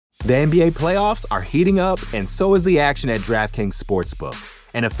The NBA playoffs are heating up, and so is the action at DraftKings Sportsbook,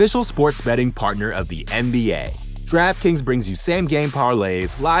 an official sports betting partner of the NBA. DraftKings brings you same-game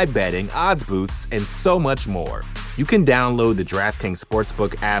parlays, live betting, odds boosts, and so much more. You can download the DraftKings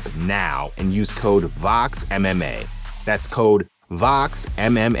Sportsbook app now and use code VOXMMA. That's code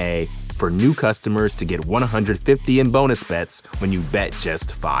VOXMMA for new customers to get $150 in bonus bets when you bet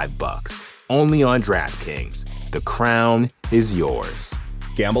just $5. Only on DraftKings. The crown is yours.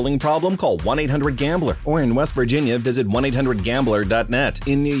 Gambling problem? Call 1-800-GAMBLER. Or in West Virginia, visit 1-800-GAMBLER.net.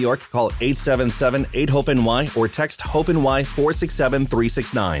 In New York, call 877-8-HOPE-NY or text HOPE-NY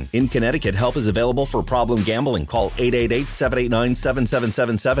 467-369. In Connecticut, help is available for problem gambling. Call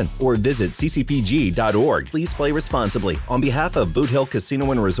 888-789-7777 or visit ccpg.org. Please play responsibly. On behalf of Boot Hill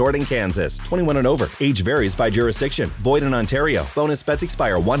Casino and Resort in Kansas, 21 and over. Age varies by jurisdiction. Void in Ontario. Bonus bets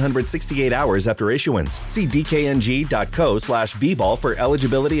expire 168 hours after issuance. See dkng.co/bball for eligibility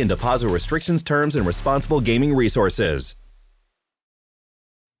and deposit restrictions, terms, and responsible gaming resources.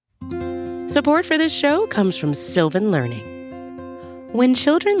 Support for this show comes from Sylvan Learning. When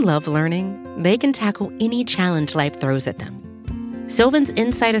children love learning, they can tackle any challenge life throws at them. Sylvan's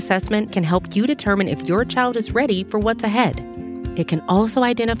Insight Assessment can help you determine if your child is ready for what's ahead. It can also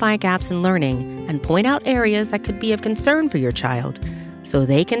identify gaps in learning and point out areas that could be of concern for your child so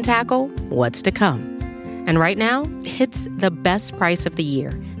they can tackle what's to come. And right now, it's the best price of the year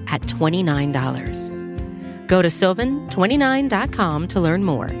at $29. Go to sylvan29.com to learn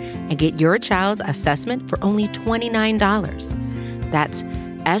more and get your child's assessment for only $29. That's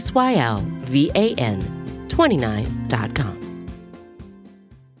SYLVAN 29.com.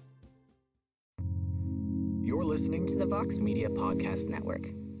 You're listening to the Vox Media Podcast Network.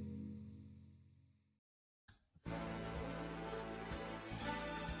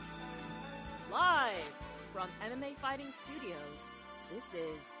 Live from MMA Fighting Studios, this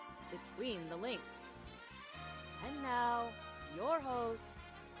is Between the Links. And now, your host,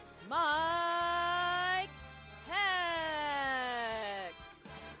 Mike Heck.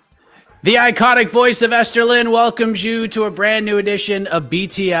 The iconic voice of Esther Lynn welcomes you to a brand new edition of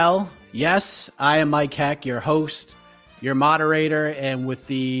BTL. Yes, I am Mike Heck, your host, your moderator, and with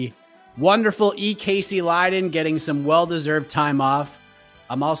the wonderful E. Casey Leiden getting some well-deserved time off,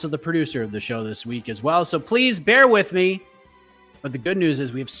 I'm also the producer of the show this week as well, so please bear with me. But the good news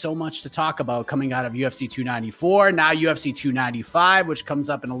is we have so much to talk about coming out of UFC 294, now UFC 295, which comes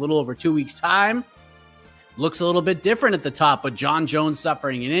up in a little over 2 weeks' time. Looks a little bit different at the top, but John Jones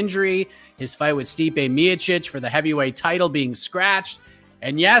suffering an injury, his fight with Stipe Miocic for the heavyweight title being scratched.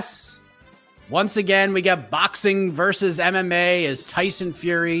 And yes, once again, we got boxing versus MMA as Tyson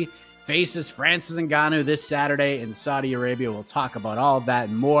Fury faces Francis Ngannou this Saturday in Saudi Arabia. We'll talk about all of that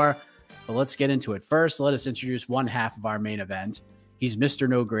and more, but let's get into it. First, let us introduce one half of our main event. He's Mr.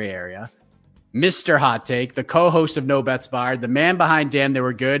 No Gray Area, Mr. Hot Take, the co-host of No Bets Barred, the man behind Damn They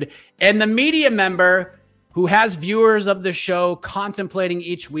Were Good, and the media member who has viewers of the show contemplating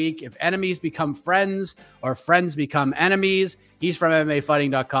each week if enemies become friends or friends become enemies. He's from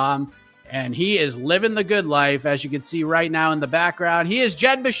MMAfighting.com, and he is living the good life, as you can see right now in the background. He is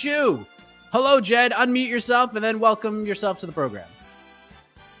Jed Bashu. Hello, Jed. Unmute yourself and then welcome yourself to the program.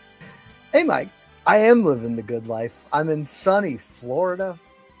 Hey, Mike. I am living the good life. I'm in sunny Florida.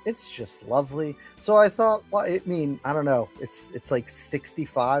 It's just lovely. So I thought, well, I don't know. It's like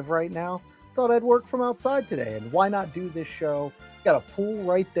 65 right now. Thought I'd work from outside today, and why not do this show? Got a pool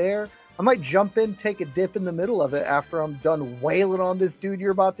right there. I might jump in, take a dip in the middle of it after I'm done wailing on this dude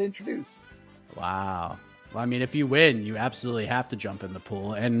you're about to introduce. Wow. Well, I mean, if you win, you absolutely have to jump in the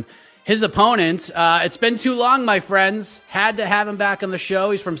pool. And his opponent, it's been too long, my friends. Had to have him back on the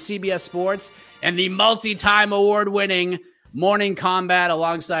show. He's from CBS Sports and the multi-time award-winning Morning Combat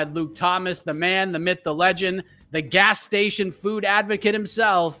alongside Luke Thomas, the man, the myth, the legend, the gas station food advocate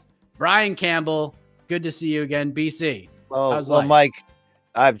himself, Brian Campbell. Good to see you again, BC. Well, Mike,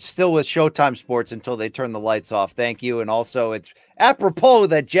 I'm still with Showtime Sports until they turn the lights off. Thank you. And also, it's apropos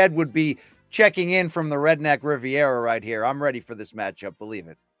that Jed would be checking in from the Redneck Riviera right here. I'm ready for this matchup. Believe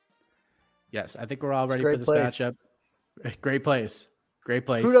it. Yes, I think we're all ready for this matchup. Great place. Great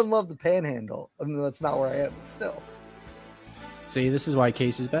place. Who doesn't love the Panhandle? I mean, that's not where I am, but still. See, this is why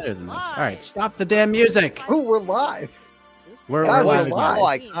Casey's better than this. All right, stop the damn music. Oh, we're live. We're live.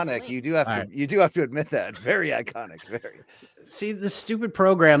 Iconic. You do have to admit that. Very iconic. Very. See, the stupid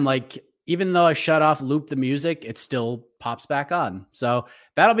program, like, even though I shut off loop the music, it still pops back on. So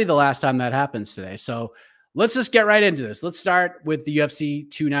that'll be the last time that happens today. So let's just get right into this. Let's start with the UFC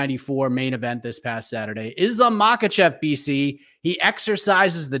 294 main event this past Saturday. Islam Makhachev, BC, he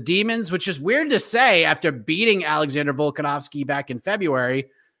exercises the demons, which is weird to say after beating Alexander Volkanovski back in February.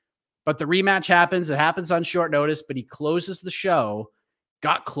 But the rematch happens. It happens on short notice, but he closes the show,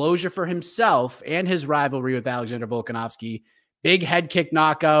 got closure for himself and his rivalry with Alexander Volkanovski. Big head kick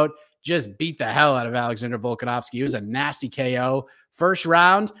knockout, just beat the hell out of Alexander Volkanovski. It was a nasty KO. First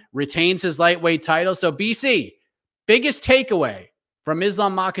round, retains his lightweight title. So BC, biggest takeaway from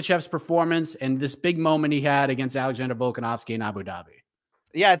Islam Makhachev's performance and this big moment he had against Alexander Volkanovski in Abu Dhabi.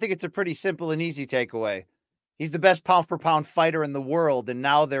 Yeah, I think it's a pretty simple and easy takeaway. He's the best pound for pound fighter in the world, and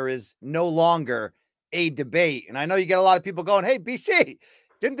now there is no longer a debate. And I know you get a lot of people going, hey, BC,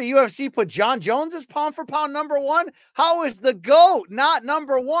 didn't the UFC put John Jones as pound for pound number one? How is the GOAT not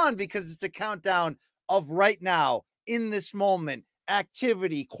number one? Because it's a countdown of right now, in this moment,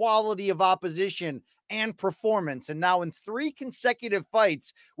 activity, quality of opposition, and performance. And now in 3 consecutive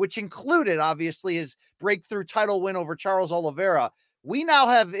fights, which included, obviously, his breakthrough title win over Charles Oliveira, we now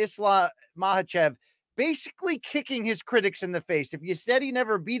have Islam Makhachev basically kicking his critics in the face. If you said he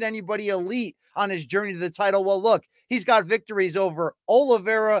never beat anybody elite on his journey to the title, well, look, he's got victories over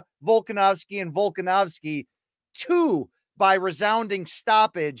Oliveira, Volkanovski, and Volkanovski, 2 by resounding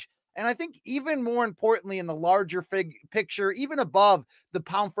stoppage. And I think even more importantly, in the larger picture, even above the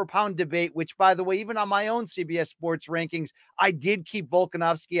pound for pound debate, which, by the way, even on my own CBS Sports rankings, I did keep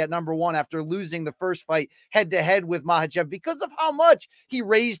Volkanovski at number 1 after losing the first fight head to head with Makhachev because of how much he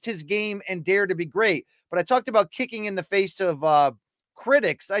raised his game and dared to be great. But I talked about kicking in the face of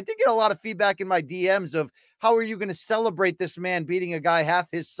critics. I did get a lot of feedback in my DMs of how are you going to celebrate this man beating a guy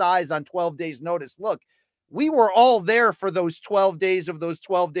half his size on 12 days notice? Look, we were all there for those 12 days of those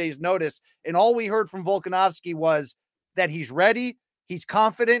 12 days notice. And all we heard from Volkanovski was that he's ready, he's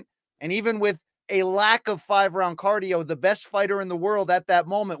confident. And even with a lack of 5-round cardio, the best fighter in the world at that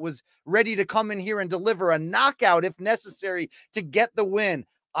moment was ready to come in here and deliver a knockout if necessary to get the win.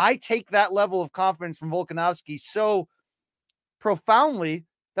 I take that level of confidence from Volkanovski so profoundly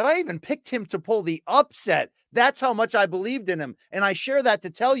that I even picked him to pull the upset. That's how much I believed in him. And I share that to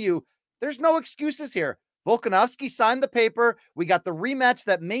tell you there's no excuses here. Volkanovski signed the paper. We got the rematch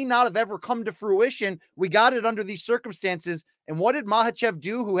that may not have ever come to fruition. We got it under these circumstances. And what did Makhachev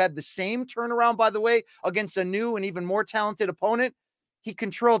do, who had the same turnaround, by the way, against a new and even more talented opponent? He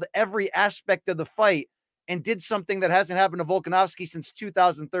controlled every aspect of the fight and did something that hasn't happened to Volkanovski since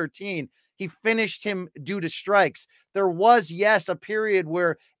 2013. He finished him due to strikes. There was, yes, a period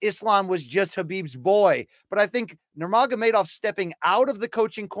where Islam was just Khabib's boy, but I think Nurmagomedov stepping out of the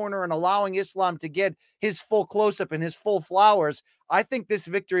coaching corner and allowing Islam to get his full close-up and his full flowers, I think this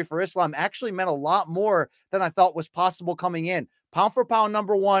victory for Islam actually meant a lot more than I thought was possible coming in. Pound for pound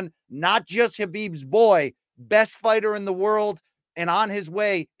number 1, not just Khabib's boy, best fighter in the world, and on his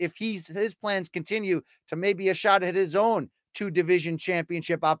way, if his plans continue, to maybe a shot at his own 2-division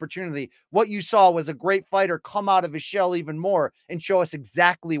championship opportunity. What you saw was a great fighter come out of his shell even more and show us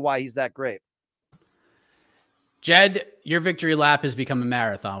exactly why he's that great. Jed, your victory lap has become a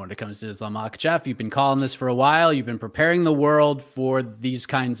marathon when it comes to Islam Makhachev. You've been calling this for a while. You've been preparing the world for these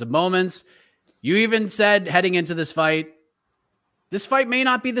kinds of moments. You even said heading into this fight may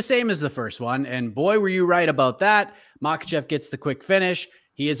not be the same as the first one. And boy, were you right about that. Makhachev gets the quick finish.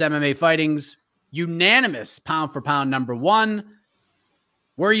 He is MMA Fighting's unanimous pound for pound number 1.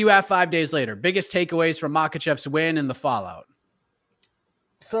 Where are you at 5 days later? Biggest takeaways from Makhachev's win and the fallout?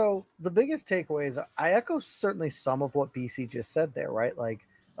 So the biggest takeaways, I echo certainly some of what BC just said there, right? Like,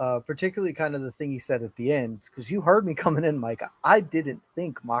 particularly kind of the thing he said at the end, because you heard me coming in, Mike. I didn't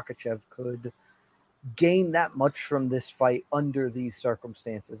think Makhachev could gain that much from this fight under these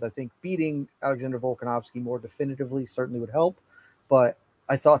circumstances. I think beating Alexander Volkanovski more definitively certainly would help, but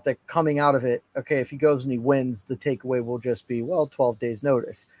I thought that coming out of it, okay, if he goes and he wins, the takeaway will just be, well, 12 days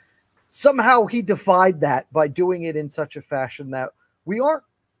notice. Somehow he defied that by doing it in such a fashion that we aren't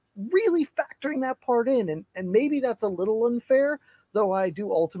really factoring that part in. And maybe that's a little unfair, though I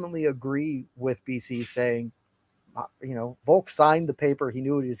do ultimately agree with BC saying, Volk signed the paper. He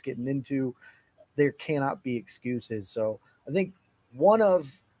knew what he was getting into. There cannot be excuses. So I think one of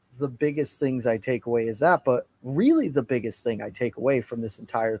the biggest things I take away is that, but really the biggest thing I take away from this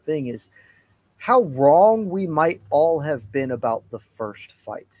entire thing is how wrong we might all have been about the first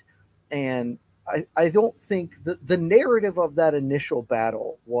fight. And I don't think the narrative of that initial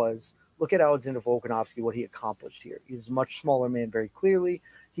battle was, look at Alexander Volkanovski, what he accomplished here. He's a much smaller man, very clearly.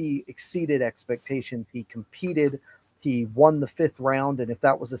 He exceeded expectations. He competed. He won the 5th round. And if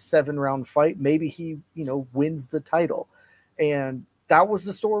that was a 7-round fight, maybe he, wins the title. And that was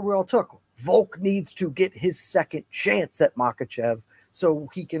the story we all took. Volk needs to get his second chance at Makhachev so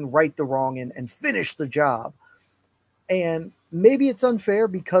he can right the wrong and finish the job. And maybe it's unfair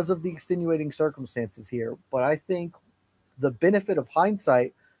because of the extenuating circumstances here, but I think the benefit of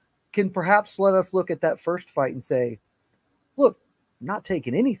hindsight, can perhaps let us look at that first fight and say, look, not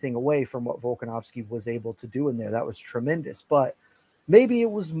taking anything away from what Volkanovski was able to do in there. That was tremendous. But maybe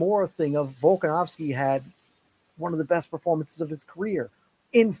it was more a thing of Volkanovski had one of the best performances of his career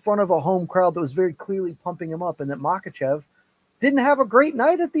in front of a home crowd that was very clearly pumping him up, and that Makhachev didn't have a great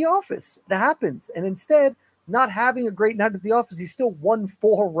night at the office. It happens. And instead, not having a great night at the office, he still won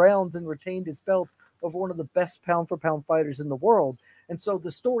 4 rounds and retained his belt over one of the best pound-for-pound fighters in the world. And so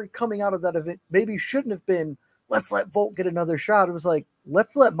the story coming out of that event maybe shouldn't have been, let's let Volk get another shot. It was like,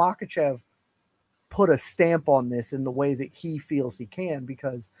 let's let Makhachev put a stamp on this in the way that he feels he can,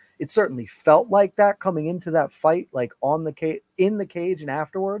 because it certainly felt like that coming into that fight, like on the in the cage and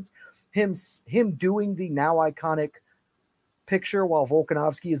afterwards, him doing the now iconic picture while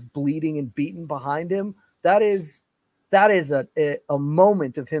Volkanovski is bleeding and beaten behind him. That is a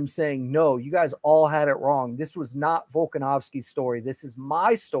moment of him saying, no, you guys all had it wrong. This was not Volkanovski's story. This is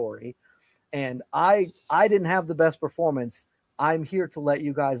my story. And I didn't have the best performance. I'm here to let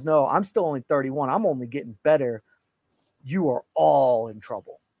you guys know I'm still only 31. I'm only getting better. You are all in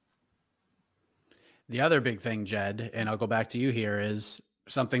trouble. The other big thing, Jed, and I'll go back to you here, is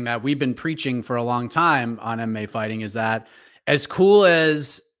something that we've been preaching for a long time on MMA fighting, is that as cool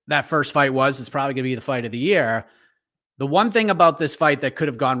as that first fight was, it's probably going to be the fight of the year. The one thing about this fight that could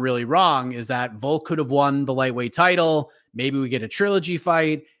have gone really wrong is that Volk could have won the lightweight title. Maybe we get a trilogy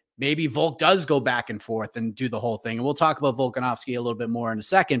fight. Maybe Volk does go back and forth and do the whole thing. And we'll talk about Volkanovski a little bit more in a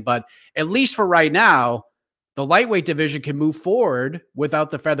second. But at least for right now, the lightweight division can move forward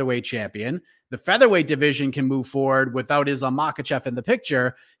without the featherweight champion. The featherweight division can move forward without Islam Makhachev in the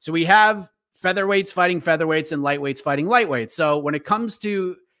picture. So we have featherweights fighting featherweights and lightweights fighting lightweights. So when it comes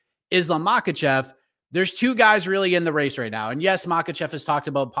to Islam Makhachev, there's 2 guys really in the race right now. And yes, Makhachev has talked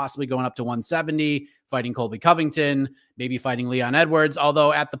about possibly going up to 170, fighting Colby Covington, maybe fighting Leon Edwards.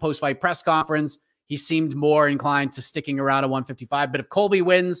 Although at the post-fight press conference, he seemed more inclined to sticking around at 155. But if Colby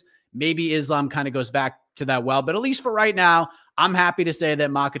wins, maybe Islam kind of goes back to that well. But at least for right now, I'm happy to say that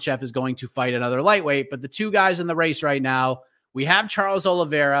Makhachev is going to fight another lightweight. But the 2 guys in the race right now, we have Charles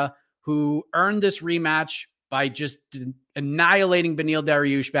Oliveira, who earned this rematch by just annihilating Beneil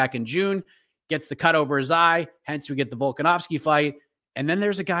Dariush back in June. Gets the cut over his eye, hence we get the Volkanovski fight. And then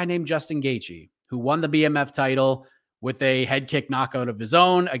there's a guy named Justin Gaethje, who won the BMF title with a head kick knockout of his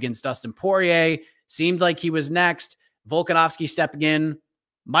own against Dustin Poirier. Seemed like he was next. Volkanovski stepping in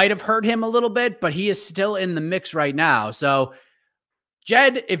might have hurt him a little bit, but he is still in the mix right now. So,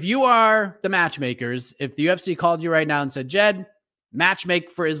 Jed, if you are the matchmakers, if the UFC called you right now and said, Jed, matchmake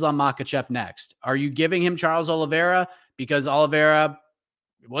for Islam Makhachev next, are you giving him Charles Oliveira because Oliveira,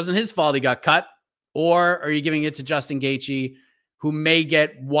 it wasn't his fault he got cut? Or are you giving it to Justin Gaethje, who may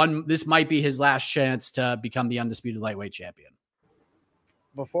get one? This might be his last chance to become the undisputed lightweight champion.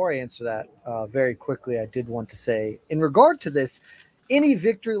 Before I answer that, very quickly, I did want to say, in regard to this, any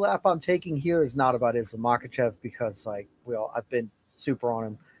victory lap I'm taking here is not about Islam Makhachev, because I've been super on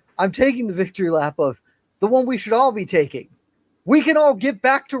him. I'm taking the victory lap of the one we should all be taking. We can all get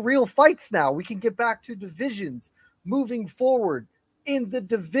back to real fights now. We can get back to divisions moving forward in the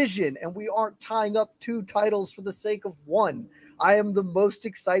division, and we aren't tying up 2 titles for the sake of 1. I am the most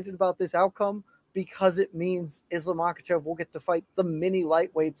excited about this outcome because it means Islam Makhachev will get to fight the mini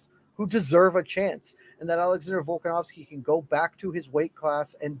lightweights who deserve a chance, and that Alexander Volkanovski can go back to his weight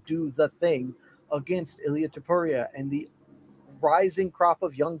class and do the thing against Ilia Topuria and the rising crop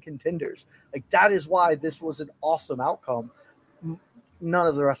of young contenders. That is why this was an awesome outcome. None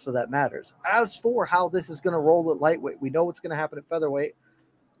of the rest of that matters. As for how this is going to roll at lightweight, we know what's going to happen at featherweight.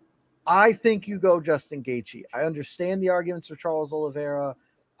 I think you go Justin Gaethje. I understand the arguments for Charles Oliveira.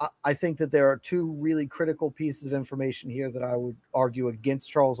 I think that there are 2 really critical pieces of information here that I would argue against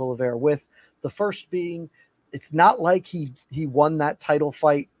Charles Oliveira with. The first being, it's not like he won that title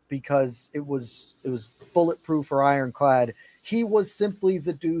fight because it was bulletproof or ironclad. He was simply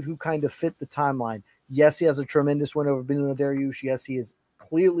the dude who kind of fit the timeline. Yes, he has a tremendous win over Beneil Dariush. Yes, he is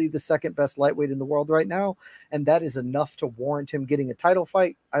clearly the 2nd best lightweight in the world right now, and that is enough to warrant him getting a title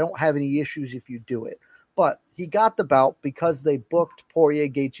fight. I don't have any issues if you do it. But he got the bout because they booked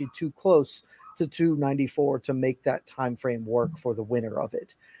Poirier-Gaethje too close to 294 to make that time frame work for the winner of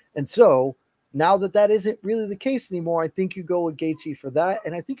it. And so now that isn't really the case anymore, I think you go with Gaethje for that,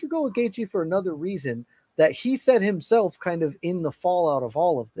 and I think you go with Gaethje for another reason that he said himself kind of in the fallout of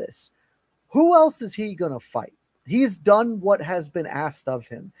all of this. Who else is he going to fight? He's done what has been asked of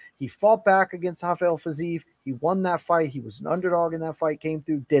him. He fought back against Rafael Fiziev. He won that fight. He was an underdog in that fight, came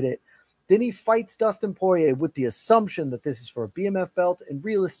through, did it. Then he fights Dustin Poirier with the assumption that this is for a BMF belt, and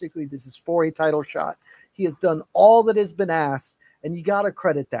realistically, this is for a title shot. He has done all that has been asked, And you got to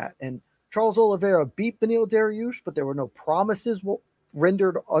credit that. And Charles Oliveira beat Beneil Dariush, but there were no promises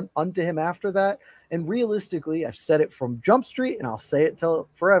rendered unto him after that. And realistically, I've said it from Jump Street, and I'll say it till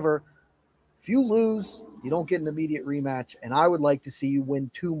forever. If you lose, you don't get an immediate rematch, and I would like to see you win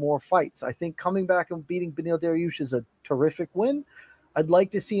 2 more fights. I think coming back and beating Beneil Dariush is a terrific win. I'd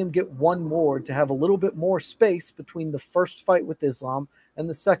like to see him get 1 more to have a little bit more space between the first fight with Islam and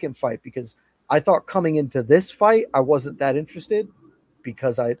the second fight, because I thought coming into this fight, I wasn't that interested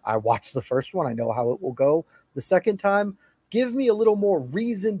because I watched the first one. I know how it will go the second time. Give me a little more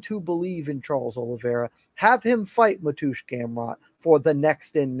reason to believe in Charles Oliveira. Have him fight Mateusz Gamrot for the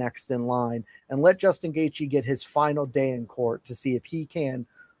next in line, and let Justin Gaethje get his final day in court to see if he can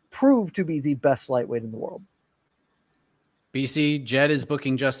prove to be the best lightweight in the world. BC, Jed is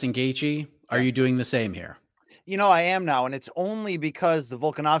booking Justin Gaethje. Are you doing the same here? You know, I am now, and it's only because the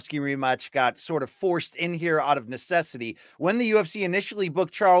Volkanovski rematch got sort of forced in here out of necessity. When the UFC initially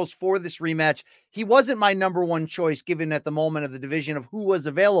booked Charles for this rematch, he wasn't my number 1 choice given at the moment of the division of who was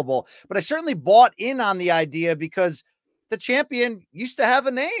available, but I certainly bought in on the idea because the champion used to have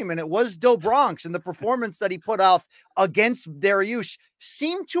a name, and it was Do Bronx, and the performance that he put off against Dariush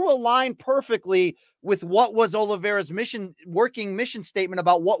seemed to align perfectly with what was Oliveira's working mission statement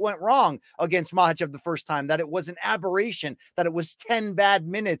about what went wrong against Makhachev the first time, that it was an aberration, that it was 10 bad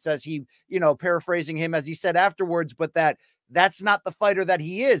minutes, as he, paraphrasing him, as he said afterwards, but that's not the fighter that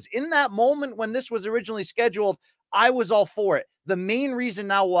he is. In that moment when this was originally scheduled, I was all for it. The main reason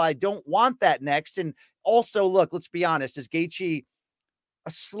now why I don't want that next, and also, look, let's be honest, is Gaethje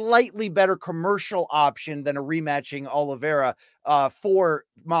a slightly better commercial option than a rematching Oliveira for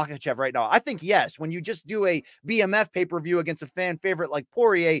Makhachev right now? I think yes. When you just do a BMF pay-per-view against a fan favorite like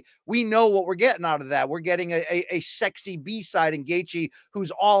Poirier, we know what we're getting out of that. We're getting a sexy B-side in Gaethje,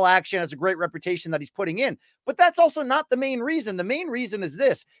 who's all action, has a great reputation that he's putting in. But that's also not the main reason. The main reason is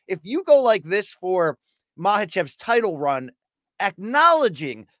this. If you go like this for Makhachev's title run,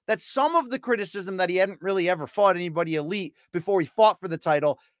 acknowledging that some of the criticism that he hadn't really ever fought anybody elite before he fought for the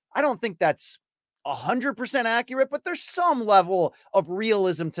title, I don't think that's 100% accurate, but there's some level of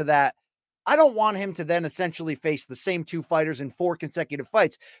realism to that. I don't want him to then essentially face the same 2 fighters in 4 consecutive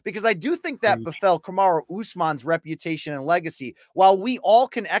fights, because I do think that befell Kamaru Usman's reputation and legacy. While we all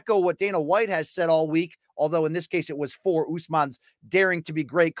can echo what Dana White has said all week, although in this case it was for Usman's daring to be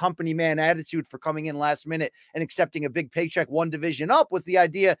great company man attitude for coming in last minute and accepting a big paycheck 1 division up, was the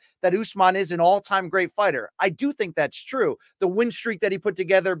idea that Usman is an all-time great fighter. I do think that's true. The win streak that he put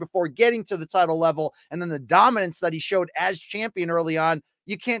together before getting to the title level, and then the dominance that he showed as champion early on,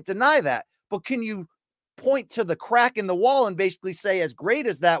 you can't deny that. But can you point to the crack in the wall and basically say, as great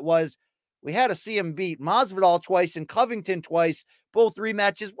as that was, we had to see him beat Masvidal twice and Covington twice. Both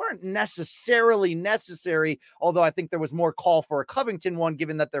rematches weren't necessarily necessary, although I think there was more call for a Covington one,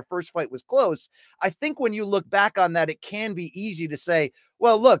 given that their first fight was close. I think when you look back on that, it can be easy to say,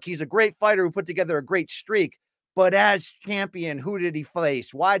 well, look, he's a great fighter who put together a great streak, but as champion, who did he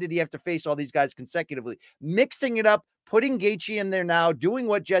face? Why did he have to face all these guys consecutively? Mixing it up, putting Gaethje in there now, doing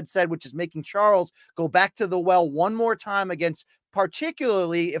what Jed said, which is making Charles go back to the well 1 more time against,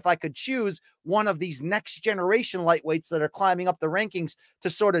 particularly if I could choose, one of these next generation lightweights that are climbing up the rankings to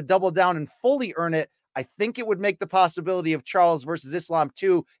sort of double down and fully earn it. I think it would make the possibility of Charles versus Islam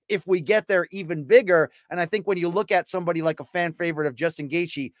 2, if we get there, even bigger. And I think when you look at somebody like a fan favorite of Justin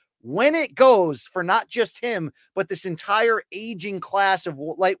Gaethje, when it goes for not just him, but this entire aging class of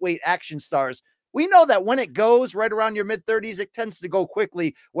lightweight action stars, we know that when it goes right around your mid-30s, it tends to go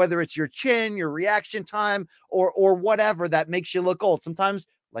quickly, whether it's your chin, your reaction time, or whatever that makes you look old. Sometimes,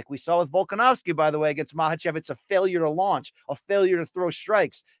 like we saw with Volkanovski, by the way, against Makhachev, it's a failure to launch, a failure to throw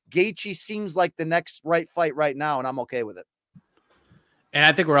strikes. Gaethje seems like the next right fight right now, and I'm okay with it. And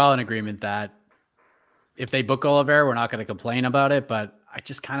I think we're all in agreement that if they book Oliveira, we're not going to complain about it, but I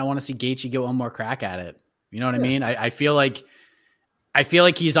just kind of want to see Gaethje get 1 more crack at it. You know what I mean? I feel like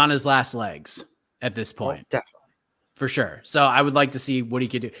he's on his last legs at this point. Oh, definitely. For sure. So I would like to see what he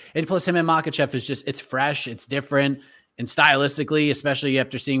could do. And plus him and Makhachev is just, it's fresh, it's different. And stylistically, especially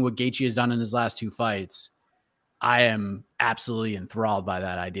after seeing what Gaethje has done in his last 2 fights, I am absolutely enthralled by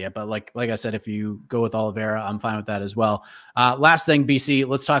that idea. But like I said, if you go with Oliveira, I'm fine with that as well. Last thing, BC,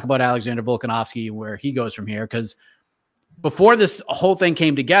 let's talk about Alexander Volkanovski and where he goes from here. Because before this whole thing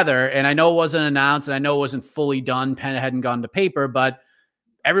came together, and I know it wasn't announced and I know it wasn't fully done, pen hadn't gone to paper, but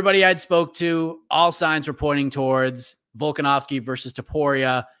everybody I'd spoke to, all signs were pointing towards Volkanovski versus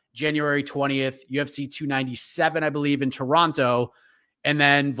Topuria, January 20th, UFC 297, I believe, in Toronto. And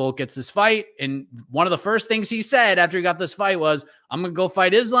then Volk gets this fight. And one of the first things he said after he got this fight was, I'm going to go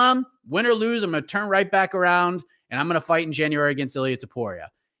fight Islam, win or lose. I'm going to turn right back around and I'm going to fight in January against Ilia Topuria.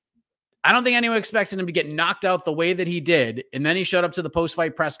 I don't think anyone expected him to get knocked out the way that he did. And then he showed up to the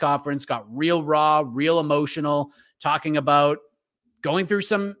post-fight press conference, got real raw, real emotional, talking about going through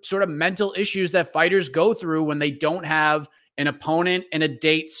some sort of mental issues that fighters go through when they don't have an opponent and a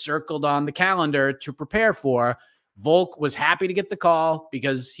date circled on the calendar to prepare for. Volk was happy to get the call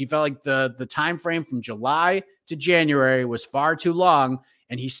because he felt like the time frame from July to January was far too long,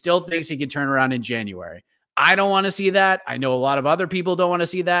 and he still thinks he can turn around in January. I don't want to see that. I know a lot of other people don't want to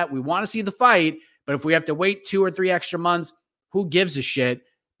see that. We want to see the fight, but if we have to wait 2 or 3 extra months, who gives a shit?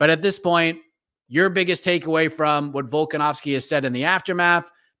 But at this point, your biggest takeaway from what Volkanovski has said in the aftermath,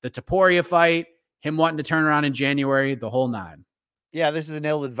 the Topuria fight, him wanting to turn around in January, the whole 9. Yeah, this is an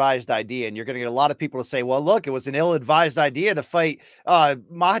ill-advised idea, and you're going to get a lot of people to say, well, look, it was an ill-advised idea to fight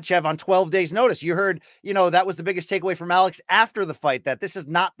Makhachev on 12 days notice. You heard, that was the biggest takeaway from Alex after the fight, that this is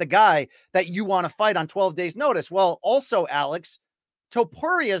not the guy that you want to fight on 12 days notice. Well, also, Alex,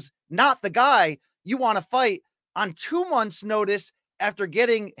 Topuria's not the guy you want to fight on 2 months notice after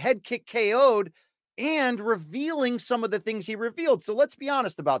getting head kick KO'd and revealing some of the things he revealed. So let's be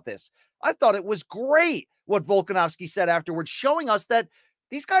honest about this. I thought it was great what Volkanovski said afterwards, showing us that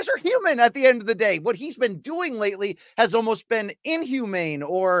these guys are human at the end of the day. What he's been doing lately has almost been inhumane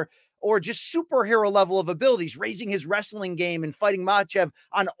or just superhero level of abilities, raising his wrestling game and fighting Makhachev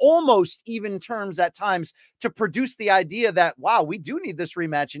on almost even terms at times to produce the idea that, wow, we do need this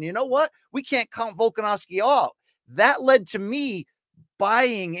rematch. And you know what? We can't count Volkanovski out. That led to me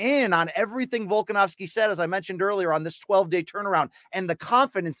buying in on everything Volkanovski said, as I mentioned earlier, on this 12-day turnaround, and the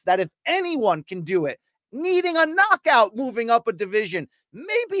confidence that if anyone can do it, needing a knockout moving up a division,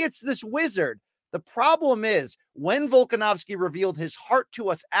 maybe it's this wizard. The problem is, when Volkanovski revealed his heart to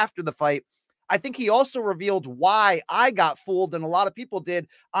us after the fight, I think he also revealed why I got fooled, and a lot of people did,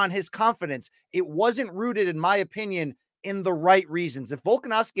 on his confidence. It wasn't rooted, in my opinion, in the right reasons. If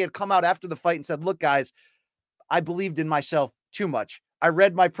Volkanovski had come out after the fight and said, look, guys, I believed in myself too much. I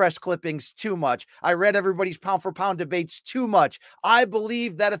read my press clippings too much. I read everybody's pound for pound debates too much. I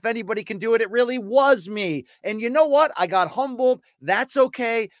believe that if anybody can do it, it really was me. And you know what? I got humbled. That's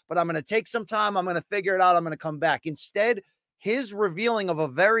okay, but I'm going to take some time. I'm going to figure it out. I'm going to come back. Instead, his revealing of a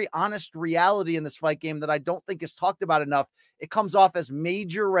very honest reality in this fight game that I don't think is talked about enough, it comes off as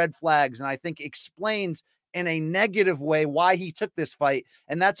major red flags, and I think explains in a negative way why he took this fight.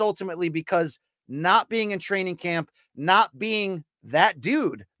 And that's ultimately because not being in training camp, not being that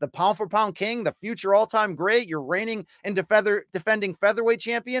dude, the pound for pound king, the future all-time great, your reigning and defending featherweight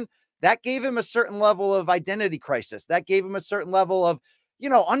champion, that gave him a certain level of identity crisis. That gave him a certain level of,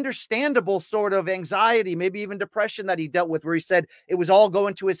 understandable sort of anxiety, maybe even depression that he dealt with, where he said it was all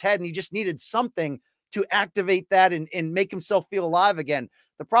going to his head and he just needed something to activate that and make himself feel alive again.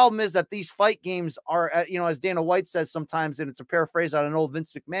 The problem is that these fight games are, as Dana White says sometimes, and it's a paraphrase on an old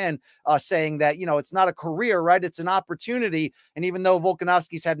Vince McMahon saying that, it's not a career, right? It's an opportunity. And even though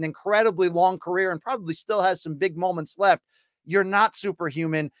Volkanovski's had an incredibly long career and probably still has some big moments left, you're not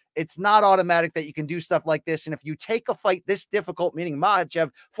superhuman. It's not automatic that you can do stuff like this. And if you take a fight this difficult, meaning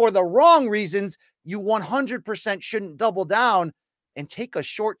Makhachev, for the wrong reasons, you 100% shouldn't double down and take a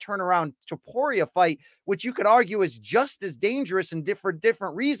short turnaround Topuria fight, which you could argue is just as dangerous and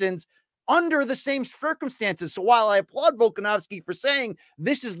different reasons under the same circumstances. So while I applaud Volkanovski for saying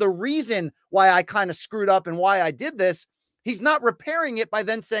this is the reason why I kind of screwed up and why I did this, he's not repairing it by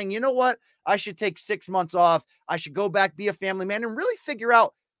then saying, you know what, I should take 6 months off. I should go back, be a family man, and really figure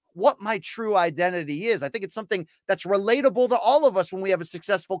out what my true identity is. I think it's something that's relatable to all of us when we have a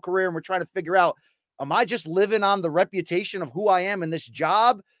successful career and we're trying to figure out, am I just living on the reputation of who I am in this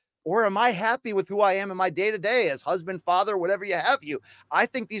job? Or am I happy with who I am in my day-to-day as husband, father, whatever you have you? I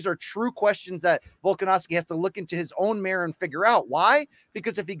think these are true questions that Volkanovski has to look into his own mirror and figure out. Why?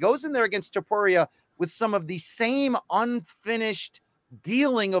 Because if he goes in there against Topuria with some of the same unfinished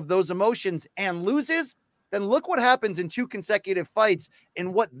dealing of those emotions and loses, then look what happens in 2 consecutive fights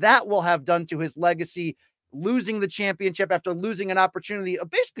and what that will have done to his legacy, losing the championship after losing an opportunity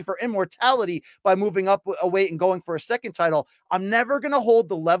basically for immortality by moving up a weight and going for a second title. I'm never going to hold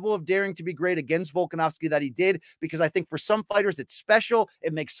the level of daring to be great against Volkanovski that he did, because I think for some fighters it's special.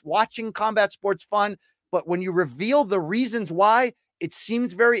 It makes watching combat sports fun. But when you reveal the reasons why, it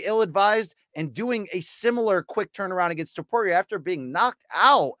seems very ill-advised, and doing a similar quick turnaround against Topuria after being knocked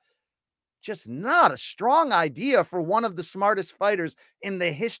out, just not a strong idea for one of the smartest fighters in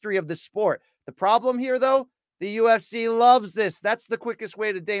the history of the sport. The problem here, though, the UFC loves this. That's the quickest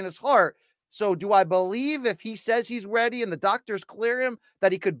way to Dana's heart. So do I believe if he says he's ready and the doctors clear him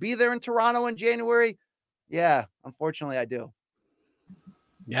that he could be there in Toronto in January? Yeah, unfortunately I do.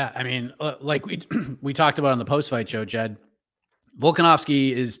 Yeah, I mean, like we talked about on the post-fight show, Jed,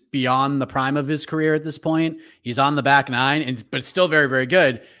 Volkanovski is beyond the prime of his career at this point. He's on the back nine, but it's still very, very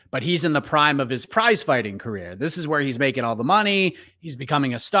good. But he's in the prime of his prize fighting career. This is where he's making all the money. He's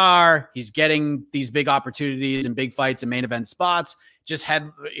becoming a star. He's getting these big opportunities and big fights and main event spots. Just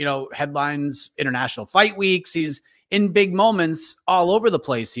headlines, international fight weeks. He's in big moments all over the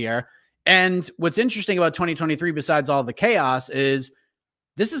place here. And what's interesting about 2023, besides all the chaos, is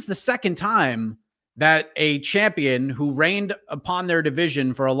this is the second time that a champion who reigned upon their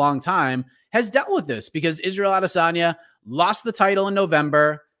division for a long time has dealt with this, because Israel Adesanya lost the title in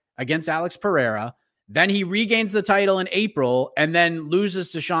November against Alex Pereira. Then he regains the title in April and then loses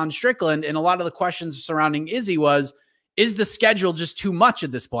to Sean Strickland. And a lot of the questions surrounding Izzy was, is the schedule just too much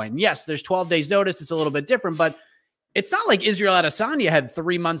at this point? And yes, there's 12 days notice. It's a little bit different, but it's not like Israel Adesanya had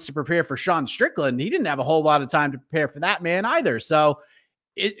 3 months to prepare for Sean Strickland. He didn't have a whole lot of time to prepare for that man either. So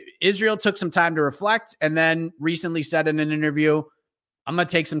Israel took some time to reflect and then recently said in an interview, I'm going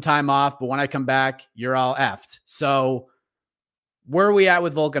to take some time off, but when I come back, you're all effed. So where are we at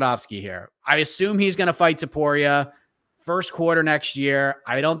with Volkanovski here? I assume he's going to fight Topuria first quarter next year.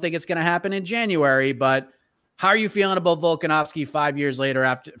 I don't think it's going to happen in January, but how are you feeling about Volkanovski 5 days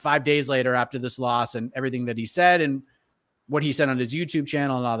later after this loss and everything that he said and what he said on his YouTube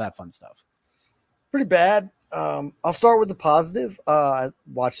channel and all that fun stuff? Pretty bad. I'll start with the positive. I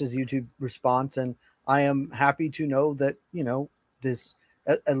watched his YouTube response, and I am happy to know that, this,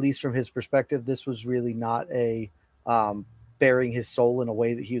 at least from his perspective, this was really not a bearing his soul in a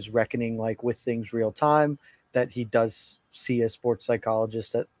way that he was reckoning like with things real time, that he does see a sports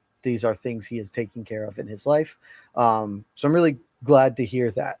psychologist, that these are things he is taking care of in his life. So I'm really glad to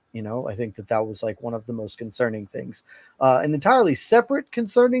hear that. I think that was like one of the most concerning things. An entirely separate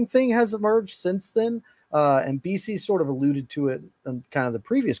concerning thing has emerged since then. And BC sort of alluded to it in kind of the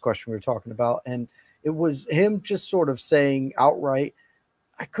previous question we were talking about. And it was him just sort of saying outright,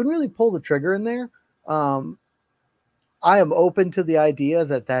 I couldn't really pull the trigger in there. I am open to the idea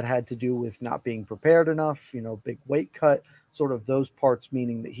that had to do with not being prepared enough, big weight cut, sort of those parts,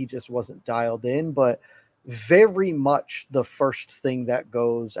 meaning that he just wasn't dialed in. But very much the first thing that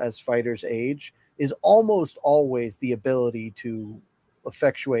goes as fighters age is almost always the ability to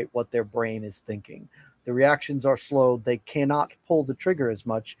effectuate what their brain is thinking. The reactions are slow. They cannot pull the trigger as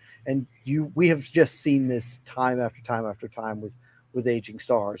much. And we have just seen this time after time after time with aging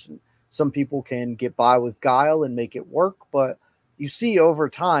stars. And some people can get by with guile and make it work, but you see over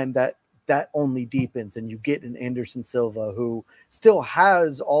time that only deepens, and you get an Anderson Silva who still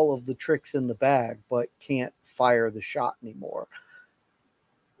has all of the tricks in the bag, but can't fire the shot anymore.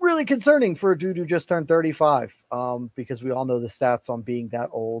 Really concerning for a dude who just turned 35, because we all know the stats on being that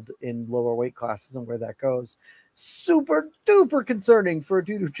old in lower weight classes and where that goes. Super duper concerning for a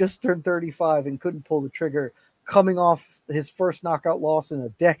dude who just turned 35 and couldn't pull the trigger, coming off his first knockout loss in a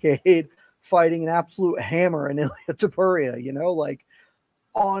decade, fighting an absolute hammer in Ilia Topuria, like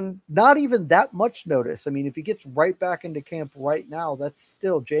on not even that much notice. I mean, if he gets right back into camp right now, that's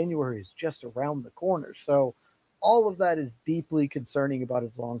still January is just around the corner. So all of that is deeply concerning about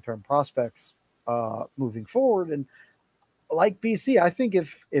his long-term prospects moving forward. And like BC, I think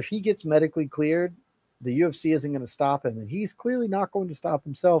if he gets medically cleared, the UFC isn't going to stop him, and he's clearly not going to stop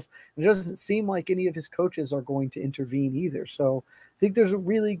himself. It doesn't seem like any of his coaches are going to intervene either. So I think there's a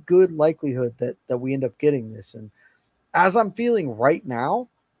really good likelihood that we end up getting this. And as I'm feeling right now,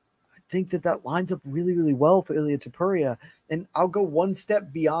 I think that lines up really, really well for Ilia Topuria. And I'll go one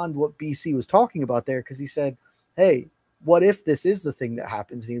step beyond what BC was talking about there, because he said, hey, what if this is the thing that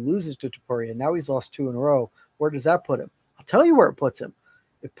happens and he loses to Topuria? Now he's lost 2 in a row. Where does that put him? I'll tell you where it puts him.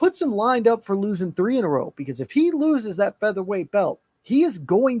 It puts him lined up for losing 3 in a row, because if he loses that featherweight belt, he is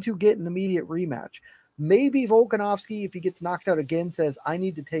going to get an immediate rematch. Maybe Volkanovski, if he gets knocked out again, says, I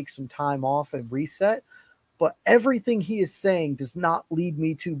need to take some time off and reset. But everything he is saying does not lead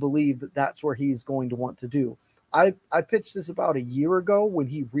me to believe that that's where he is going to want to do. I pitched this about a year ago when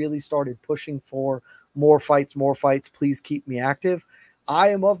he really started pushing for more fights, please keep me active. I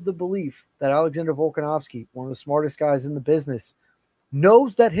am of the belief that Alexander Volkanovski, one of the smartest guys in the business,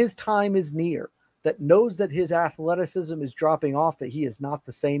 knows that his time is near, that knows that his athleticism is dropping off, that he is not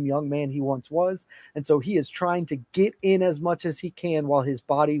the same young man he once was. And so he is trying to get in as much as he can while his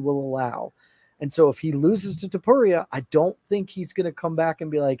body will allow. And so if he loses to Topuria, I don't think he's going to come back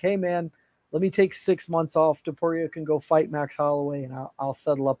and be like, hey, man, let me take 6 months off. Topuria can go fight Max Holloway and I'll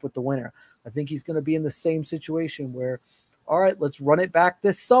settle up with the winner. I think he's going to be in the same situation where, all right, let's run it back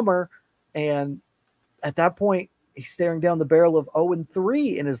this summer. And at that point, he's staring down the barrel of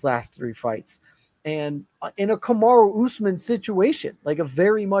 0-3 in his last 3 fights. And in a Kamaru Usman situation, like a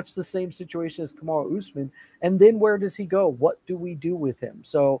very much the same situation as Kamaru Usman. And then where does he go? What do we do with him?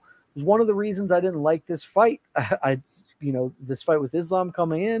 So it was one of the reasons I didn't like this fight. This fight with Islam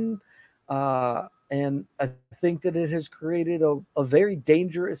coming in. And I think that it has created a very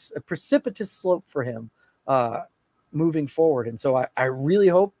dangerous, a precipitous slope for him moving forward. And so I really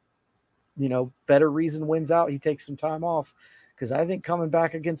hope, better reason wins out. He takes some time off. Because I think coming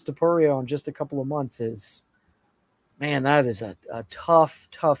back against Topuria in just a couple of months that is a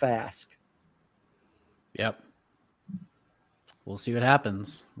tough ask. Yep. We'll see what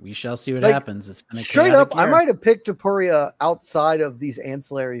happens. We shall see what happens. It's been straight up. I might have picked Topuria outside of these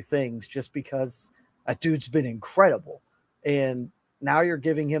ancillary things just because that dude's been incredible. And now you're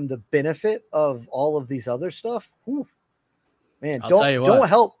giving him the benefit of all of these other stuff. Whew. Man,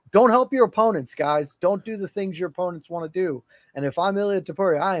 don't help your opponents, guys. Don't do the things your opponents want to do. And if I'm Ilia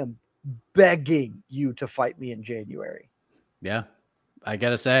Topuria, I am begging you to fight me in January. Yeah, I got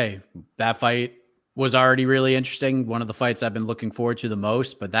to say, that fight was already really interesting. One of the fights I've been looking forward to the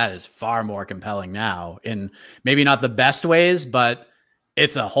most, but that is far more compelling now in maybe not the best ways, but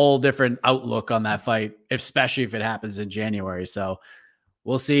it's a whole different outlook on that fight, especially if it happens in January. So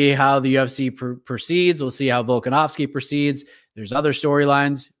we'll see how the UFC proceeds. We'll see how Volkanovski proceeds. There's other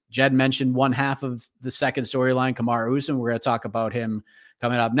storylines. Jed mentioned one half of the second storyline, Kamaru Usman. We're going to talk about him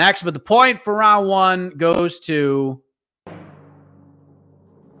coming up next. But the point for round one goes to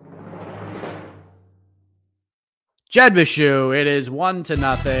Jed Bashu. It is 1-0.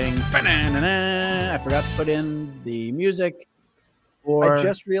 I forgot to put in the music. I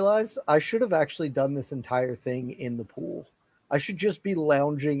just realized I should have actually done this entire thing in the pool. I should just be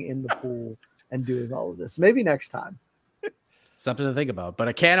lounging in the pool and doing all of this. Maybe next time. Something to think about. But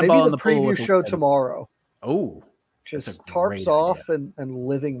a cannonball in the pool. Preview show tomorrow. Oh, just tarps off and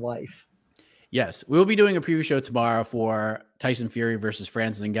living life. Yes, we'll be doing a preview show tomorrow for Tyson Fury versus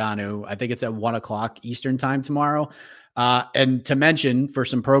Francis Ngannou. I think it's at 1:00 Eastern time tomorrow. And to mention, for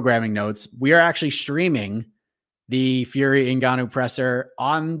some programming notes, we are actually streaming the Fury Ngannou presser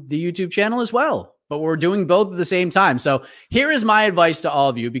on the YouTube channel as well. But we're doing both at the same time. So here is my advice to all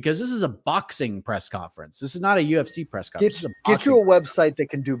of you, because this is a boxing press conference. This is not a UFC press conference. Get you a website that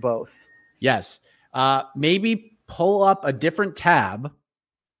can do both. Yes. Maybe pull up a different tab,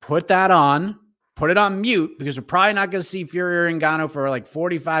 put that on, put it on mute, because we're probably not going to see Fury or Ngannou for like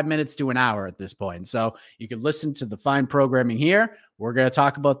 45 minutes to an hour at this point. So you can listen to the fine programming here. We're going to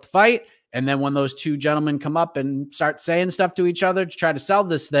talk about the fight. And then when those two gentlemen come up and start saying stuff to each other to try to sell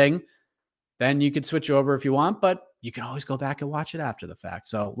this thing, then you could switch over if you want, but you can always go back and watch it after the fact.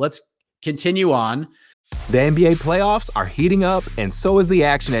 So let's continue on. The NBA playoffs are heating up, and so is the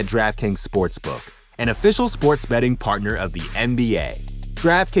action at DraftKings Sportsbook, an official sports betting partner of the NBA.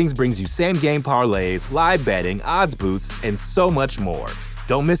 DraftKings brings you same-game parlays, live betting, odds boosts, and so much more.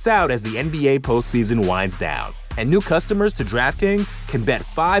 Don't miss out as the NBA postseason winds down. And new customers to DraftKings can bet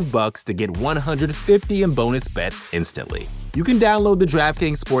 $5 to get $150 in bonus bets instantly. You can download the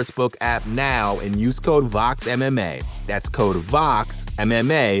DraftKings Sportsbook app now and use code VOXMMA. That's code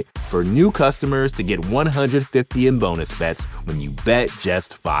VOXMMA for new customers to get $150 in bonus bets when you bet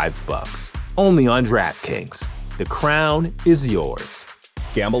just $5. Only on DraftKings. The crown is yours.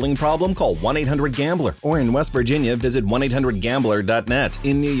 Gambling problem? Call 1-800-GAMBLER. Or in West Virginia, visit 1-800-GAMBLER.net.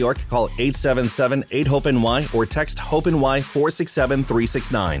 In New York, call 877-8-HOPE-NY or text HOPE-NY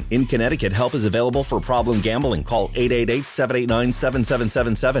 467-369. In Connecticut, help is available for problem gambling. Call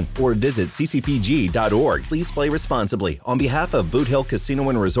 888-789-7777 or visit ccpg.org. Please play responsibly. On behalf of Boot Hill Casino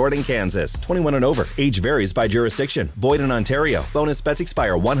and Resort in Kansas, 21 and over. Age varies by jurisdiction. Void in Ontario. Bonus bets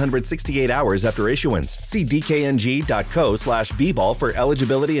expire 168 hours after issuance. See dkng.co/bball for eligibility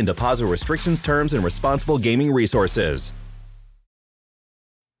and deposit restrictions, terms, and responsible gaming resources.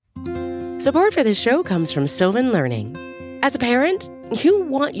 Support for this show comes from Sylvan Learning. As a parent, you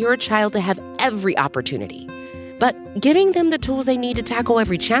want your child to have every opportunity, but giving them the tools they need to tackle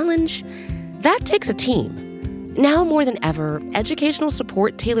every challenge, that takes a team. Now more than ever, educational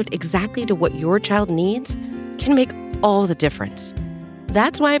support tailored exactly to what your child needs can make all the difference.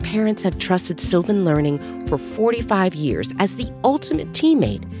 That's why parents have trusted Sylvan Learning for 45 years as the ultimate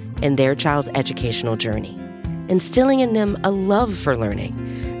teammate in their child's educational journey, instilling in them a love for learning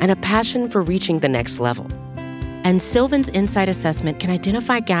and a passion for reaching the next level. And Sylvan's Insight Assessment can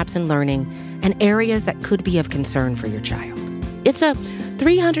identify gaps in learning and areas that could be of concern for your child. It's a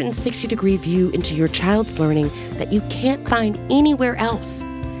 360-degree view into your child's learning that you can't find anywhere else,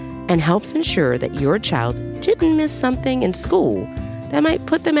 and helps ensure that your child didn't miss something in school that might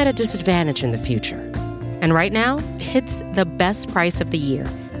put them at a disadvantage in the future. And right now, it's the best price of the year.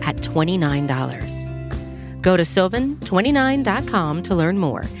 at $29. Go to sylvan29.com to learn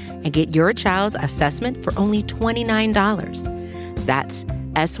more and get your child's assessment for only $29. That's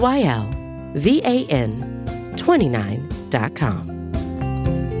SYLVAN 29.com.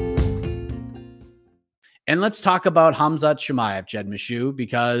 And let's talk about Khamzat Chimaev, Jed Meshew,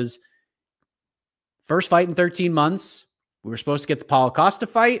 because first fight in 13 months. We were supposed to get the Paulo Costa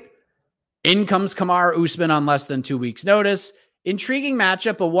fight. In comes Kamaru Usman on less than 2 weeks' notice. Intriguing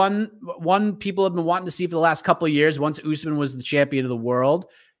matchup, but one people have been wanting to see for the last couple of years. Once Usman was the champion of the world,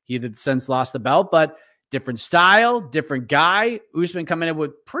 he had since lost the belt, but different style, different guy. Usman coming in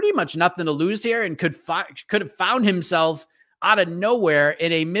with pretty much nothing to lose here and could have found himself out of nowhere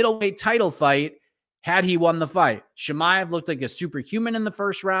in a middleweight title fight had he won the fight. Chimaev looked like a superhuman in the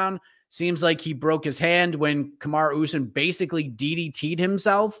first round. Seems like he broke his hand when Kamaru Usman basically DDT'd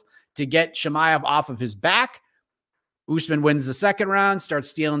himself to get Chimaev off of his back. Usman wins the second round, starts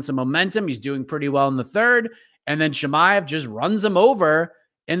stealing some momentum. He's doing pretty well in the third. And then Chimaev just runs him over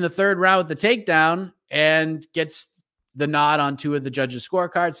in the third round with the takedown and gets the nod on two of the judges'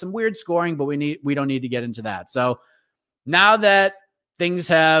 scorecards. Some weird scoring, but we don't need to get into that. So now that things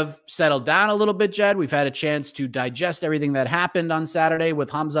have settled down a little bit, Jed, we've had a chance to digest everything that happened on Saturday with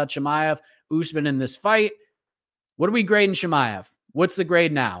Khamzat Chimaev, Usman in this fight. What are we grading Chimaev? What's the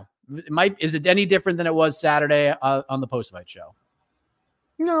grade now? Is it any different than it was Saturday on the post-fight show?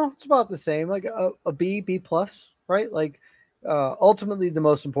 No, it's about the same. Like a B plus, right? Like ultimately the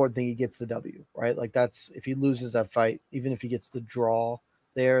most important thing, he gets the W, right? Like that's, if he loses that fight, even if he gets the draw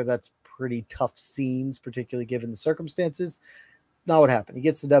there, that's pretty tough scenes, particularly given the circumstances. Not what happened. He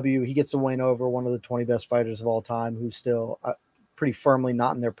gets the W. He gets a win over one of the 20 best fighters of all time, who's still pretty firmly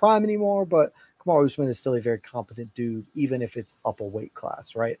not in their prime anymore, but Kamaru Usman is still a very competent dude, even if it's up a weight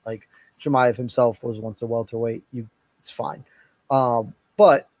class, right? Like Chimaev himself was once a welterweight. It's fine.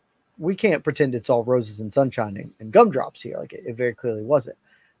 But we can't pretend it's all roses and sunshine and gumdrops here. Like it very clearly wasn't.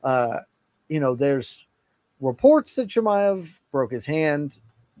 There's reports that Chimaev broke his hand,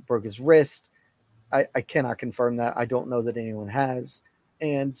 broke his wrist. I cannot confirm that. I don't know that anyone has.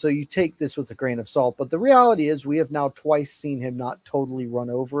 And so you take this with a grain of salt. But the reality is we have now twice seen him not totally run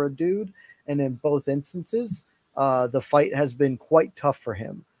over a dude. And in both instances, the fight has been quite tough for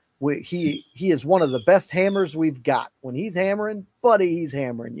him. He is one of the best hammers we've got. When he's hammering, buddy, he's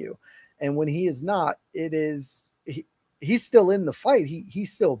hammering you. And when he is not, he's still in the fight. He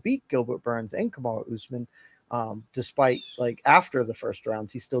still beat Gilbert Burns and Kamaru Usman. Despite like after the first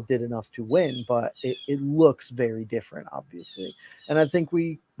rounds, he still did enough to win, but it looks very different, obviously. And I think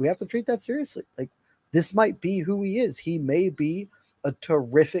we have to treat that seriously. Like this might be who he is. He may be a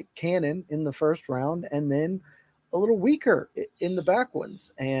terrific cannon in the first round and then a little weaker in the back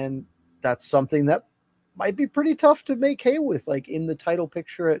ones. And that's something that might be pretty tough to make hay with, like in the title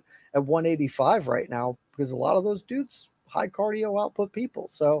picture at 185 right now, because a lot of those dudes, high cardio output people.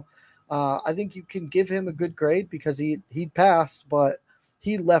 So I think you can give him a good grade because he passed, but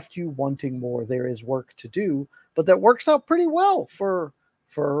he left you wanting more. There is work to do, but that works out pretty well for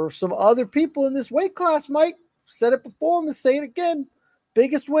some other people in this weight class. Mike said it before, I'm going to say it again.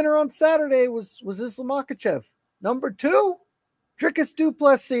 Biggest winner on Saturday was Islam Makhachev. Number 2, Dricus du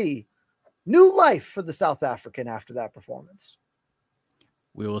Plessis. New life for the South African after that performance.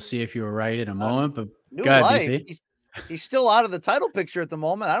 We will see if you were right in a moment, but new go ahead, life. DC. He's still out of the title picture at the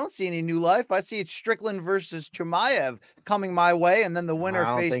moment. I don't see any new life. I see it's Strickland versus Chimaev coming my way, and then the winner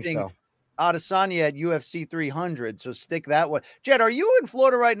facing Adesanya at UFC 300. So stick that one. Jed, are you in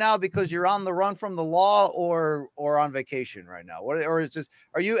Florida right now because you're on the run from the law, or on vacation right now? Or is just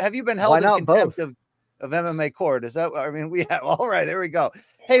have you been held in contempt of MMA court? Is that, I mean, we have, all right, there we go.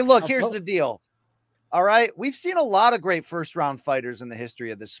 Hey, look, here's the deal. All right, we've seen a lot of great first round fighters in the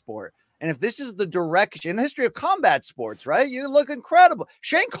history of this sport. And if this is the direction in the history of combat sports, right? You look incredible.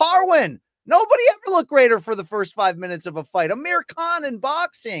 Shane Carwin, nobody ever looked greater for the first 5 minutes of a fight. Amir Khan in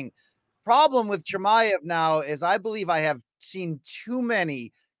boxing. Problem with Chimaev now is I believe I have seen too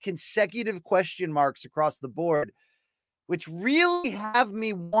many consecutive question marks across the board, which really have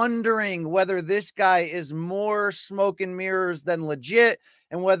me wondering whether this guy is more smoke and mirrors than legit,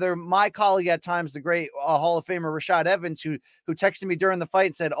 and whether my colleague at times, the great Hall of Famer Rashad Evans, who texted me during the fight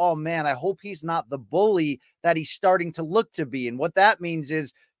and said, oh man, I hope he's not the bully that he's starting to look to be. And what that means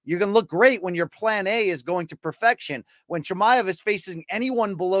is you're going to look great when your plan A is going to perfection. When Chimaev is facing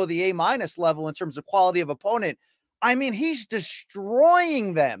anyone below the A- level in terms of quality of opponent, I mean, he's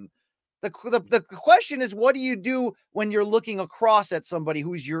destroying them. The question is, what do you do when you're looking across at somebody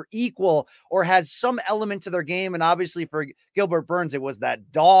who's your equal or has some element to their game? And obviously for Gilbert Burns, it was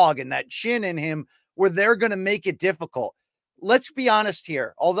that dog and that chin in him where they're going to make it difficult. let's be honest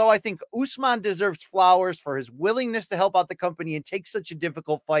here. Although I think Usman deserves flowers for his willingness to help out the company and take such a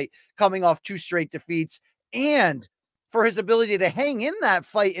difficult fight, coming off 2 straight defeats, and for his ability to hang in that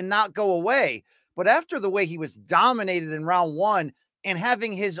fight and not go away. But after the way he was dominated in round 1 and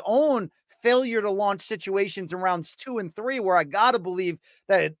having his own failure to launch situations in rounds 2 and 3, where I got to believe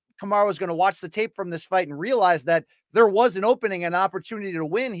that Kamaru was going to watch the tape from this fight and realize that there was an opening and an opportunity to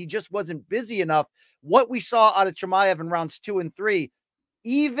win. He just wasn't busy enough. What we saw out of Chimaev in rounds 2 and 3,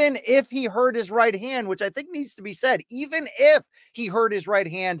 even if he hurt his right hand, which I think needs to be said, even if he hurt his right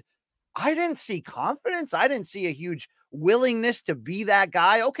hand, I didn't see confidence. I didn't see a huge willingness to be that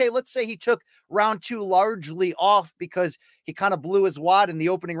guy. Okay, let's say he took round 2 largely off because he kind of blew his wad in the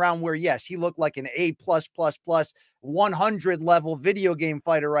opening round where, yes, he looked like an A+++ 100 level video game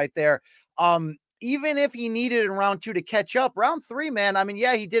fighter right there. Even if he needed in round 2 to catch up, round 3, man, I mean,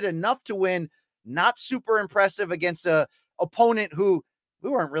 yeah, he did enough to win. Not super impressive against a opponent who we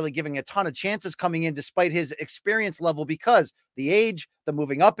weren't really giving a ton of chances coming in despite his experience level, because the age, the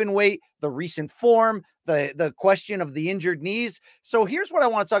moving up in weight, the recent form, the question of the injured knees. So here's what I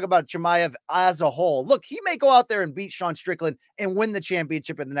want to talk about Chimaev as a whole. Look, he may go out there and beat Sean Strickland and win the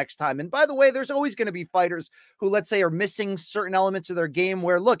championship in the next time. And by the way, there's always going to be fighters who, let's say, are missing certain elements of their game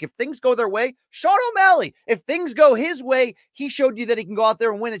where, look, if things go their way, Sean O'Malley, if things go his way, he showed you that he can go out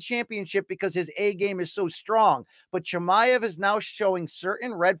there and win a championship because his A game is so strong. But Chimaev is now showing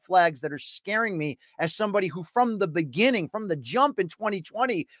certain red flags that are scaring me as somebody who from the beginning, from the jump in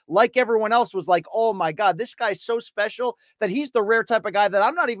 2020, like everyone else, was like, oh my God, this guy's so special that he's the rare type of guy that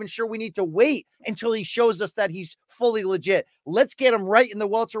I'm not even sure we need to wait until he shows us that he's fully legit. Let's get him right in the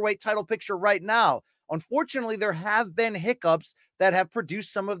welterweight title picture right now. Unfortunately, there have been hiccups that have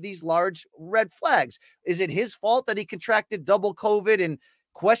produced some of these large red flags. Is it his fault that he contracted double COVID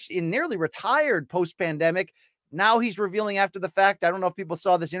and nearly retired post-pandemic? Now he's revealing after the fact. I don't know if people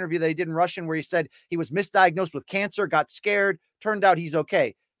saw this interview that he did in Russian where he said he was misdiagnosed with cancer, got scared, turned out he's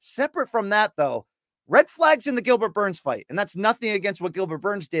okay. Separate from that, though, red flags in the Gilbert Burns fight, and that's nothing against what Gilbert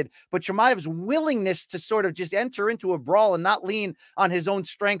Burns did, but Chimaev's willingness to sort of just enter into a brawl and not lean on his own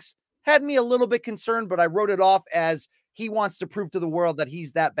strengths had me a little bit concerned, but I wrote it off as he wants to prove to the world that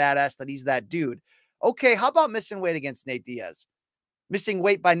he's that badass, that he's that dude. Okay, how about missing weight against Nate Diaz? Missing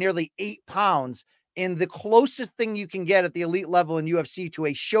weight by nearly 8 pounds in the closest thing you can get at the elite level in UFC to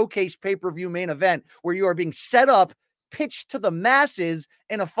a showcase pay-per-view main event where you are being set up, pitched to the masses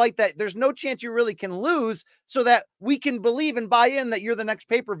in a fight that there's no chance you really can lose, so that we can believe and buy in that you're the next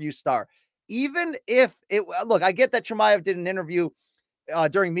pay-per-view star. Even if it, look, I get that Chimaev did an interview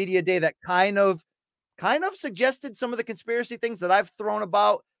during media day that kind of suggested some of the conspiracy things that I've thrown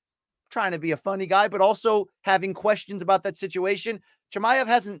about, trying to be a funny guy, but also having questions about that situation. Chimaev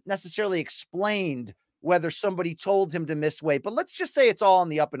hasn't necessarily explained whether somebody told him to miss weight, but let's just say it's all on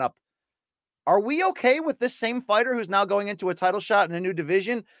the up and up. Are we okay with this same fighter who's now going into a title shot in a new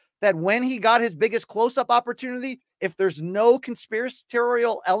division, that when he got his biggest close-up opportunity, if there's no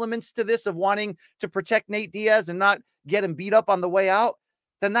conspiratorial elements to this of wanting to protect Nate Diaz and not get him beat up on the way out,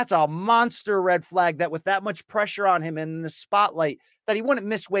 then that's a monster red flag that with that much pressure on him in the spotlight, that he wouldn't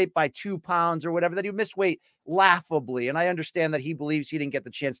miss weight by 2 pounds or whatever, that he would miss weight laughably. And I understand that he believes he didn't get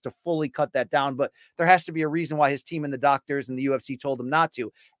the chance to fully cut that down, but there has to be a reason why his team and the doctors and the UFC told him not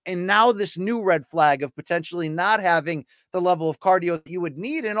to. And now this new red flag of potentially not having the level of cardio that you would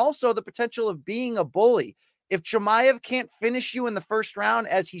need, and also the potential of being a bully. If Chimaev can't finish you in the first round,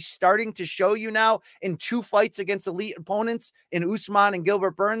 as he's starting to show you now in 2 fights against elite opponents in Usman and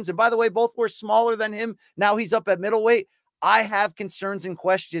Gilbert Burns, and by the way, both were smaller than him, now he's up at middleweight, I have concerns and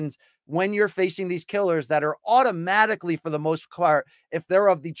questions when you're facing these killers that are automatically, for the most part, if they're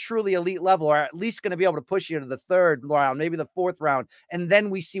of the truly elite level, are at least going to be able to push you to the 3rd round, maybe the 4th round, and then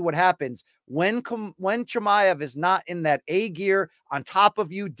we see what happens. When Chimaev is not in that A gear, on top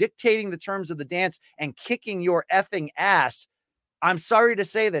of you, dictating the terms of the dance and kicking your effing ass, I'm sorry to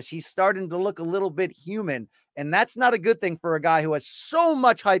say this, he's starting to look a little bit human. And that's not a good thing for a guy who has so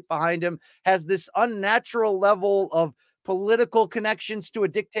much hype behind him, has this unnatural level of political connections to a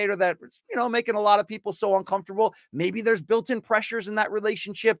dictator that, you know, making a lot of people so uncomfortable. Maybe there's built-in pressures in that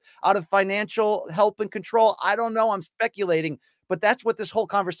relationship out of financial help and control. I don't know. I'm speculating, but that's what this whole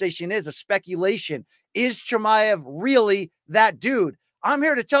conversation is, a speculation. Is Chimaev really that dude? I'm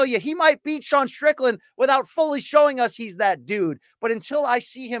here to tell you he might beat Sean Strickland without fully showing us he's that dude. But until I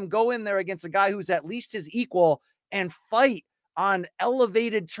see him go in there against a guy who's at least his equal and fight on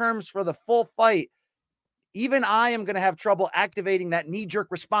elevated terms for the full fight, even I am going to have trouble activating that knee-jerk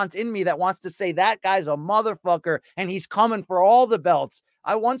response in me that wants to say that guy's a motherfucker and he's coming for all the belts.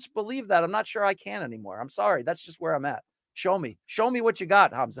 I once believed that. I'm not sure I can anymore. I'm sorry. That's just where I'm at. Show me what you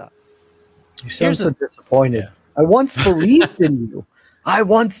got, Hamza. You sound so disappointed. Yeah. I once believed in you. I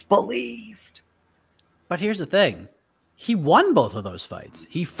once believed. But here's the thing. He won both of those fights.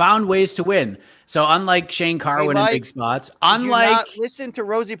 He found ways to win. So unlike Shane Carwin in big spots, listen to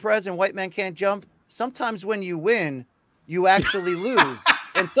Rosie Perez and White Man Can't Jump. Sometimes when you win, you actually lose.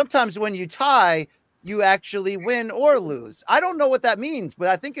 And sometimes when you tie, you actually win or lose. I don't know what that means, but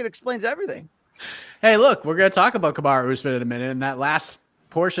I think it explains everything. Hey, look, we're going to talk about Kamaru Usman in a minute. And that last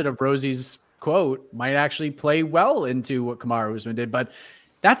portion of Rosie's quote might actually play well into what Kamaru Usman did. But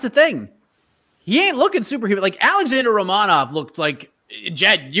that's the thing. He ain't looking superhuman. Like Alexander Romanov looked like,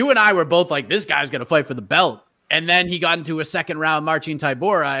 Jed, you and I were both like, this guy's going to fight for the belt. And then he got into a second round Marcin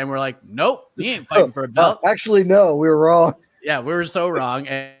Tybura, and we're like, nope, he ain't fighting for a belt. Actually, no, we were wrong. Yeah, we were so wrong.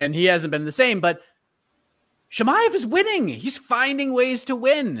 And he hasn't been the same. But Chimaev is winning. He's finding ways to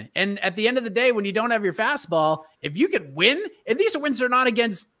win. And at the end of the day, when you don't have your fastball, if you could win, and these wins are not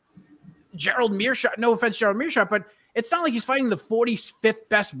against Gerald Meerschaert. No offense, Gerald Meerschaert, but it's not like he's fighting the 45th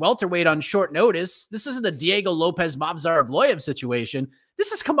best welterweight on short notice. This isn't a Diego Lopez Mavzarov-Loyev situation.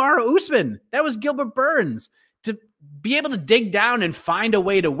 This is Kamaru Usman. That was Gilbert Burns. To be able to dig down and find a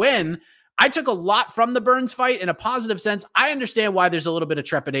way to win, I took a lot from the Burns fight in a positive sense. I understand why there's a little bit of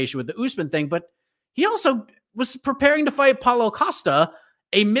trepidation with the Usman thing, but he also was preparing to fight Paulo Costa,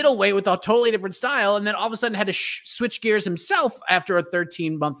 a middleweight with a totally different style, and then all of a sudden had to switch gears himself after a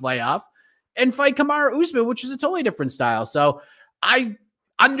 13-month layoff and fight Kamaru Usman, which is a totally different style. So I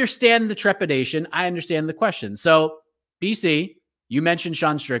understand the trepidation. I understand the question. So BC, you mentioned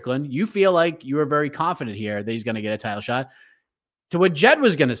Sean Strickland. You feel like you are very confident here that he's going to get a title shot. To what Jed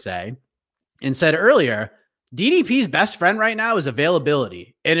was going to say and said earlier, DDP's best friend right now is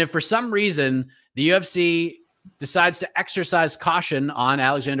availability. And if for some reason the UFC decides to exercise caution on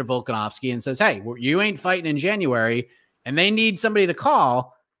Alexander Volkanovski and says, hey, you ain't fighting in January, and they need somebody to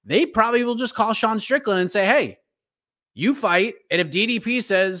call, they probably will just call Sean Strickland and say, hey, you fight. And if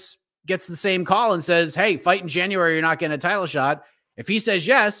DDP gets the same call and says, hey, fight in January, you're not getting a title shot. If he says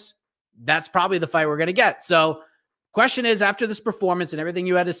yes, that's probably the fight we're going to get. So question is, after this performance and everything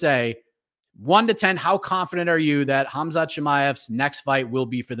you had to say, 1 to 10, how confident are you that Khamzat Chimaev's next fight will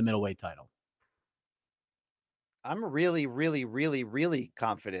be for the middleweight title? I'm really, really, really, really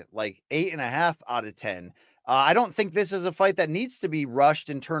confident, like 8.5 out of 10. I don't think this is a fight that needs to be rushed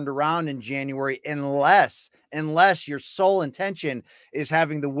and turned around in January unless your sole intention is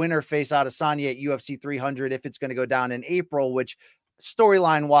having the winner face Adesanya at UFC 300 if it's going to go down in April, which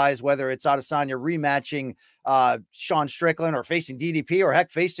storyline wise, whether it's Adesanya rematching Sean Strickland or facing DDP or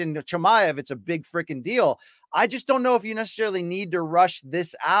heck facing Chimaev, it's a big freaking deal. I just don't know if you necessarily need to rush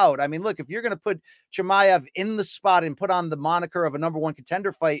this out. I mean, look, if you're going to put Chimaev in the spot and put on the moniker of a number one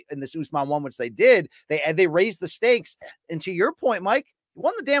contender fight in this Usman one, which they did, they raised the stakes. And to your point, Mike, you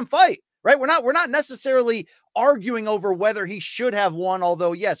won the damn fight, right? We're not necessarily arguing over whether he should have won.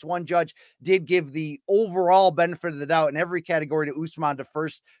 Although, yes, one judge did give the overall benefit of the doubt in every category to Usman to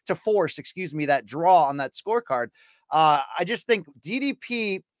force that draw on that scorecard. I just think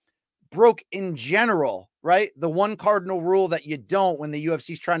DDP broke in general, right? The one cardinal rule that you don't when the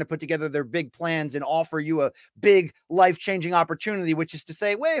UFC is trying to put together their big plans and offer you a big life-changing opportunity, which is to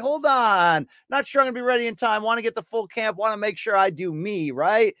say, wait, hold on, not sure I'm going to be ready in time, want to get the full camp, want to make sure I do me,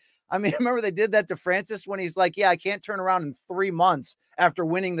 right? I mean, remember they did that to Francis when he's like, yeah, I can't turn around in 3 months after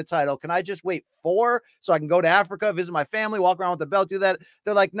winning the title. Can I just wait 4 so I can go to Africa, visit my family, walk around with the belt, do that?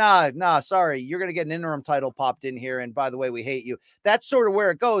 They're like, nah, sorry. You're going to get an interim title popped in here. And by the way, we hate you. That's sort of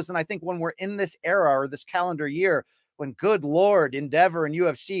where it goes. And I think when we're in this era or this calendar year, when good Lord, Endeavor and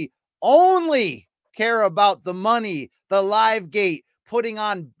UFC only care about the money, the live gate, putting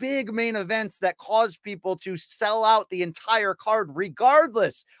on big main events that cause people to sell out the entire card,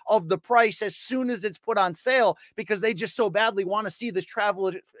 regardless of the price, as soon as it's put on sale, because they just so badly want to see this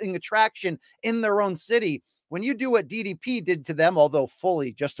traveling attraction in their own city. When you do what DDP did to them, although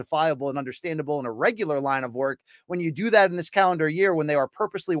fully justifiable and understandable in a regular line of work, when you do that in this calendar year, when they are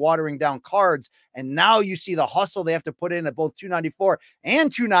purposely watering down cards, and now you see the hustle they have to put in at both 294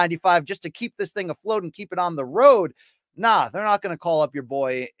 and 295 just to keep this thing afloat and keep it on the road. Nah, they're not going to call up your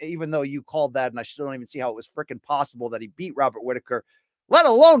boy, even though you called that, and I still don't even see how it was freaking possible that he beat Robert Whittaker, let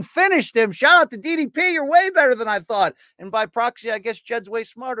alone finished him. Shout out to DDP. You're way better than I thought. And by proxy, I guess Jed's way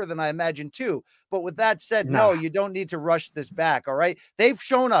smarter than I imagined too. But with that said, no, you don't need to rush this back, all right? They've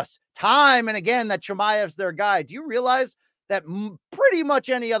shown us time and again that Chimaev's their guy. Do you realize that pretty much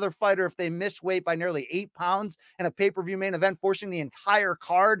any other fighter, if they miss weight by nearly 8 pounds in a pay-per-view main event, forcing the entire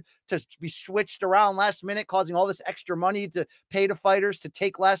card to be switched around last minute, causing all this extra money to pay to fighters to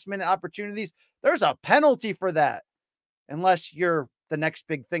take last minute opportunities, there's a penalty for that. unless you're the next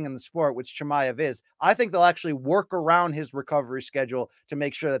big thing in the sport, which Chimaev is. I think they'll actually work around his recovery schedule to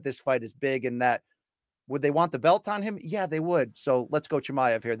make sure that this fight is big, and that would they want the belt on him? Yeah, they would. So let's go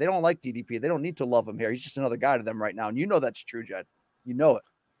Chimaev here. They don't like DDP. They don't need to love him here. He's just another guy to them right now. And you know that's true, Jed. You know it.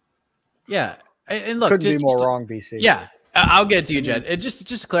 Yeah. And look, couldn't be more wrong, BC. Yeah. I'll get to you, Jed. Just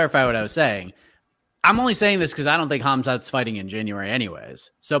to clarify what I was saying. I'm only saying this because I don't think Khamzat's fighting in January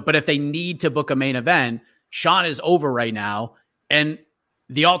anyways. So, but if they need to book a main event, Sean is over right now. And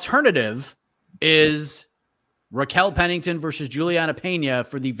the alternative is Raquel Pennington versus Juliana Pena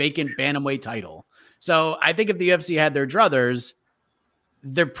for the vacant bantamweight title. So I think if the UFC had their druthers,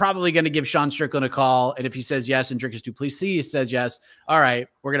 they're probably going to give Sean Strickland a call. And if he says yes and Dricus du Plessis says yes, all right,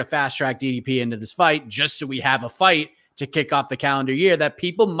 we're going to fast track DDP into this fight just so we have a fight to kick off the calendar year that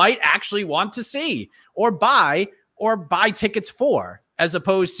people might actually want to see or buy tickets for, as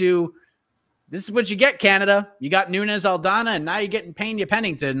opposed to this is what you get, Canada. You got Nunes Aldana, and now you're getting Pena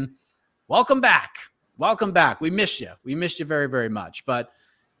Pennington. Welcome back. Welcome back. We miss you. We missed you very, very much. But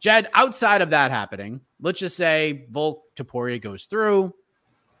Jed, outside of that happening, let's just say Volk Topuria goes through,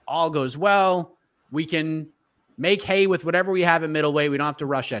 all goes well. We can make hay with whatever we have at middleweight. We don't have to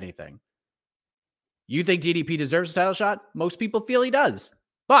rush anything. You think DDP deserves a title shot? Most people feel he does.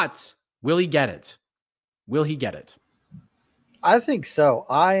 But will he get it? Will he get it? I think so.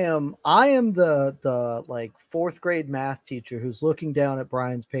 I am the like fourth grade math teacher who's looking down at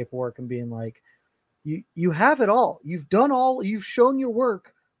Brian's paperwork and being like, you have it all. You've done all, you've shown your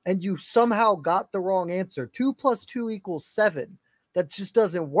work, and you somehow got the wrong answer. 2 + 2 = 7. That just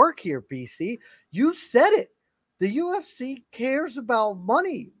doesn't work here, BC. You said it. The UFC cares about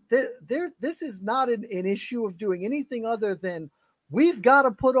money. This is not an issue of doing anything other than we've got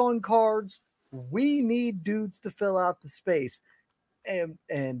to put on cards. We need dudes to fill out the space. And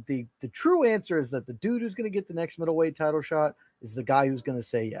the true answer is that the dude who's going to get the next middleweight title shot is the guy who's going to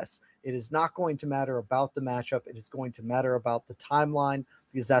say yes. It is not going to matter about the matchup. It is going to matter about the timeline,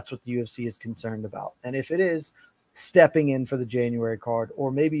 because that's what the UFC is concerned about. And if it is stepping in for the January card,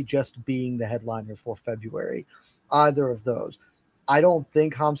 or maybe just being the headliner for February, either of those, I don't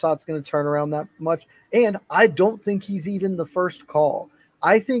think Khamzat's going to turn around that much. And I don't think he's even the first call.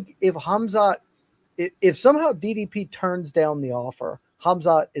 I think if Khamzat, if somehow DDP turns down the offer,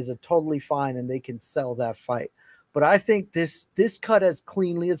 Khamzat is a totally fine and they can sell that fight. But I think this cut as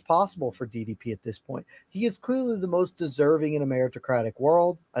cleanly as possible for DDP at this point. He is clearly the most deserving in a meritocratic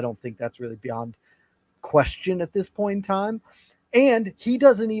world. I don't think that's really beyond question at this point in time. And he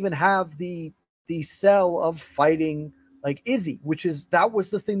doesn't even have the sell of fighting like Izzy, that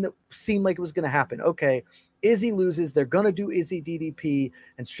was the thing that seemed like it was going to happen. Okay, Izzy loses. They're going to do Izzy DDP,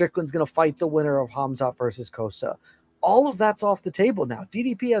 and Strickland's going to fight the winner of Khamzat versus Costa. All of that's off the table now.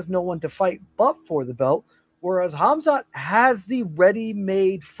 DDP has no one to fight but for the belt, whereas Khamzat has the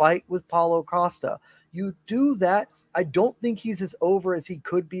ready-made fight with Paulo Costa. You do that. I don't think he's as over as he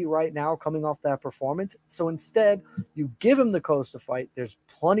could be right now coming off that performance. So instead, you give him the Costa fight. There's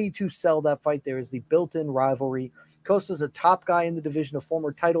plenty to sell that fight. There is the built-in rivalry. Costa's a top guy in the division, a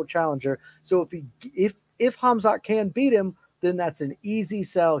former title challenger. So if Khamzat can beat him, then that's an easy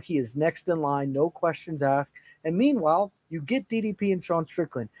sell. He is next in line, no questions asked. And meanwhile, you get DDP and Sean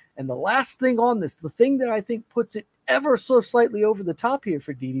Strickland. And the last thing on this, the thing that I think puts it ever so slightly over the top here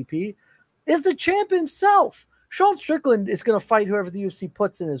for DDP, is the champ himself. Sean Strickland is going to fight whoever the UFC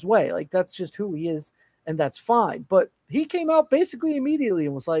puts in his way. Like, that's just who he is, and that's fine. But he came out basically immediately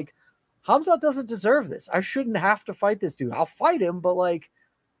and was like, Khamzat doesn't deserve this. I shouldn't have to fight this dude. I'll fight him, but like,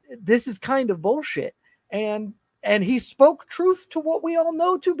 this is kind of bullshit. And he spoke truth to what we all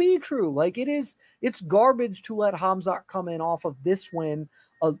know to be true. Like, it's garbage to let Khamzat come in off of this win,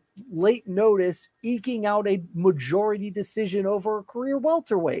 a late notice, eking out a majority decision over a career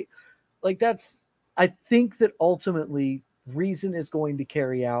welterweight. Like, I think that ultimately reason is going to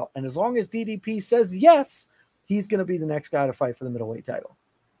carry out. And as long as DDP says yes, he's going to be the next guy to fight for the middleweight title.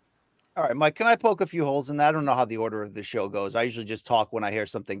 All right, Mike, can I poke a few holes in that? I don't know how the order of the show goes. I usually just talk when I hear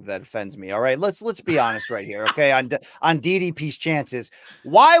something that offends me. All right, let's be honest right here, okay? On DDP's chances.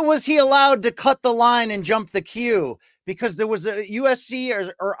 Why was he allowed to cut the line and jump the queue? Because there was a USC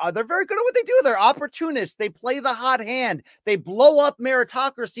or they're very good at what they do. They're opportunists. They play the hot hand. They blow up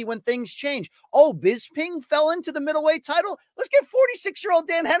meritocracy when things change. Oh, Bisping fell into the middleweight title. Let's get 46-year-old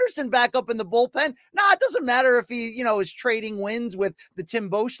Dan Henderson back up in the bullpen. Nah, it doesn't matter if he, is trading wins with the Tim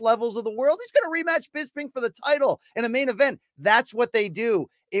Bosch levels of the world. He's going to rematch Bisping for the title in a main event. That's what they do.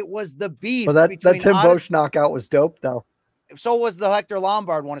 It was the beef. Well, that Tim Bosch knockout was dope, though. so was the Hector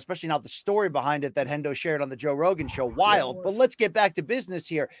Lombard one, especially now the story behind it that Hendo shared on the Joe Rogan show. Wild. But let's get back to business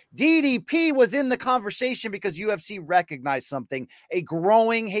here. DDP was in the conversation because UFC recognized something, a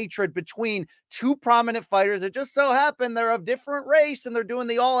growing hatred between two prominent fighters. It just so happened they're of different race and they're doing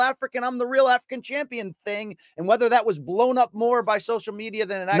the all African, I'm the real African champion thing. And whether that was blown up more by social media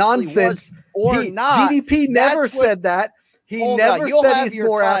than it actually was or not. DDP never said that. He never said he's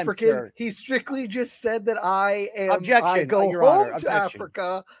more African. Sir. He strictly just said that I go Your home Honor. to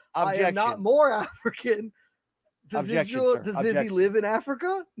Africa. I am not more African. Does Izzy live in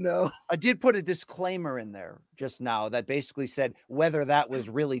Africa? No. I did put a disclaimer in there just now that basically said whether that was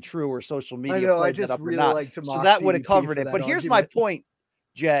really true or social media. I know. I played just that up or really not. like to mock So that would have DDP covered for it. that But here's argument. my point,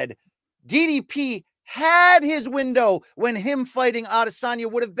 Jed. DDP had his window when him fighting Adesanya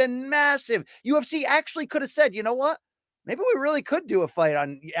would have been massive. UFC actually could have said, you know what? Maybe we really could do a fight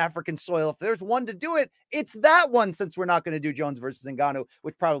on African soil. If there's one to do it, it's that one, since we're not going to do Jones versus Ngannou,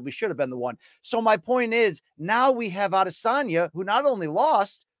 which probably should have been the one. So my point is, now we have Adesanya, who not only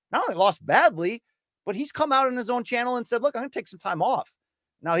lost badly, but he's come out on his own channel and said, look, I'm going to take some time off.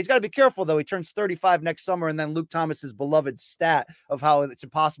 Now, he's got to be careful, though. He turns 35 next summer, and then Luke Thomas's beloved stat of how it's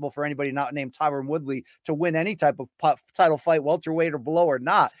impossible for anybody not named Tyron Woodley to win any type of title fight, welterweight or below or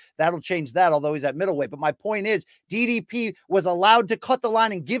not. That'll change that, although he's at middleweight. But my point is, DDP was allowed to cut the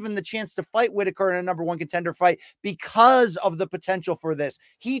line and given the chance to fight Whitaker in a number one contender fight because of the potential for this.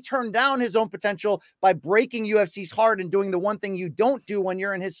 He turned down his own potential by breaking UFC's heart and doing the one thing you don't do when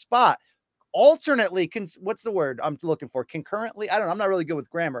you're in his spot. Alternately, what's the word I'm looking for? Concurrently? I don't know. I'm not really good with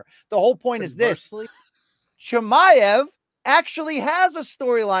grammar. The whole point is this. Chimaev actually has a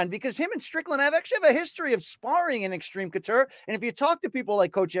storyline because him and Strickland actually have a history of sparring in Extreme Couture. And if you talk to people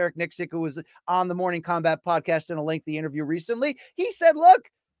like Coach Eric Nixick, who was on the Morning Combat podcast in a lengthy interview recently, he said, look,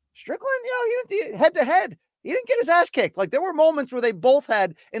 Strickland, he didn't head to head. He didn't get his ass kicked. Like, there were moments where they both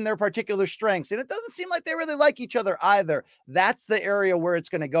had in their particular strengths, and it doesn't seem like they really like each other either. That's the area where it's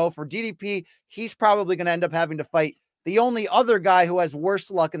going to go for DDP. He's probably going to end up having to fight the only other guy who has worse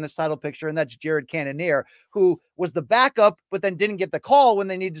luck in this title picture, and that's Jared Cannonier, who was the backup, but then didn't get the call when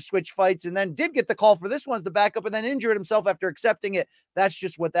they needed to switch fights, and then did get the call for this one as the backup, and then injured himself after accepting it. That's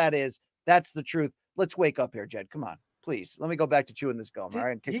just what that is. That's the truth. Let's wake up here, Jed. Come on, please. Let me go back to chewing this gum. All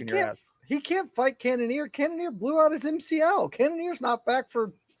right, and kicking your ass. He can't fight Cannonier. Cannonier blew out his MCL. Cannonier's not back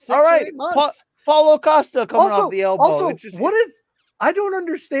for 6 All right. or 8 months. Paulo Costa coming off the elbow. I don't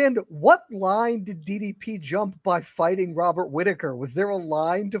understand, what line did DDP jump by fighting Robert Whitaker? Was there a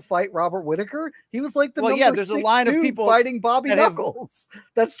line to fight Robert Whitaker? He was like there's a line of people fighting Bobby Knuckles.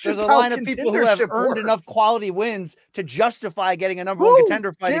 There's a line of people who have earned enough quality wins to justify getting a number one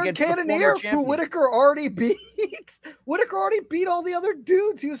contender fight Jared against Cannonier, the former champion. who Whitaker already beat. Whitaker already beat all the other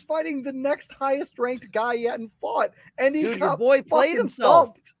dudes. He was fighting the next highest ranked guy he hadn't fought, and he your boy played himself.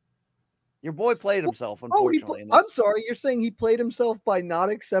 Thumped. Your boy played himself, unfortunately. I'm sorry. You're saying he played himself by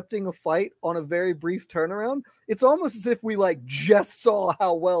not accepting a fight on a very brief turnaround? It's almost as if we just saw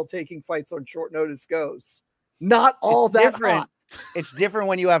how well taking fights on short notice goes. Not all that different. hot. It's different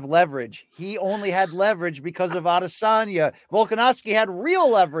when you have leverage. He only had leverage because of Adesanya. Volkanovski had real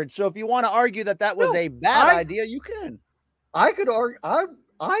leverage. So if you want to argue that was a bad idea, you can. I could argue.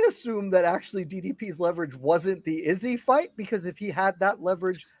 I assume that actually DDP's leverage wasn't the Izzy fight, because if he had that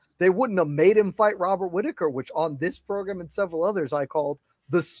leverage, they wouldn't have made him fight Robert Whitaker, which on this program and several others I called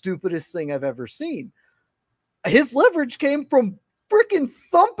the stupidest thing I've ever seen. His leverage came from freaking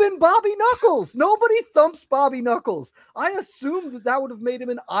thumping Bobby Knuckles. Nobody thumps Bobby Knuckles. I assumed that would have made him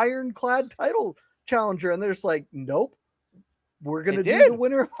an ironclad title challenger, and they're just like, nope, we're going to do the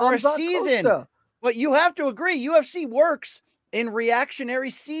winner for a Hamzat season. Costa. But you have to agree, UFC works in reactionary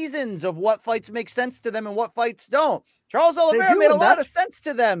seasons of what fights make sense to them and what fights don't. Charles Oliveira made a lot of sense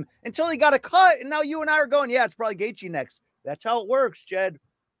to them until he got a cut, and now you and I are going, yeah, it's probably Gaethje next. That's how it works, Jed.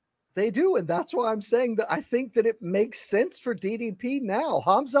 They do, and that's why I'm saying that I think that it makes sense for DDP now.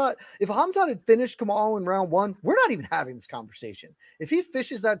 If Hamzat had finished Kamal in round 1, we're not even having this conversation. If he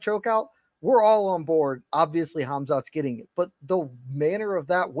fishes that choke out, we're all on board. Obviously, Hamzat's getting it, but the manner of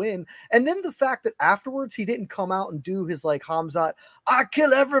that win, and then the fact that afterwards he didn't come out and do his Hamzat, I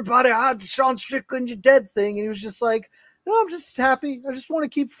kill everybody, Sean Strickland, you dead thing, and he was just like, no, I'm just happy. I just want to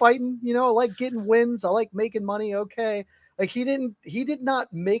keep fighting. I like getting wins. I like making money. Okay. He did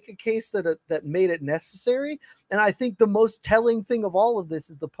not make a case that made it necessary. And I think the most telling thing of all of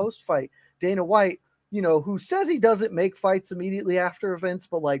this is the post-fight. Dana White, who says he doesn't make fights immediately after events,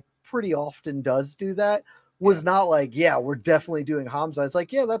 but pretty often does do that, was not yeah, we're definitely doing Hamzat.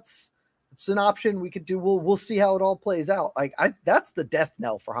 It's yeah, It's an option we could do. We'll see how it all plays out. Like that's the death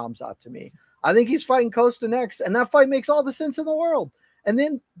knell for Hamzat to me. I think he's fighting Costa next, and that fight makes all the sense in the world. And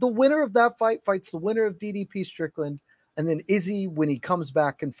then the winner of that fight fights the winner of DDP Strickland, and then Izzy, when he comes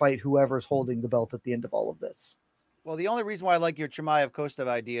back, can fight whoever's holding the belt at the end of all of this. Well, the only reason why I like your Chimaev Costa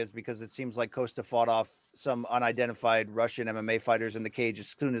idea is because it seems like Costa fought off some unidentified Russian MMA fighters in the cage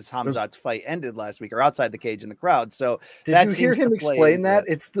as soon as Hamzat's fight ended last week, or outside the cage in the crowd. So did you hear him explain that?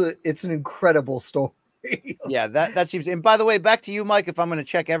 It's an incredible story. Yeah, that seems. And by the way, back to you, Mike. If I'm going to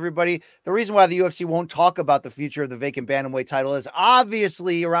check everybody, the reason why the UFC won't talk about the future of the vacant bantamweight title is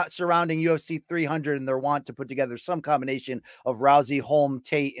obviously surrounding UFC 300 and their want to put together some combination of Rousey, Holm,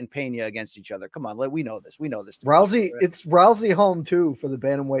 Tate, and Pena against each other. Come on, we know this. We know this. Rousey, it's Rousey Holm too for the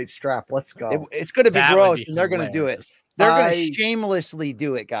bantamweight strap. Let's go. It's going to be gross, and they're going to do it. They're going to shamelessly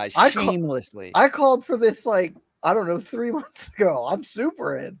do it, guys. Shamelessly. I called for this 3 months ago. I'm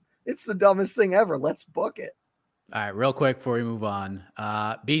super in. It's the dumbest thing ever. Let's book it. All right, real quick before we move on.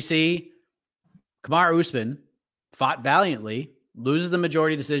 BC, Kamaru Usman fought valiantly, loses the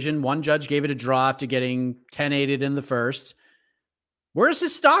majority decision. One judge gave it a draw after getting 10-8'd in the first. Where's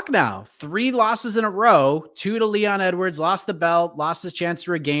his stock now? 3 losses in a row, 2 to Leon Edwards, lost the belt, lost his chance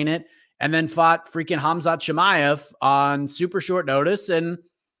to regain it, and then fought freaking Hamzat Chimaev on super short notice and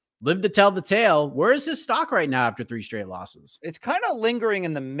lived to tell the tale. Where is his stock right now after 3 straight losses? It's kind of lingering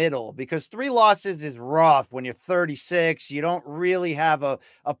in the middle because 3 losses is rough when you're 36. You don't really have a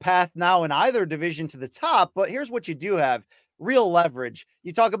path now in either division to the top. But here's what you do have. Real leverage.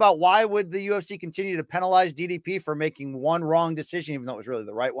 You talk about why would the UFC continue to penalize DDP for making one wrong decision, even though it was really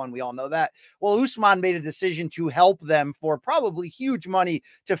the right one. We all know that. Well, Usman made a decision to help them for probably huge money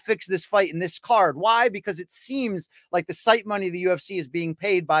to fix this fight in this card. Why? Because it seems like the site money the UFC is being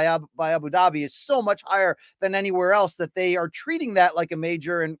paid by Abu Dhabi is so much higher than anywhere else that they are treating that like a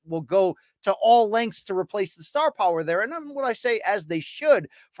major and will go to all lengths to replace the star power there. And what I say, as they should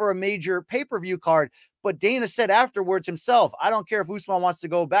for a major pay-per-view card. But Dana said afterwards himself, I don't care if Usman wants to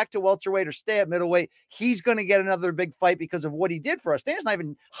go back to welterweight or stay at middleweight. He's going to get another big fight because of what he did for us. Dana's not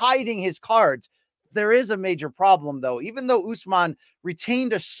even hiding his cards. There is a major problem, though. Even though Usman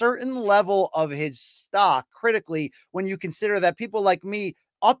retained a certain level of his stock critically, when you consider that people like me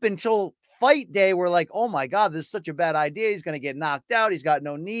up until fight day were like, oh my God, this is such a bad idea. He's going to get knocked out. He's got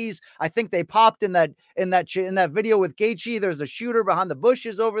no knees. I think they popped in that video with Gaethje. There's a shooter behind the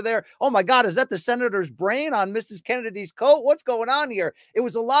bushes over there. Oh my God, is that the senator's brain on Mrs. Kennedy's coat? What's going on here? It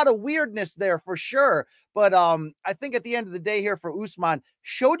was a lot of weirdness there for sure. But I think at the end of the day here for Usman,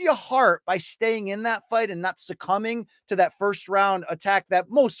 showed you heart by staying in that fight and not succumbing to that first round attack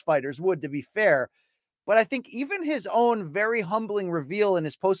that most fighters would, to be fair. But I think even his own very humbling reveal in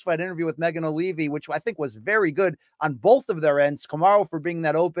his post-fight interview with Megan O'Leary, which I think was very good on both of their ends, Kamaru for being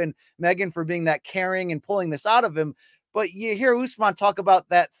that open, Megan for being that caring and pulling this out of him. But you hear Usman talk about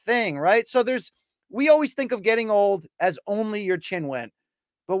that thing, right? So we always think of getting old as only your chin went,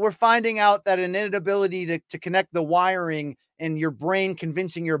 but we're finding out that an inability to connect the wiring and your brain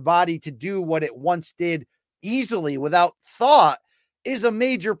convincing your body to do what it once did easily without thought is a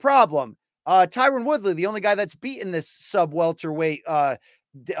major problem. Tyron Woodley, the only guy that's beaten this sub-welterweight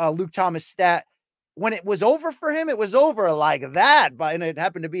Luke Thomas stat, when it was over for him, it was over like that. And it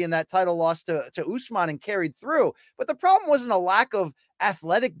happened to be in that title loss to Usman and carried through. But the problem wasn't a lack of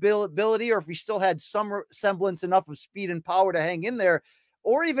athletic ability or if he still had some semblance enough of speed and power to hang in there,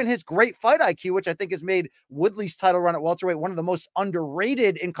 or even his great fight IQ, which I think has made Woodley's title run at welterweight one of the most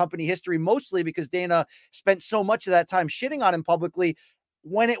underrated in company history, mostly because Dana spent so much of that time shitting on him publicly.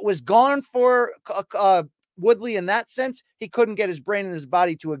 When it was gone for Woodley in that sense, he couldn't get his brain and his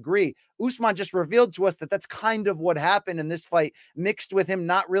body to agree. Usman just revealed to us that that's kind of what happened in this fight, mixed with him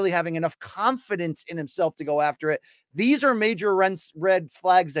not really having enough confidence in himself to go after it. These are major red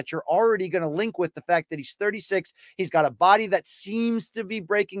flags that you're already going to link with the fact that he's 36. He's got a body that seems to be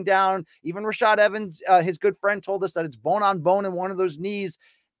breaking down. Even Rashad Evans, his good friend, told us that it's bone on bone in one of those knees.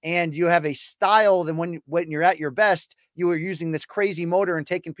 And you have a style that when you're at your best, you are using this crazy motor and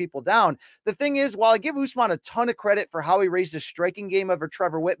taking people down. The thing is, while I give Usman a ton of credit for how he raised his striking game over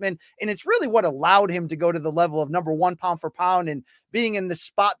Trevor Whitman, and it's really what allowed him to go to the level of number 1 pound for pound and being in the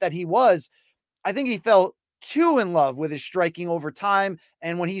spot that he was, I think he fell too in love with his striking over time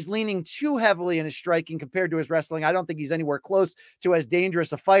And when he's leaning too heavily in his striking compared to his wrestling, I don't think he's anywhere close to as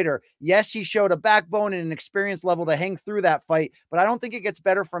dangerous a fighter. Yes, he showed a backbone and an experience level to hang through that fight, but I don't think it gets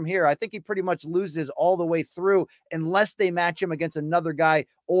better from here. I think he pretty much loses all the way through unless they match him against another guy,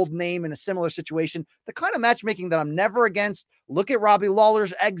 old name in a similar situation. The kind of matchmaking that I'm never against. Look at Robbie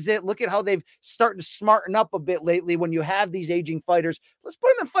Lawler's exit. Look at how they've started to smarten up a bit lately when you have these aging fighters. Let's put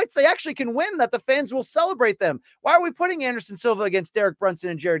them in fights they actually can win, that the fans will celebrate them. Why are we putting Anderson Silva against Derek Brunson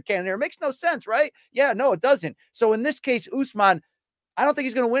and Jared Cannonier? It makes no sense, right? Yeah, no, it doesn't. So in this case, Usman, I don't think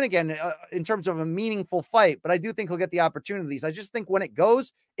he's going to win again in terms of a meaningful fight, but I do think he'll get the opportunities. I just think when it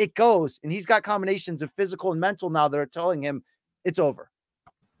goes, and he's got combinations of physical and mental now that are telling him it's over.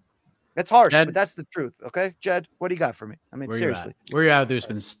 That's harsh, Jed, but that's the truth. Okay, Jed, what do you got for me? I mean, seriously, where are you at with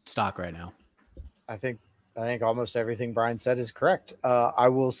Usman's stock right now? I think almost everything Brian said is correct. I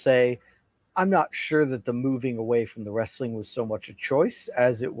will say I'm not sure that the moving away from the wrestling was so much a choice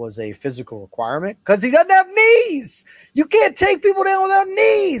as it was a physical requirement, because he doesn't have knees. You can't take people down without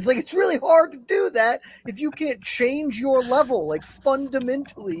knees. Like, it's really hard to do that if you can't change your level. Like,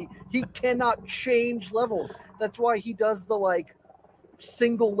 fundamentally, he cannot change levels. That's why he does the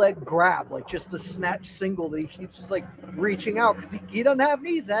single leg grab, like just the snatch single that he keeps just reaching out, because he doesn't have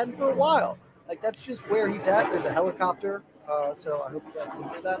knees, hadn't for a while. Like, that's just where he's at. There's a helicopter, so I hope you guys can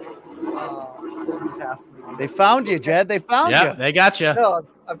hear that. It'll be past. They found you, Jed. They found you. They got you. No,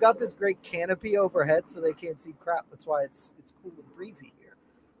 I've got this great canopy overhead, so they can't see crap. That's why it's cool and breezy here.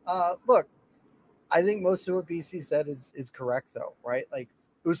 Look, I think most of what BC said is correct, though, right? Like,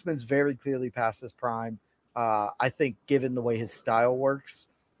 Usman's very clearly past his prime. I think given the way his style works,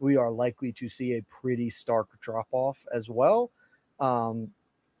 we are likely to see a pretty stark drop-off as well.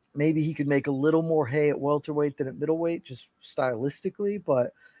 Maybe he could make a little more hay at welterweight than at middleweight, just stylistically.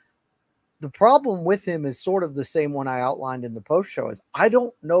 But the problem with him is sort of the same one I outlined in the post show, is I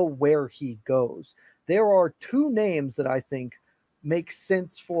don't know where he goes. There are two names that I think make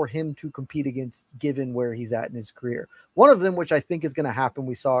sense for him to compete against given where he's at in his career. One of them, which I think is going to happen,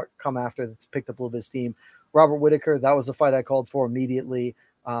 we saw it come after, that's picked up a little bit of steam, Robert Whittaker. That was a fight I called for immediately.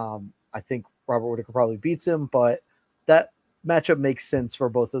 I think Robert Whittaker probably beats him, but that matchup makes sense for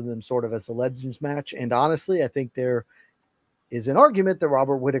both of them sort of as a Legends match. And honestly, I think there is an argument that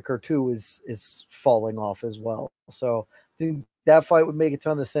Robert Whittaker too is falling off as well. So I think that fight would make a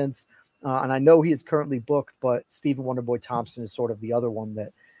ton of sense. And I know he is currently booked, but Stephen Wonderboy Thompson is sort of the other one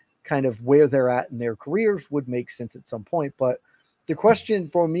that kind of where they're at in their careers would make sense at some point. But the question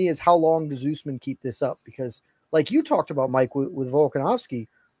for me is, how long does Usman keep this up? Because like you talked about, Mike, with Volkanovski,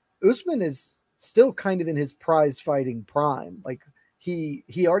 Usman is still kind of in his prize fighting prime. Like, he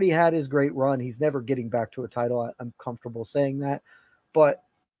already had his great run. He's never getting back to a title. I'm comfortable saying that, but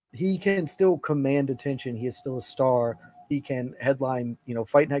he can still command attention. He is still a star. He can headline,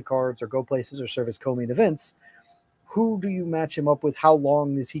 fight night cards or go places or serve as co-main events. Who do you match him up with? How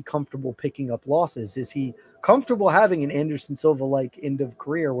long is he comfortable picking up losses? Is he comfortable having an Anderson Silva-like end of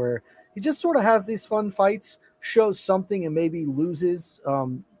career where he just sort of has these fun fights, shows something, and maybe loses,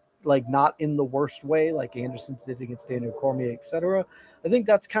 not in the worst way, like Anderson did against Daniel Cormier, etc. I think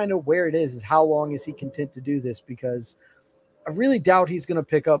that's kind of where it is how long is he content to do this? Because I really doubt he's going to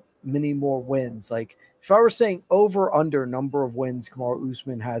pick up many more wins. Like, if I were saying over under number of wins Kamaru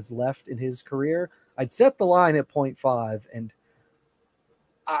Usman has left in his career, I'd set the line at 0.5, and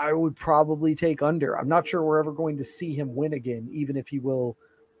I would probably take under. I'm not sure we're ever going to see him win again, even if he will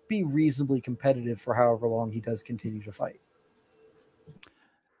be reasonably competitive for however long he does continue to fight.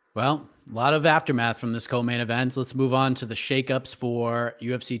 Well, a lot of aftermath from this co-main event. Let's move on to the shakeups for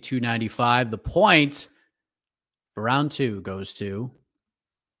UFC 295. The point for round 2 goes to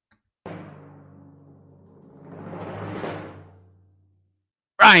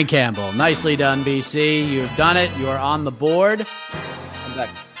Brian Campbell. Nicely done, BC. You've done it. You are on the board. I'm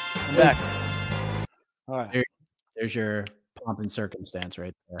back. All right. There's your pomp and circumstance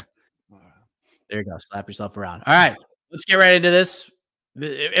right there. There you go. Slap yourself around. All right. Let's get right into this.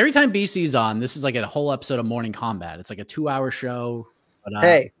 Every time BC's on, this is like a whole episode of Morning Combat. It's like a 2-hour show. But,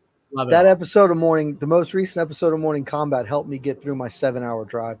 hey, that episode of the most recent episode of Morning Combat helped me get through my 7-hour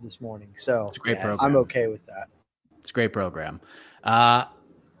drive this morning. So it's a great program. I'm okay with that. It's a great program.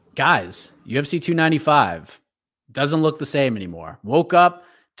 Guys, UFC 295 doesn't look the same anymore. Woke up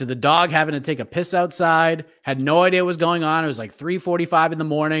to the dog having to take a piss outside. Had no idea what was going on. It was like 3:45 in the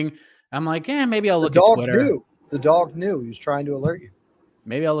morning. I'm like, maybe I'll look at Twitter. The dog knew. He was trying to alert you.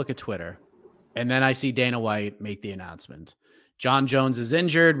 Maybe I'll look at Twitter. And then I see Dana White make the announcement. John Jones is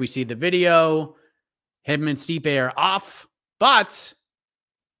injured. We see the video. Him and Stipe are off. But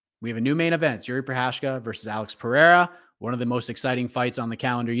we have a new main event. Yuri Prochazka versus Alex Pereira. one of the most exciting fights on the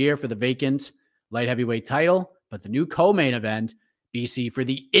calendar year for the vacant light heavyweight title. But the new co-main event, BC, for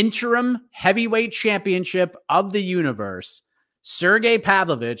the interim heavyweight championship of the universe, Sergey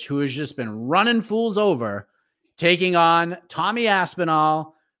Pavlovich, who has just been running fools over, taking on Tommy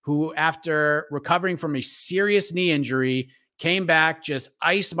Aspinall, who, after recovering from a serious knee injury, came back, just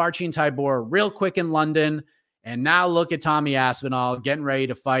iced Marcin Tybura real quick in London. And now look at Tommy Aspinall getting ready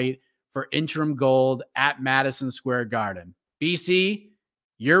to fight for interim gold at Madison Square Garden. BC,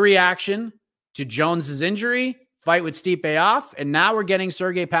 your reaction to Jones's injury, fight with Stipe off, and now we're getting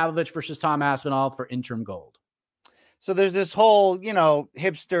Sergey Pavlovich versus Tom Aspinall for interim gold. So there's this whole,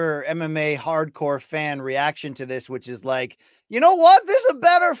 hipster MMA hardcore fan reaction to this, which is like, you know what? There's a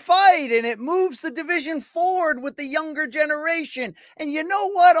better fight and it moves the division forward with the younger generation. And you know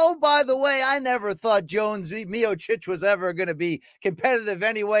what? Oh, by the way, I never thought Jones Miocic was ever going to be competitive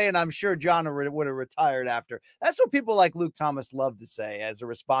anyway. And I'm sure John would have retired after. That's what people like Luke Thomas love to say as a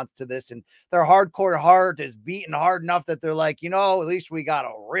response to this. And their hardcore heart is beating hard enough that they're like, at least we got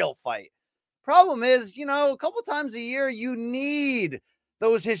a real fight. Problem is, a couple times a year, you need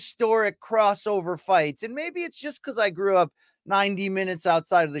those historic crossover fights. And maybe it's just because I grew up 90 minutes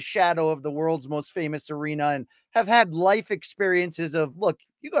outside of the shadow of the world's most famous arena and have had life experiences of, look,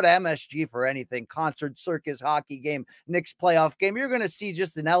 you go to MSG for anything, concert, circus, hockey game, Knicks playoff game, you're going to see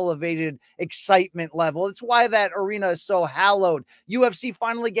just an elevated excitement level. It's why that arena is so hallowed. UFC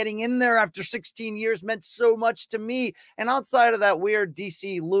finally getting in there after 16 years meant so much to me. And outside of that weird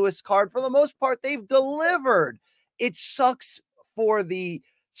DC Lewis card, for the most part, they've delivered. It sucks for the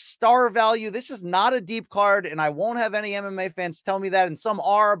star value. This is not a deep card, and I won't have any MMA fans tell me that, and some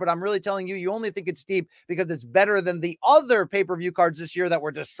are, but I'm really telling you, you only think it's deep because it's better than the other pay-per-view cards this year that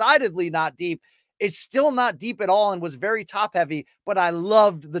were decidedly not deep. It's still not deep at all and was very top-heavy, but I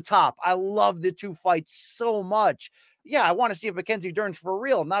loved the top. I loved the two fights so much. Yeah, I want to see if Mackenzie Dern's for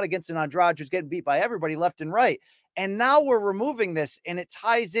real, not against an Andrade who's getting beat by everybody left and right. And now we're removing this, and it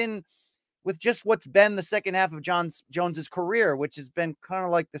ties in with just what's been the second half of Jones's career, which has been kind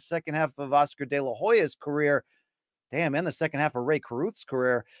of like the second half of Oscar De La Hoya's career. Damn, and the second half of Ray Caruth's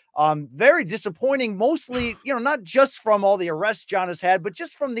career. Very disappointing, mostly, not just from all the arrests John has had, but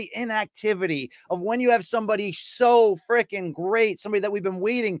just from the inactivity of when you have somebody so freaking great, somebody that we've been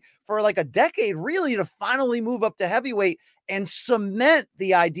waiting for like a decade, really, to finally move up to heavyweight and cement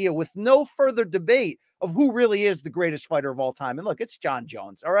the idea with no further debate of who really is the greatest fighter of all time. And look, it's John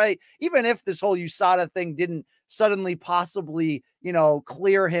Jones, all right? Even if this whole USADA thing didn't suddenly possibly,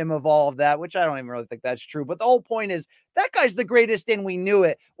 clear him of all of that, which I don't even really think that's true. But the whole point is that guy's the greatest and we knew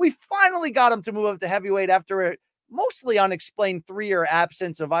it. We finally got him to move up to heavyweight after a mostly unexplained 3-year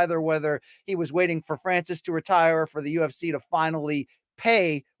absence of either whether he was waiting for Francis to retire or for the UFC to finally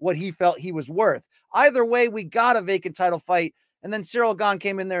pay what he felt he was worth. Either way, we got a vacant title fight. And then Cyril Gane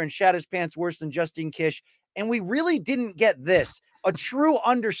came in there and shat his pants worse than Justine Kish. And we really didn't get this, a true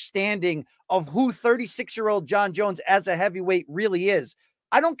understanding of who 36-year-old John Jones as a heavyweight really is.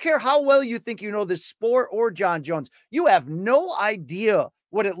 I don't care how well you think you know this sport or John Jones. You have no idea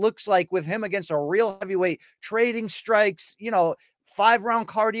what it looks like with him against a real heavyweight, trading strikes, 5-round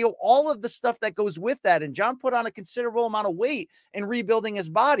cardio, all of the stuff that goes with that. And John put on a considerable amount of weight in rebuilding his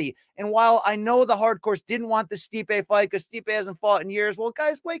body. And while I know the hardcores didn't want the Stipe fight because Stipe hasn't fought in years, well,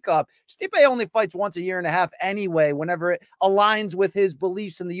 guys, wake up. Stipe only fights once a year and a half anyway. Whenever it aligns with his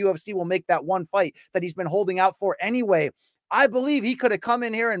beliefs, in the UFC will make that one fight that he's been holding out for anyway. I believe he could have come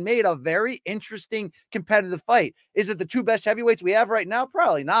in here and made a very interesting competitive fight. Is it the two best heavyweights we have right now?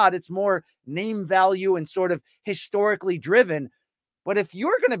 Probably not. It's more name value and sort of historically driven. But if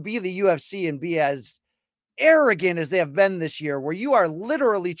you're going to be the UFC and be as arrogant as they have been this year, where you are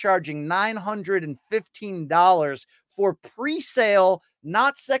literally charging $915 for pre-sale,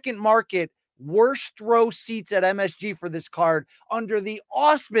 not second market, worst row seats at MSG for this card, under the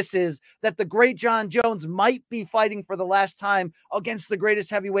auspices that the great John Jones might be fighting for the last time against the greatest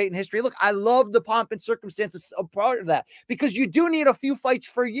heavyweight in history. Look, I love the pomp and circumstances of part of that, because you do need a few fights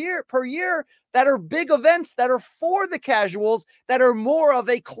per year that are big events, that are for the casuals, that are more of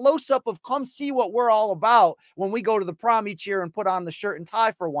a close-up of come see what we're all about when we go to the prom each year and put on the shirt and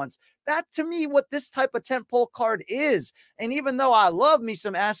tie for once. That, to me, what this type of tentpole card is. And even though I love me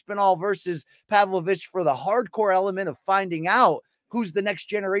some Aspinall versus Pavlovich for the hardcore element of finding out who's the next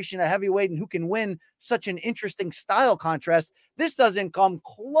generation of heavyweight and who can win such an interesting style contrast, this doesn't come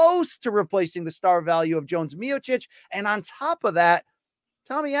close to replacing the star value of Jones Miocic. And on top of that,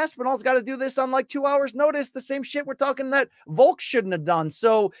 Tommy Aspinall's got to do this on like 2 hours notice, the same shit we're talking that Volk shouldn't have done.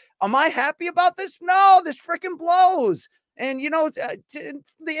 So am I happy about this? No, this freaking blows. And, the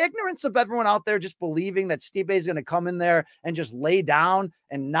ignorance of everyone out there just believing that Stipe is going to come in there and just lay down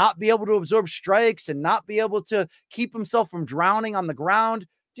and not be able to absorb strikes and not be able to keep himself from drowning on the ground.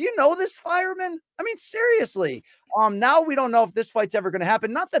 Do you know this, fireman? I mean, seriously. Now we don't know if this fight's ever going to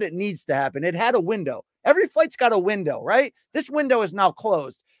happen. Not that it needs to happen. It had a window. Every fight's got a window, right? This window is now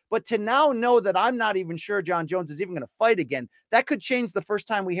closed. But to now know that I'm not even sure John Jones is even going to fight again, that could change the first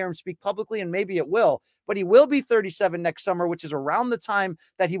time we hear him speak publicly, and maybe it will. But he will be 37 next summer, which is around the time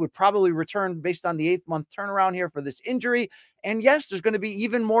that he would probably return based on the 8-month turnaround here for this injury. And yes, there's going to be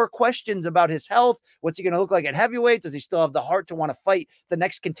even more questions about his health. What's he going to look like at heavyweight? Does he still have the heart to want to fight the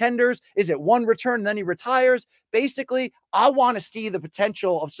next contenders? Is it one return and then he retires? Basically, I want to see the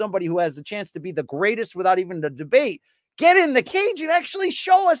potential of somebody who has the chance to be the greatest without even the debate. Get in the cage and actually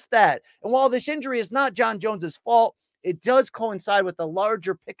show us that. And while this injury is not John Jones's fault, it does coincide with the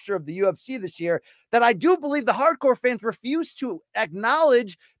larger picture of the UFC this year that I do believe the hardcore fans refuse to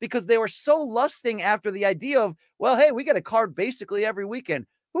acknowledge because they were so lusting after the idea of, well, hey, we get a card basically every weekend.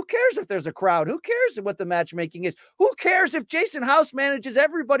 Who cares if there's a crowd? Who cares what the matchmaking is? Who cares if Jason House manages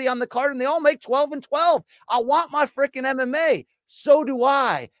everybody on the card and they all make 12 and 12? I want my freaking MMA. So do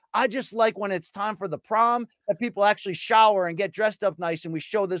I. I just like when it's time for the prom that people actually shower and get dressed up nice and we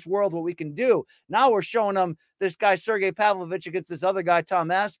show this world what we can do. Now we're showing them this guy, Sergey Pavlovich, against this other guy,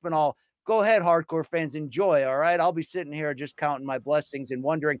 Tom Aspinall. Go ahead, hardcore fans, enjoy, all right? I'll be sitting here just counting my blessings and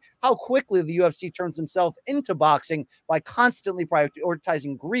wondering how quickly the UFC turns himself into boxing by constantly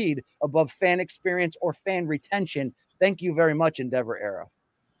prioritizing greed above fan experience or fan retention. Thank you very much, Endeavor Era.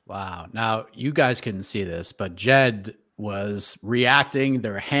 Wow. Now, you guys couldn't see this, but Jed was reacting.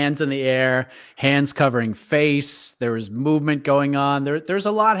 There were hands in the air, hands covering face. There was movement going on. There's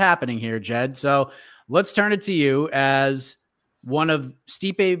a lot happening here, Jed. So let's turn it to you as one of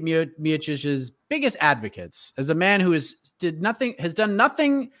Stipe Miocic's biggest advocates, as a man who has done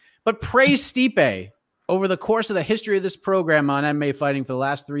nothing but praise Stipe over the course of the history of this program on MMA Fighting for the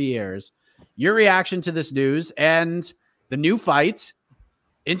last 3 years. Your reaction to this news and the new fight,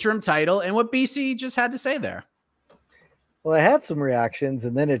 interim title, and what BC just had to say there. Well, I had some reactions,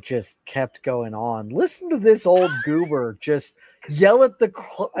 and then it just kept going on. Listen to this old goober just yell at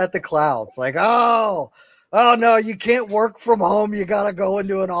the clouds, like, oh no, you can't work from home. You got to go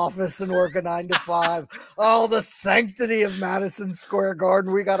into an office and work a 9 to 5. Oh, the sanctity of Madison Square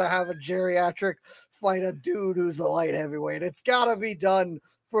Garden. We got to have a geriatric fight a dude who's a light heavyweight. It's got to be done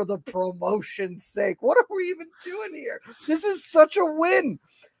for the promotion's sake. What are we even doing here? This is such a win.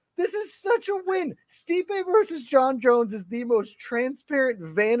 This is such a win. Stipe versus John Jones is the most transparent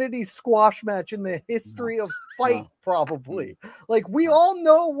vanity squash match in the history of fight, probably. Like, we all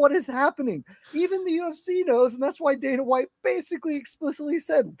know what is happening. Even the UFC knows, and that's why Dana White basically explicitly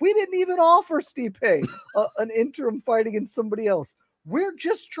said, we didn't even offer Stipe an interim fight against somebody else. We're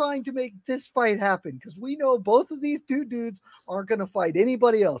just trying to make this fight happen because we know both of these two dudes aren't going to fight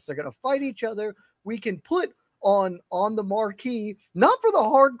anybody else. They're going to fight each other. We can put on the marquee, not for the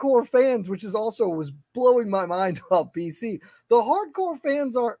hardcore fans, which is also was blowing my mind about BC. The hardcore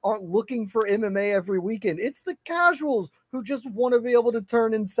fans aren't looking for MMA every weekend. It's the casuals who just want to be able to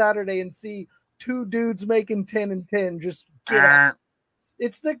turn in Saturday and see two dudes making 10 and 10 just get out.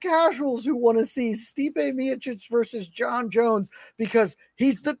 It's the casuals who want to see Stipe Miocic versus John Jones because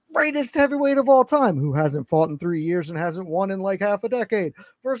he's the greatest heavyweight of all time who hasn't fought in 3 years and hasn't won in like half a decade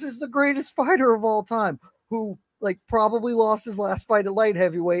versus the greatest fighter of all time who like probably lost his last fight at light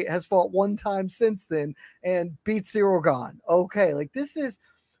heavyweight, has fought one time since then and beat Cyril Gane. Okay, like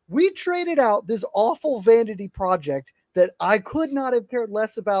we traded out this awful vanity project that I could not have cared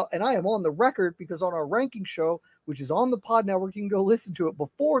less about. And I am on the record because on our ranking show, which is on the Pod Network, you can go listen to it.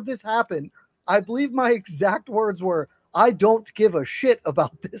 Before this happened, I believe my exact words were, I don't give a shit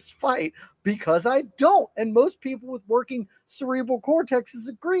about this fight because I don't. And most people with working cerebral cortexes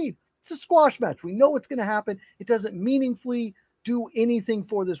agreed. It's a squash match. We know what's going to happen. It doesn't meaningfully do anything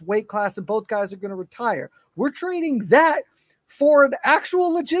for this weight class, and both guys are going to retire. We're trading that for an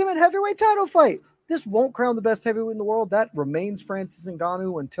actual legitimate heavyweight title fight. This won't crown the best heavyweight in the world. That remains Francis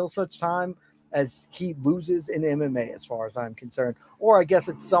Ngannou until such time as he loses in MMA, as far as I'm concerned. Or I guess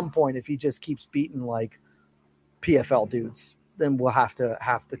at some point, if he just keeps beating like PFL dudes, then we'll have to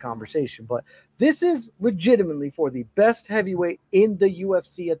have the conversation. But this is legitimately for the best heavyweight in the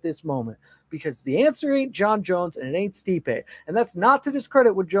UFC at this moment, because the answer ain't John Jones and it ain't Stipe. And that's not to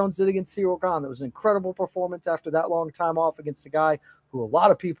discredit what Jones did against Cyril Gane. That was an incredible performance after that long time off against a guy who a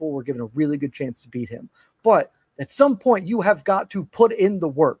lot of people were given a really good chance to beat him. But at some point, you have got to put in the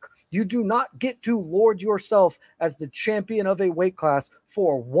work. You do not get to lord yourself as the champion of a weight class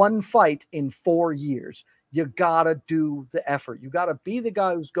for one fight in 4 years. You gotta do the effort. You gotta be the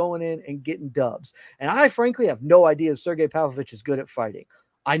guy who's going in and getting dubs. And I frankly have no idea if Sergey Pavlovich is good at fighting.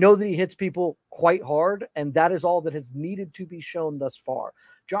 I know that he hits people quite hard, and that is all that has needed to be shown thus far.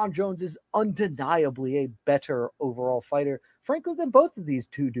 John Jones is undeniably a better overall fighter, frankly, than both of these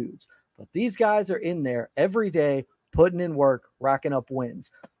two dudes. But these guys are in there every day, putting in work, racking up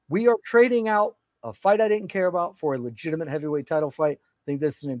wins. We are trading out a fight I didn't care about for a legitimate heavyweight title fight. I think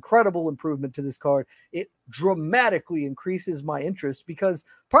this is an incredible improvement to this card. It dramatically increases my interest because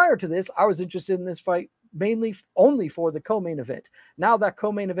prior to this, I was interested in this fight mainly only for the co-main event. Now that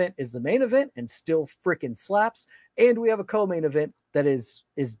co-main event is the main event and still freaking slaps. And we have a co-main event that is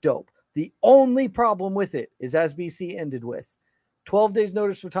dope. The only problem with it is, as BC ended with, 12 days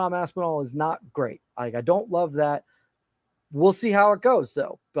notice for Tom Aspinall is not great. Like, I don't love that. We'll see how it goes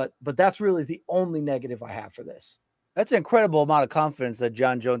though. But that's really the only negative I have for this. That's an incredible amount of confidence that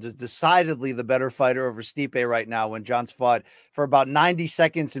John Jones is decidedly the better fighter over Stipe right now, when John's fought for about 90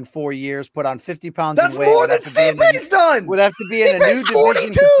 seconds in 4 years, put on 50 pounds That's in weight. more than Stipe's done. Would have to be in a new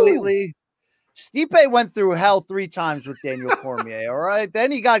division completely. Stipe went through hell 3 times with Daniel Cormier, all right?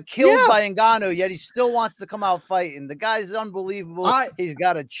 Then he got killed by Ngannou, yet he still wants to come out fighting. The guy's unbelievable. He's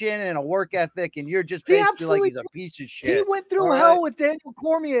got a chin and a work ethic, and you're just basically like he's a piece of shit. He went through hell with Daniel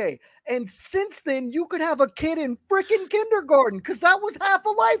Cormier, and since then, you could have a kid in freaking kindergarten because that was half a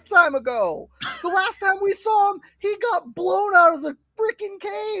lifetime ago. The last time we saw him, he got blown out of the freaking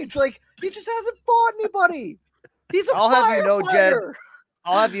cage. Like, he just hasn't fought anybody. He's a I'll have you know, Jed, firefighter.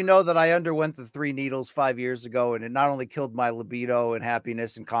 I'll have you know that I underwent the 3 needles 5 years ago, and it not only killed my libido and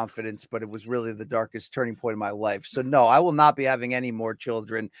happiness and confidence, but it was really the darkest turning point in my life. So no, I will not be having any more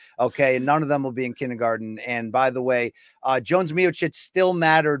children. Okay. And none of them will be in kindergarten. And by the way, Jones Miocic still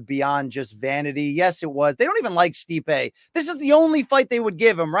mattered beyond just vanity. Yes, it was. They don't even like Stipe. This is the only fight they would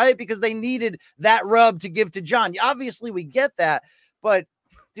give him, right? Because they needed that rub to give to John. Obviously we get that, but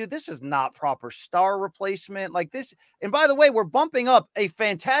dude, this is not proper star replacement like this. And by the way, we're bumping up a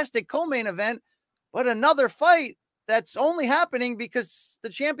fantastic co-main event, but another fight that's only happening because the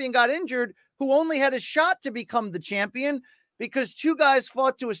champion got injured, who only had a shot to become the champion because 2 guys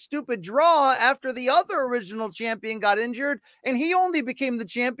fought to a stupid draw after the other original champion got injured. And he only became the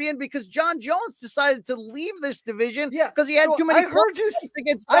champion because John Jones decided to leave this division because he had too many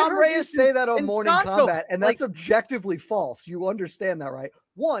against Dom Reyes. Say that on Morning Combat, and that's objectively false. You understand that, right?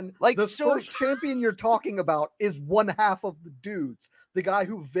 One, the first champion you're talking about is one half of the dudes. The guy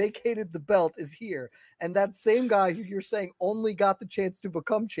who vacated the belt is here. And that same guy who you're saying only got the chance to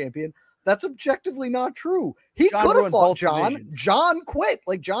become champion, that's objectively not true. He could have fought John. Divisions. John quit.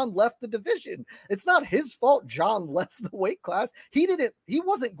 Like, John left the division. It's not his fault John left the weight class. He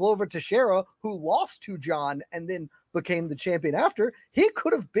wasn't Glover Teixeira, who lost to John and then became the champion after. He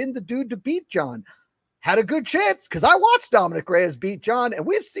could have been the dude to beat John. Had a good chance because I watched Dominic Reyes beat John, and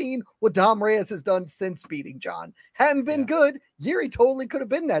we've seen what Dom Reyes has done since beating John. Hadn't been good. Yuri totally could have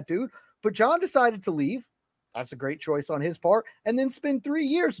been that dude, but John decided to leave. That's a great choice on his part. And then spend 3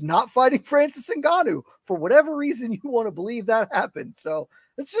 years not fighting Francis Ngannou for whatever reason you want to believe that happened. So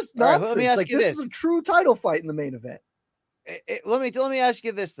it's just nonsense. Like, this is a true title fight in the main event. Let me ask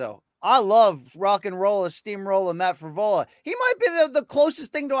you this though. I love rock and roll, steamroller Matt Frivola. He might be the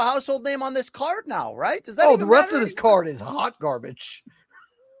closest thing to a household name on this card now, right? Does that? The rest of this card is hot garbage.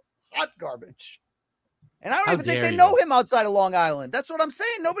 Hot garbage. And I don't even think they know him outside of Long Island. That's what I'm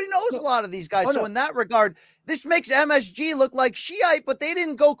saying. Nobody knows a lot of these guys. So in that regard, this makes MSG look like Shiite, but they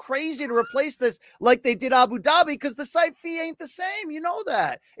didn't go crazy to replace this like they did Abu Dhabi because the site fee ain't the same. You know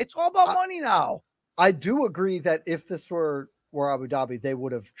that. It's all about money now. I do agree that if this were Abu Dhabi, they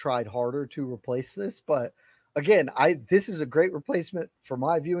would have tried harder to replace this. But again, this is a great replacement for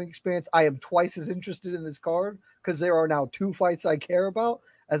my viewing experience. I am twice as interested in this card because there are now 2 fights I care about,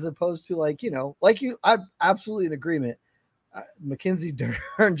 as opposed to I'm absolutely in agreement. Mackenzie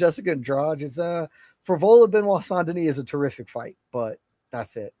Dern, Jessica Andrade is Frivola Benoit Saint-Denis is a terrific fight, but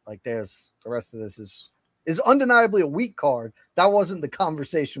that's it. Like, there's the rest of this is undeniably a weak card. That wasn't the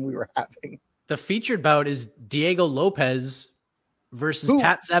conversation we were having. The featured bout is Diego Lopez versus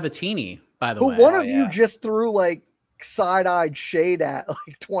Pat Sabatini, by the way. One of you just threw like side-eyed shade at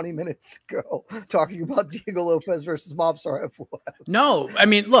like 20 minutes ago, talking about Diego Lopez versus Movsar Evloev. No, I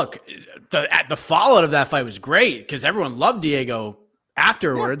mean, look, the fallout of that fight was great because everyone loved Diego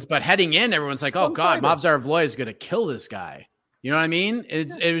afterwards, but heading in, everyone's like, oh God, Movsar Evloev is going to kill this guy. You know what I mean?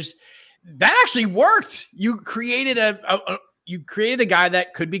 It was that actually worked. You created a guy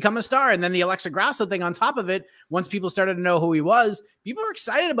that could become a star. And then the Alexa Grasso thing on top of it, once people started to know who he was, people were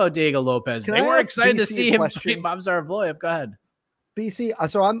excited about Diego Lopez. They were excited to see him beat Movsar Evloev. Go ahead. BC.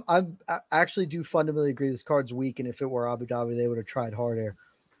 So I actually do fundamentally agree this card's weak, and if it were Abu Dhabi, they would have tried harder.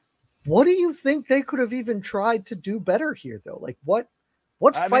 What do you think they could have even tried to do better here, though? Like what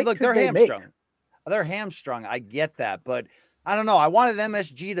fight could they're they hamstrung. make? They're hamstrung. I get that, but I don't know. I wanted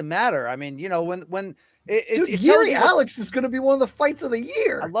MSG to matter. I mean, when Yuri Alex is going to be one of the fights of the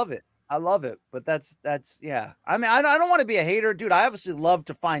year. I love it. But that's yeah. I mean, I don't want to be a hater, dude. I obviously love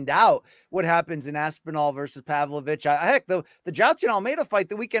to find out what happens in Aspinall versus Pavlovich. Heck, the Joustin Almeida fight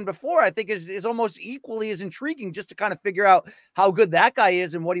the weekend before, I think is almost equally as intriguing, just to kind of figure out how good that guy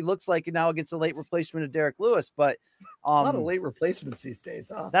is and what he looks like now against the late replacement of Derek Lewis. But a lot of late replacements these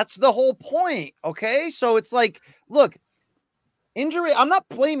days, huh? That's the whole point. Okay, so it's like, look. Injury. I'm not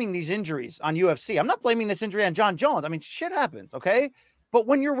blaming these injuries on UFC. I'm not blaming this injury on John Jones. I mean, shit happens. Okay. But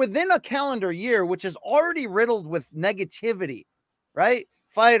when you're within a calendar year, which is already riddled with negativity, right?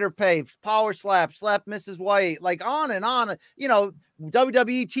 Fighter pay, power slap Mrs. White, like on and on,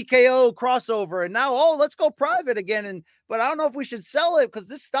 WWE TKO crossover. And now, let's go private again. But I don't know if we should sell it because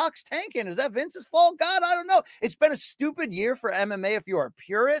this stock's tanking. Is that Vince's fault? God, I don't know. It's been a stupid year for MMA. If you're a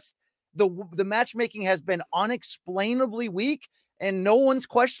purist, the matchmaking has been unexplainably weak. And no one's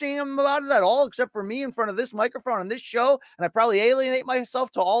questioning him about it at all, except for me in front of this microphone on this show. And I probably alienate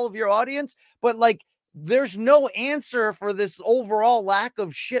myself to all of your audience. But there's no answer for this overall lack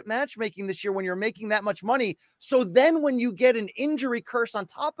of shit matchmaking this year when you're making that much money. So then when you get an injury curse on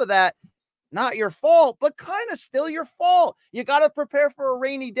top of that, not your fault, but kind of still your fault. You got to prepare for a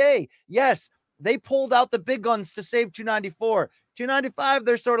rainy day. Yes, they pulled out the big guns to save 294. 295,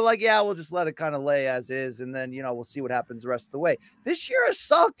 they're sort of like, yeah, we'll just let it kind of lay as is. And then, we'll see what happens the rest of the way. This year has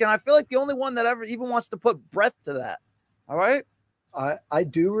sucked. And I feel like the only one that ever even wants to put breath to that. All right. I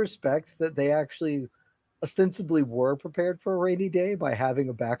do respect that they actually ostensibly were prepared for a rainy day by having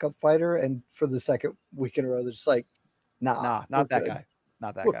a backup fighter. And for the second week in a row, they're just like, nah, not that guy.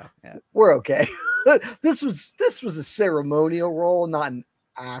 Not that guy. Yeah. We're okay. This was a ceremonial role, not an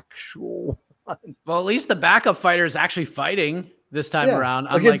actual one. Well, at least the backup fighter is actually fighting this time around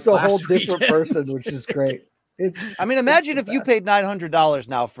against a whole different person, which is great. Imagine if you paid $900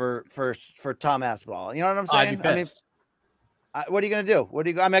 now for Tom Aspinall. You know what I'm saying? I'd be pissed. What are you going to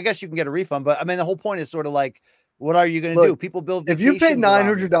do? I guess you can get a refund, but the whole point is sort of like, what are you going to do? People build. If you paid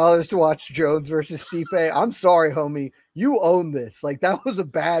 $900 to watch Jones versus Stipe, I'm sorry, homie, you own this. Like, that was a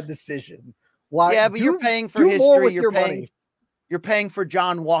bad decision. Why? Yeah, but you're paying for history. You're paying for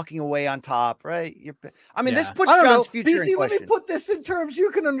John walking away on top, right? This puts John's future in question. Let me put this in terms you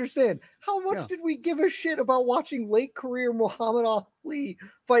can understand. How much did we give a shit about watching late career Muhammad Ali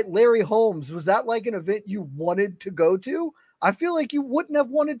fight Larry Holmes? Was that like an event you wanted to go to? I feel like you wouldn't have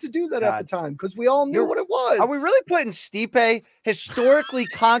wanted to do that at the time because we all knew what it was. Are we really putting Stipe, historically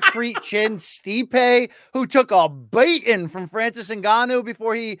concrete chin Stipe, who took a beating from Francis Ngannou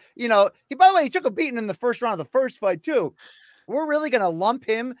before he, by the way, he took a beating in the first round of the first fight too. We're really going to lump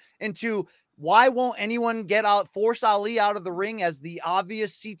him into why won't anyone force Ali out of the ring as the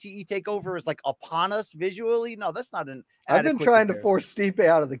obvious CTE takeover is like upon us visually? No, that's not an I've been trying to force Stipe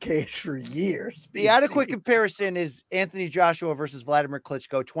out of the cage for years. The adequate comparison is Anthony Joshua versus Vladimir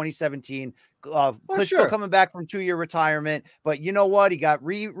Klitschko, 2017. Klitschko coming back from 2-year retirement, but you know what? He got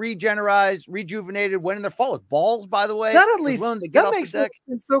rejuvenated, went in there, fought with balls, by the way. That at least that makes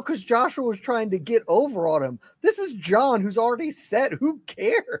sense though, because Joshua was trying to get over on him. This is John, who's already said, who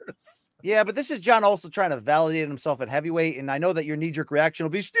cares? Yeah, but this is John also trying to validate himself at heavyweight, and I know that your knee-jerk reaction will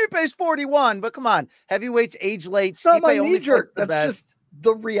be Stipe's 41, but come on, heavyweights age late. It's not my knee-jerk. That's just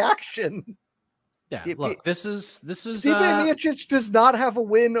the reaction. Yeah, look, this is Stipe Miocic does not have a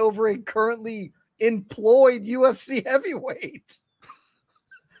win over a currently employed UFC heavyweight.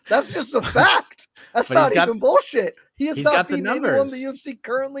 That's just a fact. That's not even bullshit. He has not beaten anyone the UFC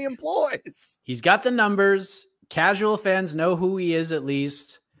currently employs. He's got the numbers. Casual fans know who he is at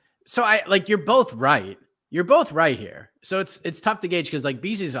least. So you're both right. You're both right here. So it's tough to gauge because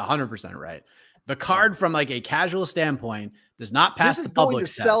BC's 100% right. The card from a casual standpoint does not pass the public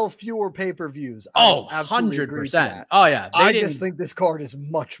test. Sell fewer pay-per-views. 100%. Oh yeah. I just think this card is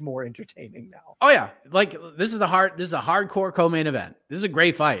much more entertaining now. Oh yeah. This is a hardcore co-main event. This is a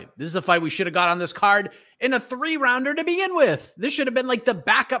great fight. This is the fight we should have got on this card in a 3-rounder to begin with. This should have been the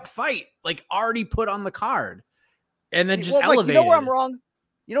backup fight, already put on the card. And then just elevated. You know where I'm wrong?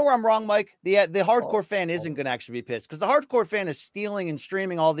 You know where I'm wrong, Mike? The hardcore fan isn't going to actually be pissed because the hardcore fan is stealing and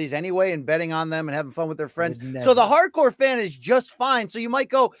streaming all these anyway and betting on them and having fun with their friends. So the hardcore fan is just fine. So you might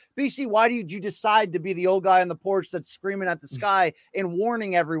go, BC, why did you decide to be the old guy on the porch that's screaming at the sky and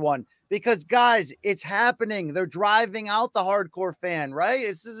warning everyone? Because guys, it's happening. They're driving out the hardcore fan, right?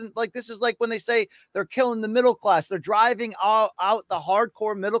 This is like when they say they're killing the middle class. They're driving out the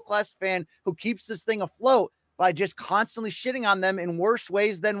hardcore middle class fan who keeps this thing afloat by just constantly shitting on them in worse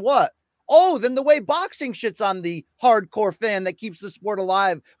ways than what? Oh, than the way boxing shits on the hardcore fan that keeps the sport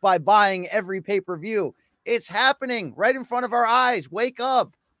alive by buying every pay-per-view. It's happening right in front of our eyes. Wake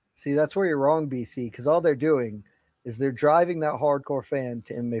up. See, that's where you're wrong, BC, because all they're doing is they're driving that hardcore fan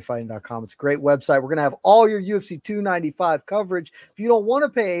to MMAfighting.com. It's a great website. We're going to have all your UFC 295 coverage. If you don't want to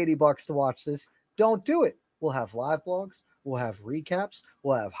pay $80 to watch this, don't do it. We'll have live blogs. We'll have recaps.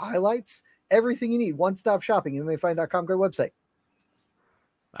 We'll have highlights. Everything you need. One-stop shopping. MMAfighting.com. Great website.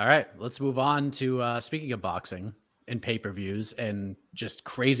 All right. Let's move on to speaking of boxing and pay-per-views and just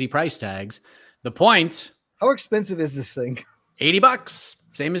crazy price tags. The Point. How expensive is this thing? $80.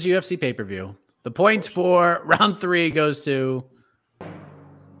 Same as UFC pay-per-view. The point for round 3 goes to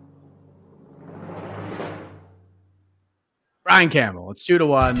Brian Campbell. It's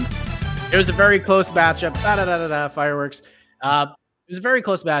 2-1. It was a very close matchup. Fireworks. It was a very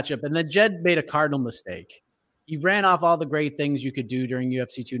close matchup. And then Jed made a cardinal mistake. He ran off all the great things you could do during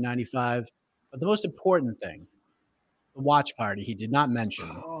UFC 295. But the most important thing, the watch party, he did not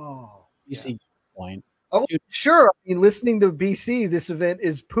mention. Oh, BC point. Oh, sure. I mean, listening to BC, this event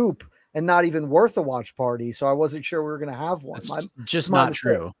is poop and not even worth a watch party. So I wasn't sure we were going to have one. That's just not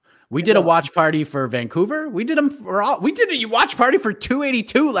true. We did a watch party for Vancouver. We did a watch party for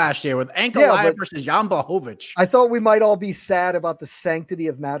 282 last year with Ankalaev versus Jan Blachowicz. I thought we might all be sad about the sanctity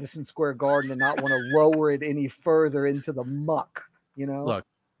of Madison Square Garden and not want to lower it any further into the muck. You know, look,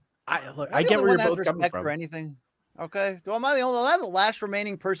 I get where you're both coming from. For anything, okay? Am I the last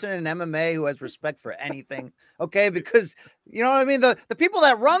remaining person in MMA who has respect for anything? Okay, because you know what I mean. The people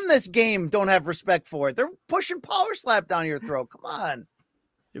that run this game don't have respect for it. They're pushing power slap down your throat. Come on.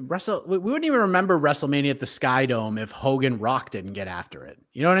 We wouldn't even remember WrestleMania at the Sky Dome if Hogan Rock didn't get after it.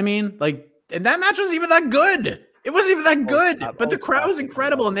 You know what I mean? Like, and that match wasn't even that good. It wasn't even that good, but the crowd was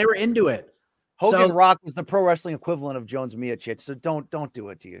incredible and they were into it. Hogan Rock was the pro wrestling equivalent of Jones Miocic. So don't do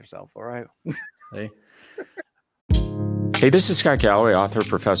it to yourself. All right. Hey, this is Scott Galloway, author,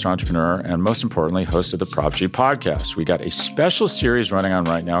 professor, entrepreneur, and most importantly, host of the Prop G podcast. We got a special series running on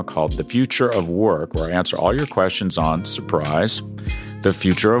right now called The Future of Work, where I answer all your questions on, surprise, the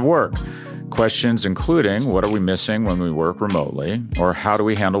future of work. Questions including, what are we missing when we work remotely? Or how do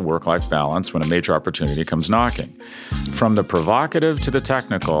we handle work-life balance when a major opportunity comes knocking? From the provocative to the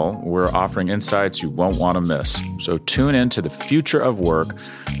technical, we're offering insights you won't want to miss. So tune in to The Future of Work,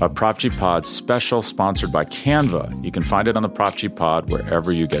 a Prop G Pod special sponsored by Canva. You can find it on the Prop G Pod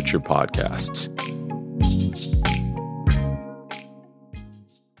wherever you get your podcasts.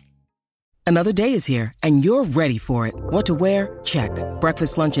 Another day is here, and you're ready for it. What to wear? Check.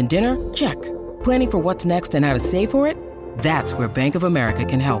 Breakfast, lunch, and dinner? Check. Planning for what's next and how to save for it? That's where Bank of America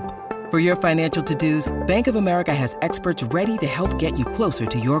can help. For your financial to-dos, Bank of America has experts ready to help get you closer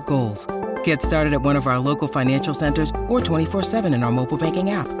to your goals. Get started at one of our local financial centers or 24/7 in our mobile banking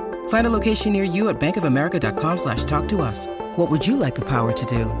app. Find a location near you at bankofamerica.com/talktous. What would you like the power to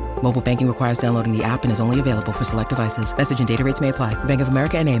do? Mobile banking requires downloading the app and is only available for select devices. Message and data rates may apply. Bank of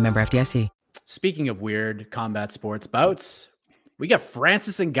America NA, member FDIC. Speaking of weird combat sports bouts, we got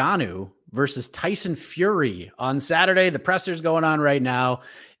Francis Ngannou versus Tyson Fury on Saturday. The presser's going on right now.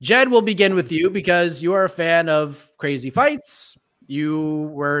 Jed, we'll begin with you because you are a fan of crazy fights. You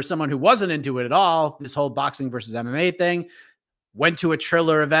were someone who wasn't into it at all, this whole boxing versus MMA thing. Went to a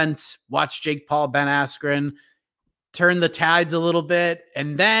Triller event, watched Jake Paul, Ben Askren, turned the tides a little bit,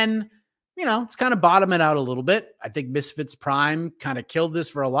 and then, you know, it's kind of bottoming out a little bit. I think Misfits Prime kind of killed this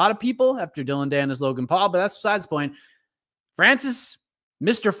for a lot of people after Dylan Danis, Logan Paul, but that's besides the point. Francis,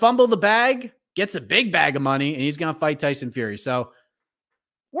 Mr. Fumble the Bag, gets a big bag of money, and he's going to fight Tyson Fury. So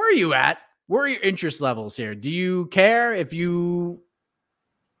where are you at? Where are your interest levels here? Do you care if you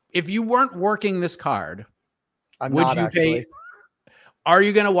weren't working this card? Would you pay? Are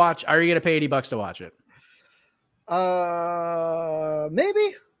you going to watch? Are you going to pay $80 to watch it?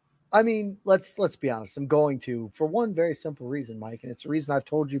 Maybe. I mean, let's be honest. I'm going to, for one very simple reason, Mike, and it's a reason I've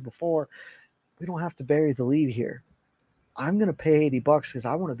told you before. We don't have to bury the lead here. I'm going to pay $80 because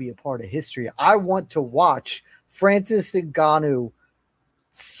I want to be a part of history. I want to watch Francis Ngannou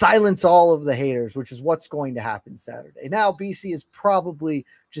silence all of the haters, which is what's going to happen Saturday. Now, BC is probably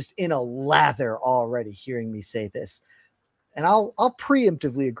just in a lather already hearing me say this. and I'll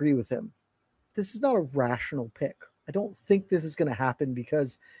preemptively agree with him. This is not a rational pick. I don't think this is going to happen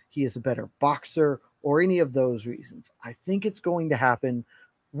because he is a better boxer or any of those reasons. I think it's going to happen.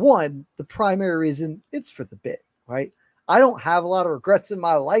 One, the primary reason, it's for the bit, right? I don't have a lot of regrets in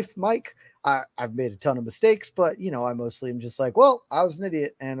my life, Mike. I've made a ton of mistakes, but, I mostly am just like, well, I was an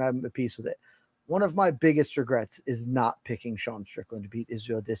idiot and I'm at peace with it. One of my biggest regrets is not picking Sean Strickland to beat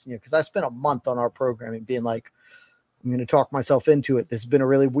Israel Adesanya, because I spent a month on our programming being like, I'm going to talk myself into it. This has been a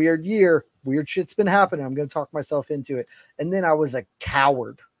really weird year. Weird shit's been happening. I'm going to talk myself into it. And then I was a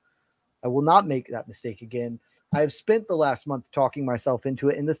coward. I will not make that mistake again. I have spent the last month talking myself into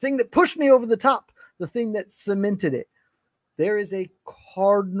it. And the thing that pushed me over the top, the thing that cemented it, there is a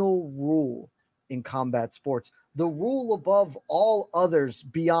cardinal rule in combat sports. The rule above all others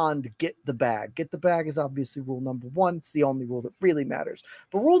beyond get the bag. Get the bag is obviously rule number one. It's the only rule that really matters.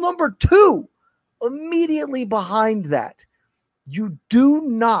 But rule number two, immediately behind that, you do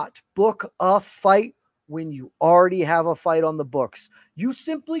not book a fight when you already have a fight on the books. You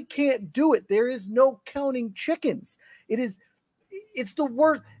simply can't do it. There is no counting chickens. It's the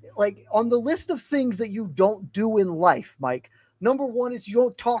worst. Like, on the list of things that you don't do in life, Mike, number one is you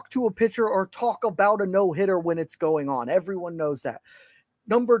don't talk to a pitcher or talk about a no-hitter when it's going on. Everyone knows that.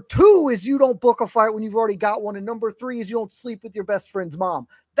 Number two is you don't book a fight when you've already got one. And number three is you don't sleep with your best friend's mom.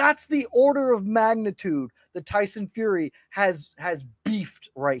 That's the order of magnitude that Tyson Fury has beefed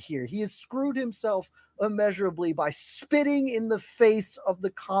right here. He has screwed himself immeasurably by spitting in the face of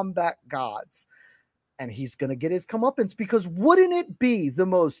the combat gods. And he's going to get his comeuppance, because wouldn't it be the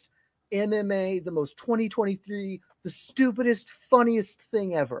most MMA, the most 2023, the stupidest, funniest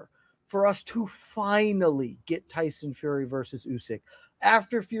thing ever for us to finally get Tyson Fury versus Usyk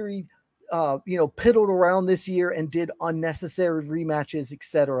after Fury, piddled around this year and did unnecessary rematches,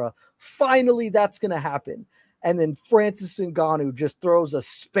 etc. Finally, that's going to happen. And then Francis Ngannou just throws a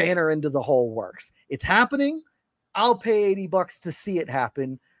spanner into the whole works. It's happening. I'll pay $80 to see it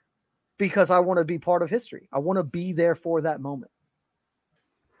happen, because I want to be part of history. I want to be there for that moment.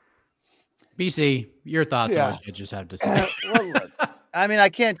 BC, your thoughts on what Jed just had to say. I mean, I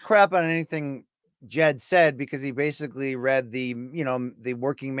can't crap on anything Jed said, because he basically read the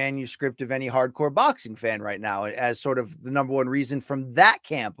working manuscript of any hardcore boxing fan right now as sort of the number one reason from that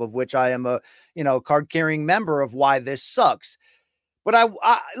camp, of which I am a, card carrying member of why this sucks. But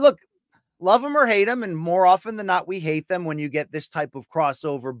I look, love them or hate them, and more often than not, we hate them when you get this type of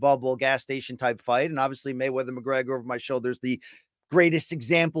crossover bubble gas station type fight. And obviously Mayweather McGregor over my shoulder is the greatest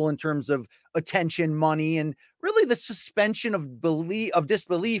example in terms of attention, money, and really the suspension of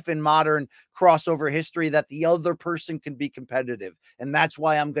disbelief in modern crossover history that the other person can be competitive. And that's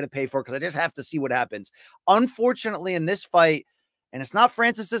why I'm going to pay for it, because I just have to see what happens. Unfortunately, in this fight, and it's not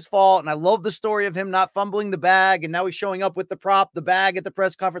Francis's fault, and I love the story of him not fumbling the bag, and now he's showing up with the bag at the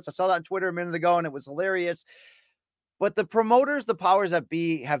press conference. I saw that on Twitter a minute ago, and it was hilarious. But the promoters, the powers that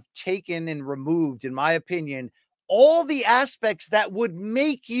be, have taken and removed, in my opinion, all the aspects that would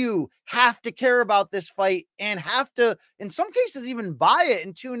make you have to care about this fight and have to, in some cases, even buy it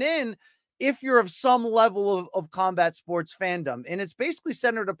and tune in if you're of some level of combat sports fandom. And it's basically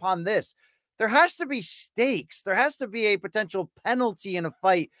centered upon this. There has to be stakes. There has to be a potential penalty in a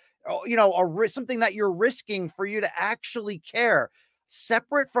fight, something that you're risking for you to actually care.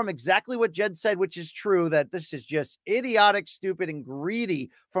 Separate from exactly what Jed said, which is true, that this is just idiotic, stupid, and greedy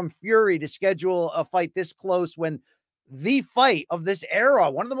from Fury to schedule a fight this close when the fight of this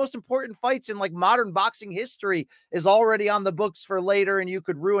era, one of the most important fights in like modern boxing history, is already on the books for later, and you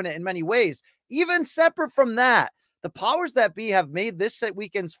could ruin it in many ways. Even separate from that, the powers that be have made this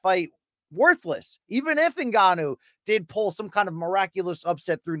weekend's fight worthless. Even if Ngannou did pull some kind of miraculous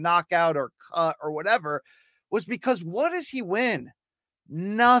upset through knockout or cut or whatever, was because what does he win?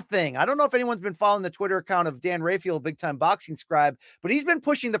 Nothing. I don't know if anyone's been following the Twitter account of Dan Raphael, big time boxing scribe, but he's been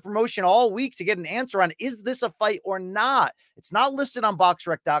pushing the promotion all week to get an answer on, is this a fight or not? It's not listed on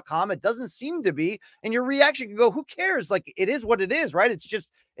boxrec.com. It doesn't seem to be. And your reaction can go, who cares? Like, it is what it is, right?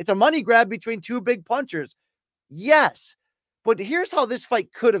 It's a money grab between two big punchers. Yes. But here's how this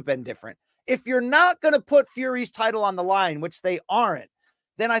fight could have been different. If you're not going to put Fury's title on the line, which they aren't,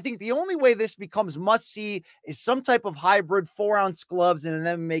 then I think the only way this becomes must-see is some type of hybrid 4-ounce gloves and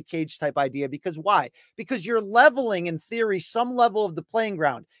an MMA cage type idea. Because why? Because you're leveling, in theory, some level of the playing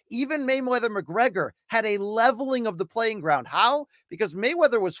ground. Even Mayweather McGregor had a leveling of the playing ground. How? Because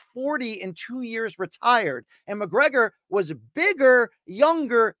Mayweather was 40 and 2 years retired, and McGregor was bigger,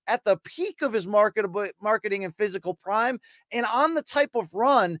 younger, at the peak of his marketing and physical prime, and on the type of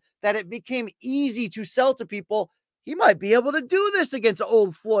run that it became easy to sell to people. He might be able to do this against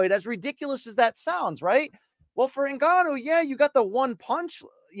old Floyd, as ridiculous as that sounds, right? Well, for Ngannou, yeah, you got the one punch,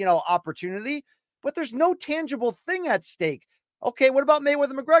 opportunity, but there's no tangible thing at stake. Okay, what about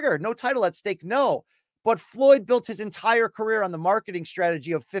Mayweather McGregor? No title at stake, no. But Floyd built his entire career on the marketing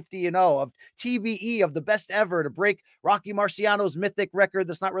strategy of 50-0, of TBE, of the best ever to break Rocky Marciano's mythic record.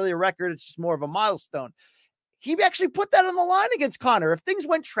 That's not really a record, it's just more of a milestone. He actually put that on the line against Conor. If things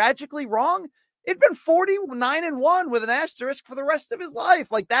went tragically wrong, it'd been 49-1 with an asterisk for the rest of his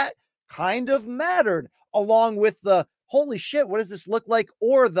life. Like, that kind of mattered, along with the holy shit, what does this look like?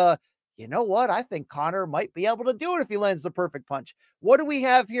 Or the, you know what? I think Conor might be able to do it if he lands the perfect punch. What do we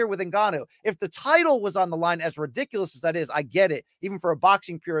have here with Ngannou? If the title was on the line, as ridiculous as that is, I get it. Even for a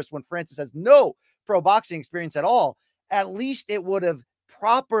boxing purist, when Francis has no pro boxing experience at all, at least it would have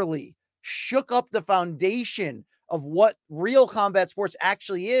properly shook up the foundation of what real combat sports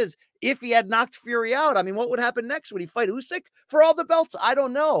actually is. If he had knocked Fury out, I mean, what would happen next? Would he fight Usyk for all the belts? I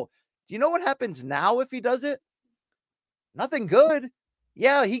don't know. Do you know what happens now if he does it? Nothing good.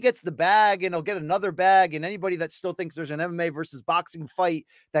 Yeah, he gets the bag and he'll get another bag. And anybody that still thinks there's an MMA versus boxing fight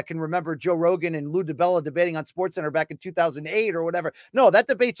that can remember Joe Rogan and Lou DiBella debating on SportsCenter back in 2008 or whatever. No, that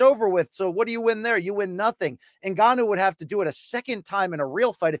debate's over with. So what do you win there? You win nothing. Ngannou would have to do it a second time in a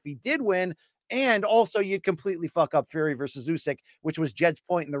real fight if he did win. And also you'd completely fuck up Fury versus Usyk, which was Jed's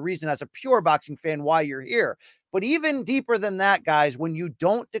point and the reason as a pure boxing fan why you're here. But even deeper than that, guys, when you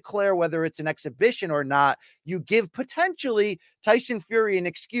don't declare whether it's an exhibition or not, you give potentially Tyson Fury an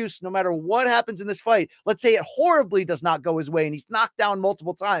excuse no matter what happens in this fight. Let's say it horribly does not go his way and he's knocked down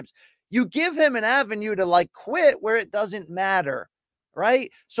multiple times. You give him an avenue to quit where it doesn't matter,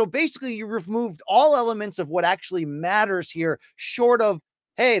 right? So basically you removed all elements of what actually matters here, short of,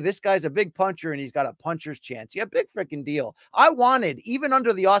 hey, this guy's a big puncher and he's got a puncher's chance. Yeah, big freaking deal. I wanted, even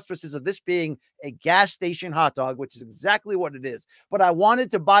under the auspices of this being a gas station hot dog, which is exactly what it is, but I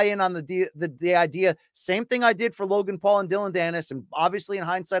wanted to buy in on the idea. Same thing I did for Logan Paul and Dylan Dennis. And obviously in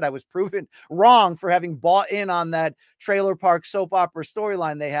hindsight, I was proven wrong for having bought in on that trailer park soap opera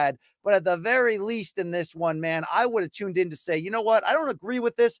storyline they had. But at the very least in this one, man, I would have tuned in to say, you know what? I don't agree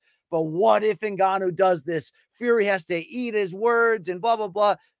with this, but what if Ngannou does this? Fury has to eat his words and blah, blah,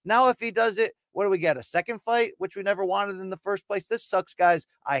 blah. Now, if he does it, what do we get? A second fight, which we never wanted in the first place. This sucks, guys.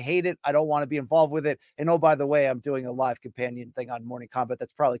 I hate it. I don't want to be involved with it. And oh, by the way, I'm doing a live companion thing on Morning Combat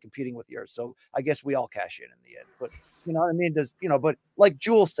that's probably competing with yours. So I guess we all cash in the end. But you know what I mean? But like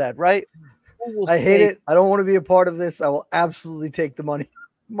Jules said, right? I hate it. I don't want to be a part of this. I will absolutely take the money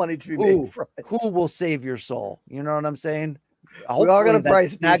to be made from it. Who will save your soul? You know what I'm saying? We all got a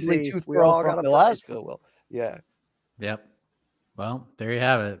price. We all got a price. Yeah. Yep. Well, there you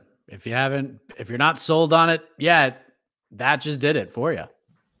have it. If you're not sold on it yet, that just did it for you.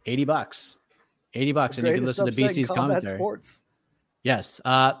 $80, and you can listen to BC's commentary. Sports. Yes.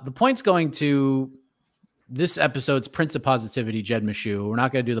 The point's going to this episode's Prince of Positivity, Jed Meshew. We're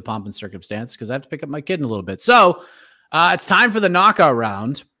not going to do the pomp and circumstance because I have to pick up my kid in a little bit. So it's time for the knockout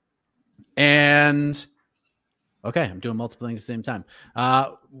round. And okay, I'm doing multiple things at the same time.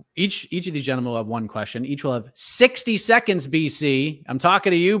 Each of these gentlemen will have one question. Each will have 60 seconds, BC. I'm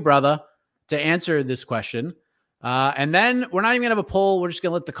talking to you, brother, to answer this question. And then we're not even going to have a poll. We're just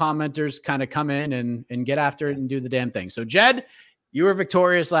going to let the commenters kind of come in and get after it and do the damn thing. So, Jed, you were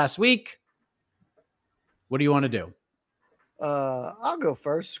victorious last week. What do you want to do? I'll go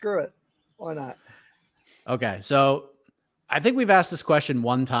first. Screw it. Why not? Okay, so I think we've asked this question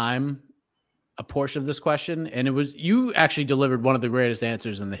one time, a portion of this question, and it was you actually delivered one of the greatest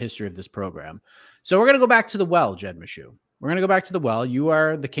answers in the history of this program. So we're going to go back to the well, Jed Meshew. We're going to go back to the well. You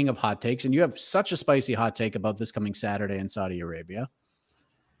are the king of hot takes, and you have such a spicy hot take about this coming Saturday in Saudi Arabia.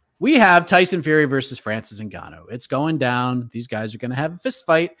 We have Tyson Fury versus Francis Ngannou. It's going down. These guys are going to have a fist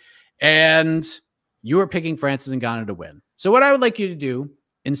fight, and you are picking Francis Ngannou to win. So what I would like you to do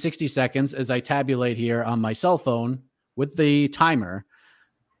in 60 seconds, as I tabulate here on my cell phone with the timer,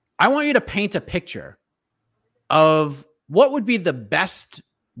 I want you to paint a picture of what would be the best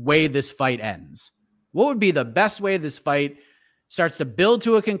way this fight ends. What would be the best way this fight starts to build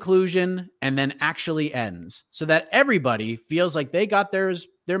to a conclusion and then actually ends so that everybody feels like they got their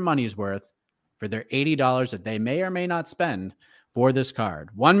money's worth for their $80 that they may or may not spend for this card.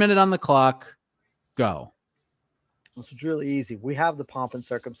 1 minute on the clock. Go. This is really easy. We have the pomp and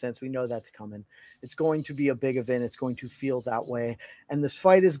circumstance. We know that's coming. It's going to be a big event. It's going to feel that way. And this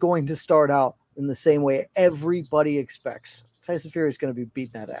fight is going to start out in the same way everybody expects. Tyson Fury is going to be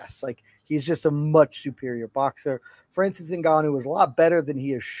beating that ass. Like, he's just a much superior boxer. Francis Ngannou is a lot better than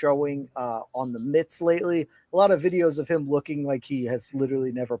he is showing on the mitts lately. A lot of videos of him looking like he has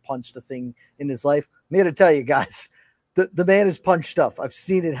literally never punched a thing in his life. I'm here to tell you guys, the man has punched stuff. I've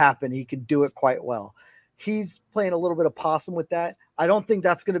seen it happen. He can do it quite well. he's playing a little bit of possum with that. I don't think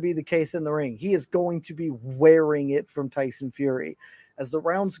that's going to be the case in the ring. He is going to be wearing it from Tyson Fury. As the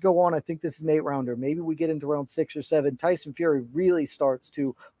rounds go on, I think this is an 8-rounder. Maybe we get into round 6 or 7. Tyson Fury really starts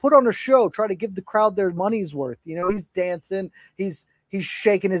to put on a show, try to give the crowd their money's worth. You know, he's dancing, he's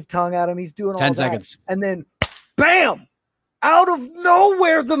shaking his tongue at him, he's doing all 10 that. seconds. And then, bam! Out of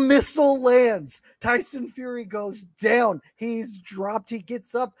nowhere, the missile lands. Tyson Fury goes down. He's dropped. He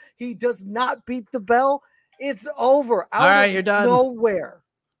gets up. He does not beat the bell. It's over. All right, you're done. Nowhere.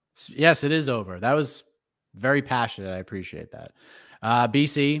 Yes, it is over. That was very passionate. I appreciate that.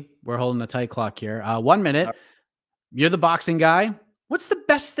 BC, we're holding the tight clock here. 1 minute. You're the boxing guy. What's the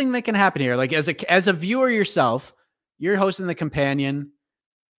best thing that can happen here? Like as a viewer yourself, you're hosting the companion.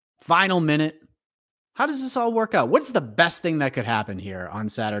 Final minute. How does this all work out? What's the best thing that could happen here on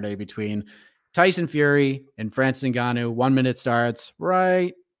Saturday between Tyson Fury and Francis Ngannou? 1 minute starts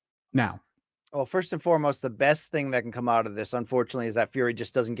right now. Well, first and foremost, the best thing that can come out of this, unfortunately, is that Fury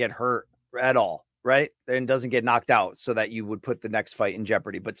just doesn't get hurt at all, right? And doesn't get knocked out so that you would put the next fight in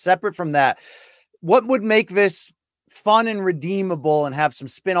jeopardy. But separate from that, what would make this fun and redeemable and have some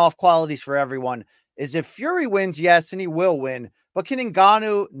spin-off qualities for everyone is if Fury wins, yes, and he will win, but can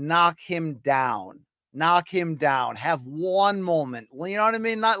Ngannou knock him down? Knock him down, have one moment, you know what I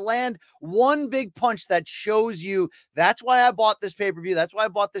mean? Not land one big punch that shows you that's why I bought this pay-per-view. That's why I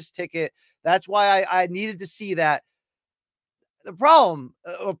bought this ticket. That's why I needed to see that. The problem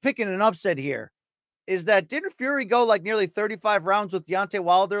of picking an upset here is that didn't Fury go like nearly 35 rounds with Deontay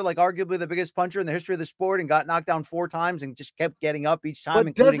Wilder, like arguably the biggest puncher in the history of the sport, and got knocked down 4 times and just kept getting up each time?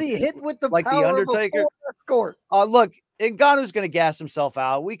 But does he hit with the like power the Undertaker? Score. Look, Ngannou's going to gas himself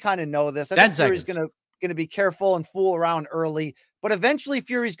out. We kind of know this. I think Fury's going to be careful and fool around early, but eventually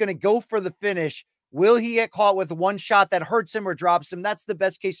Fury's going to go for the finish. Will he get caught with one shot that hurts him or drops him? That's the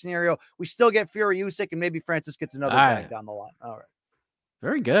best case scenario. We still get Fury Usyk, and maybe Francis gets another bag down the line. All right.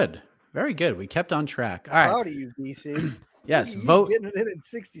 Very good. Very good. We kept on track. All right. Proud of you, BC. Yes. You Vote. getting it in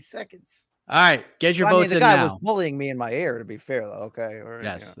 60 seconds. All right. Get your votes the in guy now. was bullying me in my ear, to be fair, though. Okay.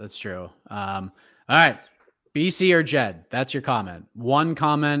 Yes, that's true. All right. BC or Jed? That's your comment. One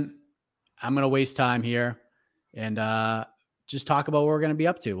comment. I'm going to waste time here and just talk about what we're going to be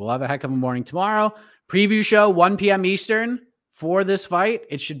up to. We'll have a heck of a morning tomorrow. Preview show, 1 p.m. Eastern for this fight.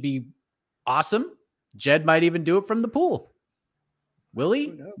 It should be awesome. Jed might even do it from the pool. Will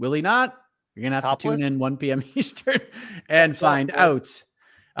he? Will he not? You're going to have to tune in 1 p.m. Eastern and find out.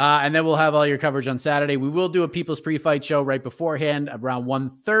 And then we'll have all your coverage on Saturday. We will do a People's Pre-Fight show right beforehand around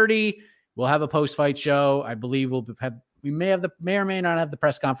 1:30. We'll have a post-fight show. I believe we may or may not have the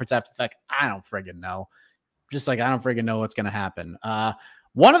press conference after the fact. I don't friggin' know. Just like I don't friggin' know what's going to happen.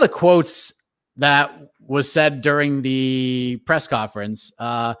 One of the quotes that was said during the press conference,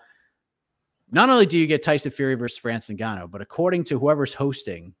 not only do you get Tyson Fury versus Francis Ngannou, but according to whoever's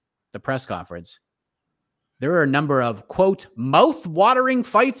hosting the press conference, there are a number of, quote, mouth-watering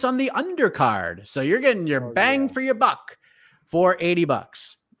fights on the undercard. So you're getting your bang for your buck for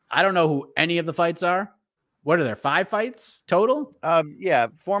 $80. I don't know who any of the fights are. What are there? 5 fights total? Yeah.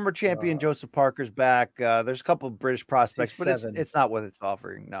 Former champion Joseph Parker's back. There's a couple of British prospects, but it's not what it's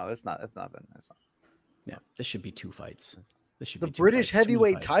offering. No, that's not. Yeah, this should be 2 fights. This should the be 2 British fights,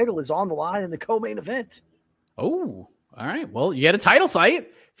 heavyweight title is on the line in the co-main event. Oh, all right. Well, you get a title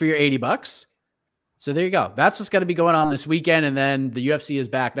fight for your $80. So there you go. That's what's going to be going on this weekend. And then the UFC is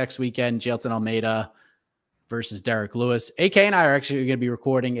back next weekend. Jailton Almeida versus Derek Lewis. AK and I are actually going to be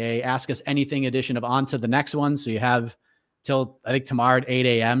recording a Ask Us Anything edition of On to the Next One. So you have till, I think, tomorrow at 8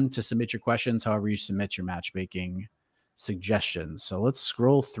 a.m. to submit your questions, however you submit your matchmaking suggestions. So let's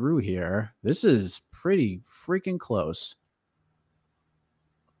scroll through here. This is pretty freaking close.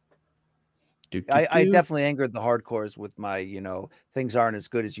 I definitely angered the hardcores with my, things aren't as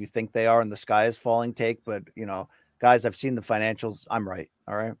good as you think they are and the sky is falling take. But, guys, I've seen the financials. I'm right.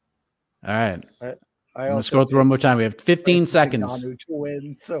 All right. All right. I'm going to scroll through one more time. We have 15 seconds. To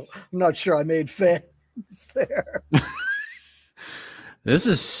win, so I'm not sure I made fans there. This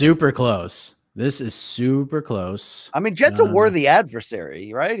is super close. I mean, Jed's a worthy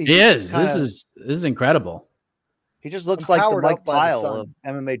adversary, right? He is. This is incredible. He just looks like the Mike Pyle of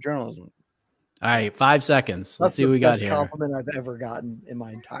MMA journalism. All right, 5 seconds. Let's see what we got here. That's the best compliment I've ever gotten in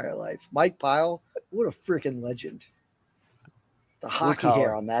my entire life. Mike Pyle, what a freaking legend. The hockey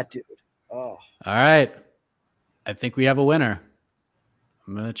hair on that dude. Oh. All right. I think we have a winner.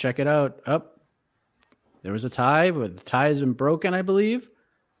 I'm going to check it out. There was a tie, but the tie has been broken, I believe.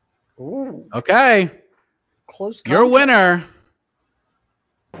 Ooh. Okay. Close contact. Your winner.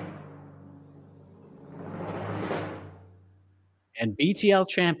 And BTL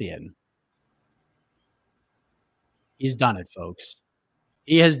champion He's done it, folks.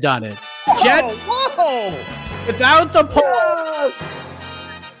 He has done it. Jed, whoa! Without the pole. Yes!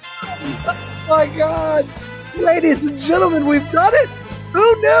 Oh my God. Ladies and gentlemen, we've done it.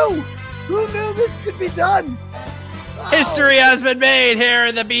 Who knew? Who knew this could be done? Wow. History has been made here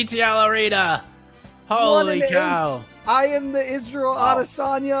in the BTL arena. Holy cow. 8. I am the Israel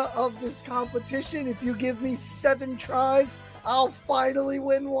Adesanya of this competition. If you give me 7 tries, I'll finally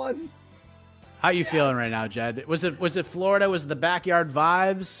win one. How you feeling right now, Jed? Was it Florida? Was it the backyard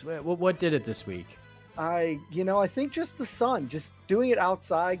vibes? What did it this week? I think just the sun, just doing it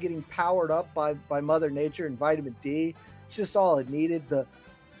outside, getting powered up by Mother Nature and vitamin D. It's just all it needed. The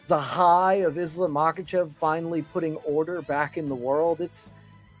high of Islam Makhachev finally putting order back in the world. It's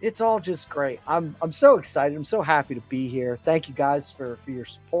all just great. I'm so excited. I'm so happy to be here. Thank you guys for your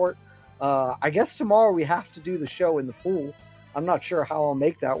support. I guess tomorrow we have to do the show in the pool. I'm not sure how I'll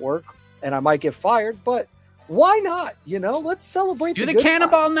make that work, and I might get fired, but why not? Let's celebrate. Do the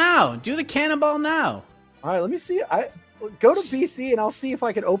cannonball now. Do the cannonball now. All right, let me see. I go to BC and I'll see if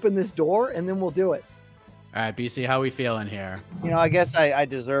I can open this door, and then we'll do it. All right, BC, how we feeling here? I guess I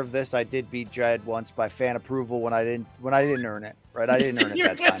deserve this. I did beat Jed once by fan approval when I didn't earn it. Right, I didn't earn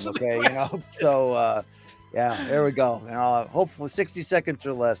it that time. Okay, So, yeah, there we go. And hopefully 60 seconds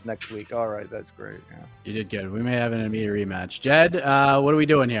or less next week. All right, that's great. Yeah. You did good. We may have an immediate rematch. Jed, what are we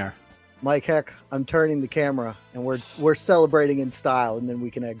doing here? Mike Heck, I'm turning the camera, and we're celebrating in style, and then we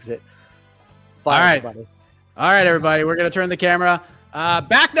can exit. Bye, all right, everybody. All right, everybody. We're gonna turn the camera.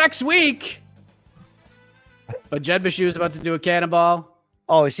 Back next week. But Jed Bashu is about to do a cannonball.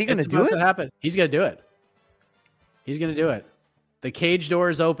 Oh, is he going to do it? It's about to happen. He's going to do it. He's going to do it. The cage door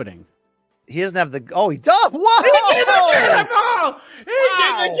is opening. He doesn't have the... Oh, he does? Whoa! He did the cannonball!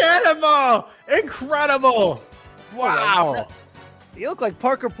 Did the cannonball! Incredible! Wow. You look like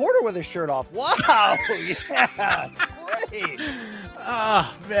Parker Porter with his shirt off. Wow! Yeah, great.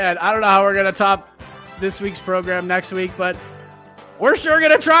 Oh, man. I don't know how we're going to top this week's program next week, but... we're sure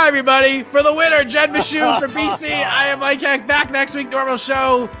going to try, everybody. For the winner, Jed Bashu for BC. I am Mike Heck. Back next week, normal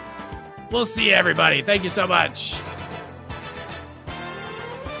show. We'll see you, everybody. Thank you so much.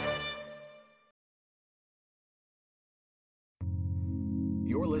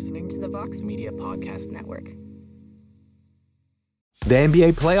 You're listening to the Vox Media Podcast Network. The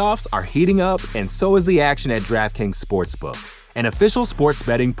NBA playoffs are heating up, and so is the action at DraftKings Sportsbook, an official sports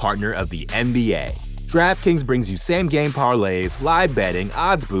betting partner of the NBA. DraftKings brings you same-game parlays, live betting,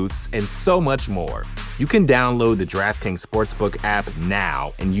 odds boosts, and so much more. You can download the DraftKings Sportsbook app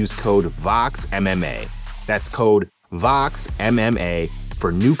now and use code VOXMMA. That's code VOXMMA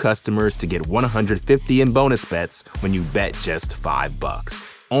for new customers to get $150 in bonus bets when you bet just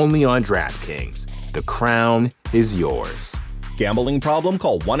 $5. Only on DraftKings. The crown is yours. Gambling problem?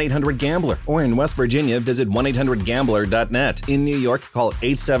 Call 1-800-GAMBLER. Or in West Virginia, visit 1-800-GAMBLER.net. In New York, call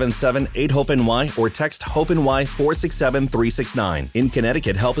 877-8-HOPE-NY or text HOPE-NY 467-369. In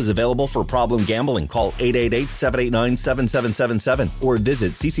Connecticut, help is available for problem gambling. Call 888-789-7777 or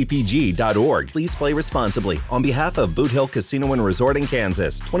visit ccpg.org. Please play responsibly. On behalf of Boot Hill Casino and Resort in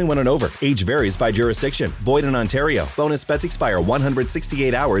Kansas, 21 and over. Age varies by jurisdiction. Void in Ontario. Bonus bets expire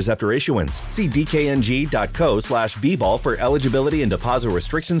 168 hours after issuance. See dkng.co/bball for eligibility and deposit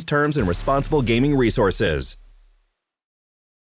restrictions, terms, and responsible gaming resources.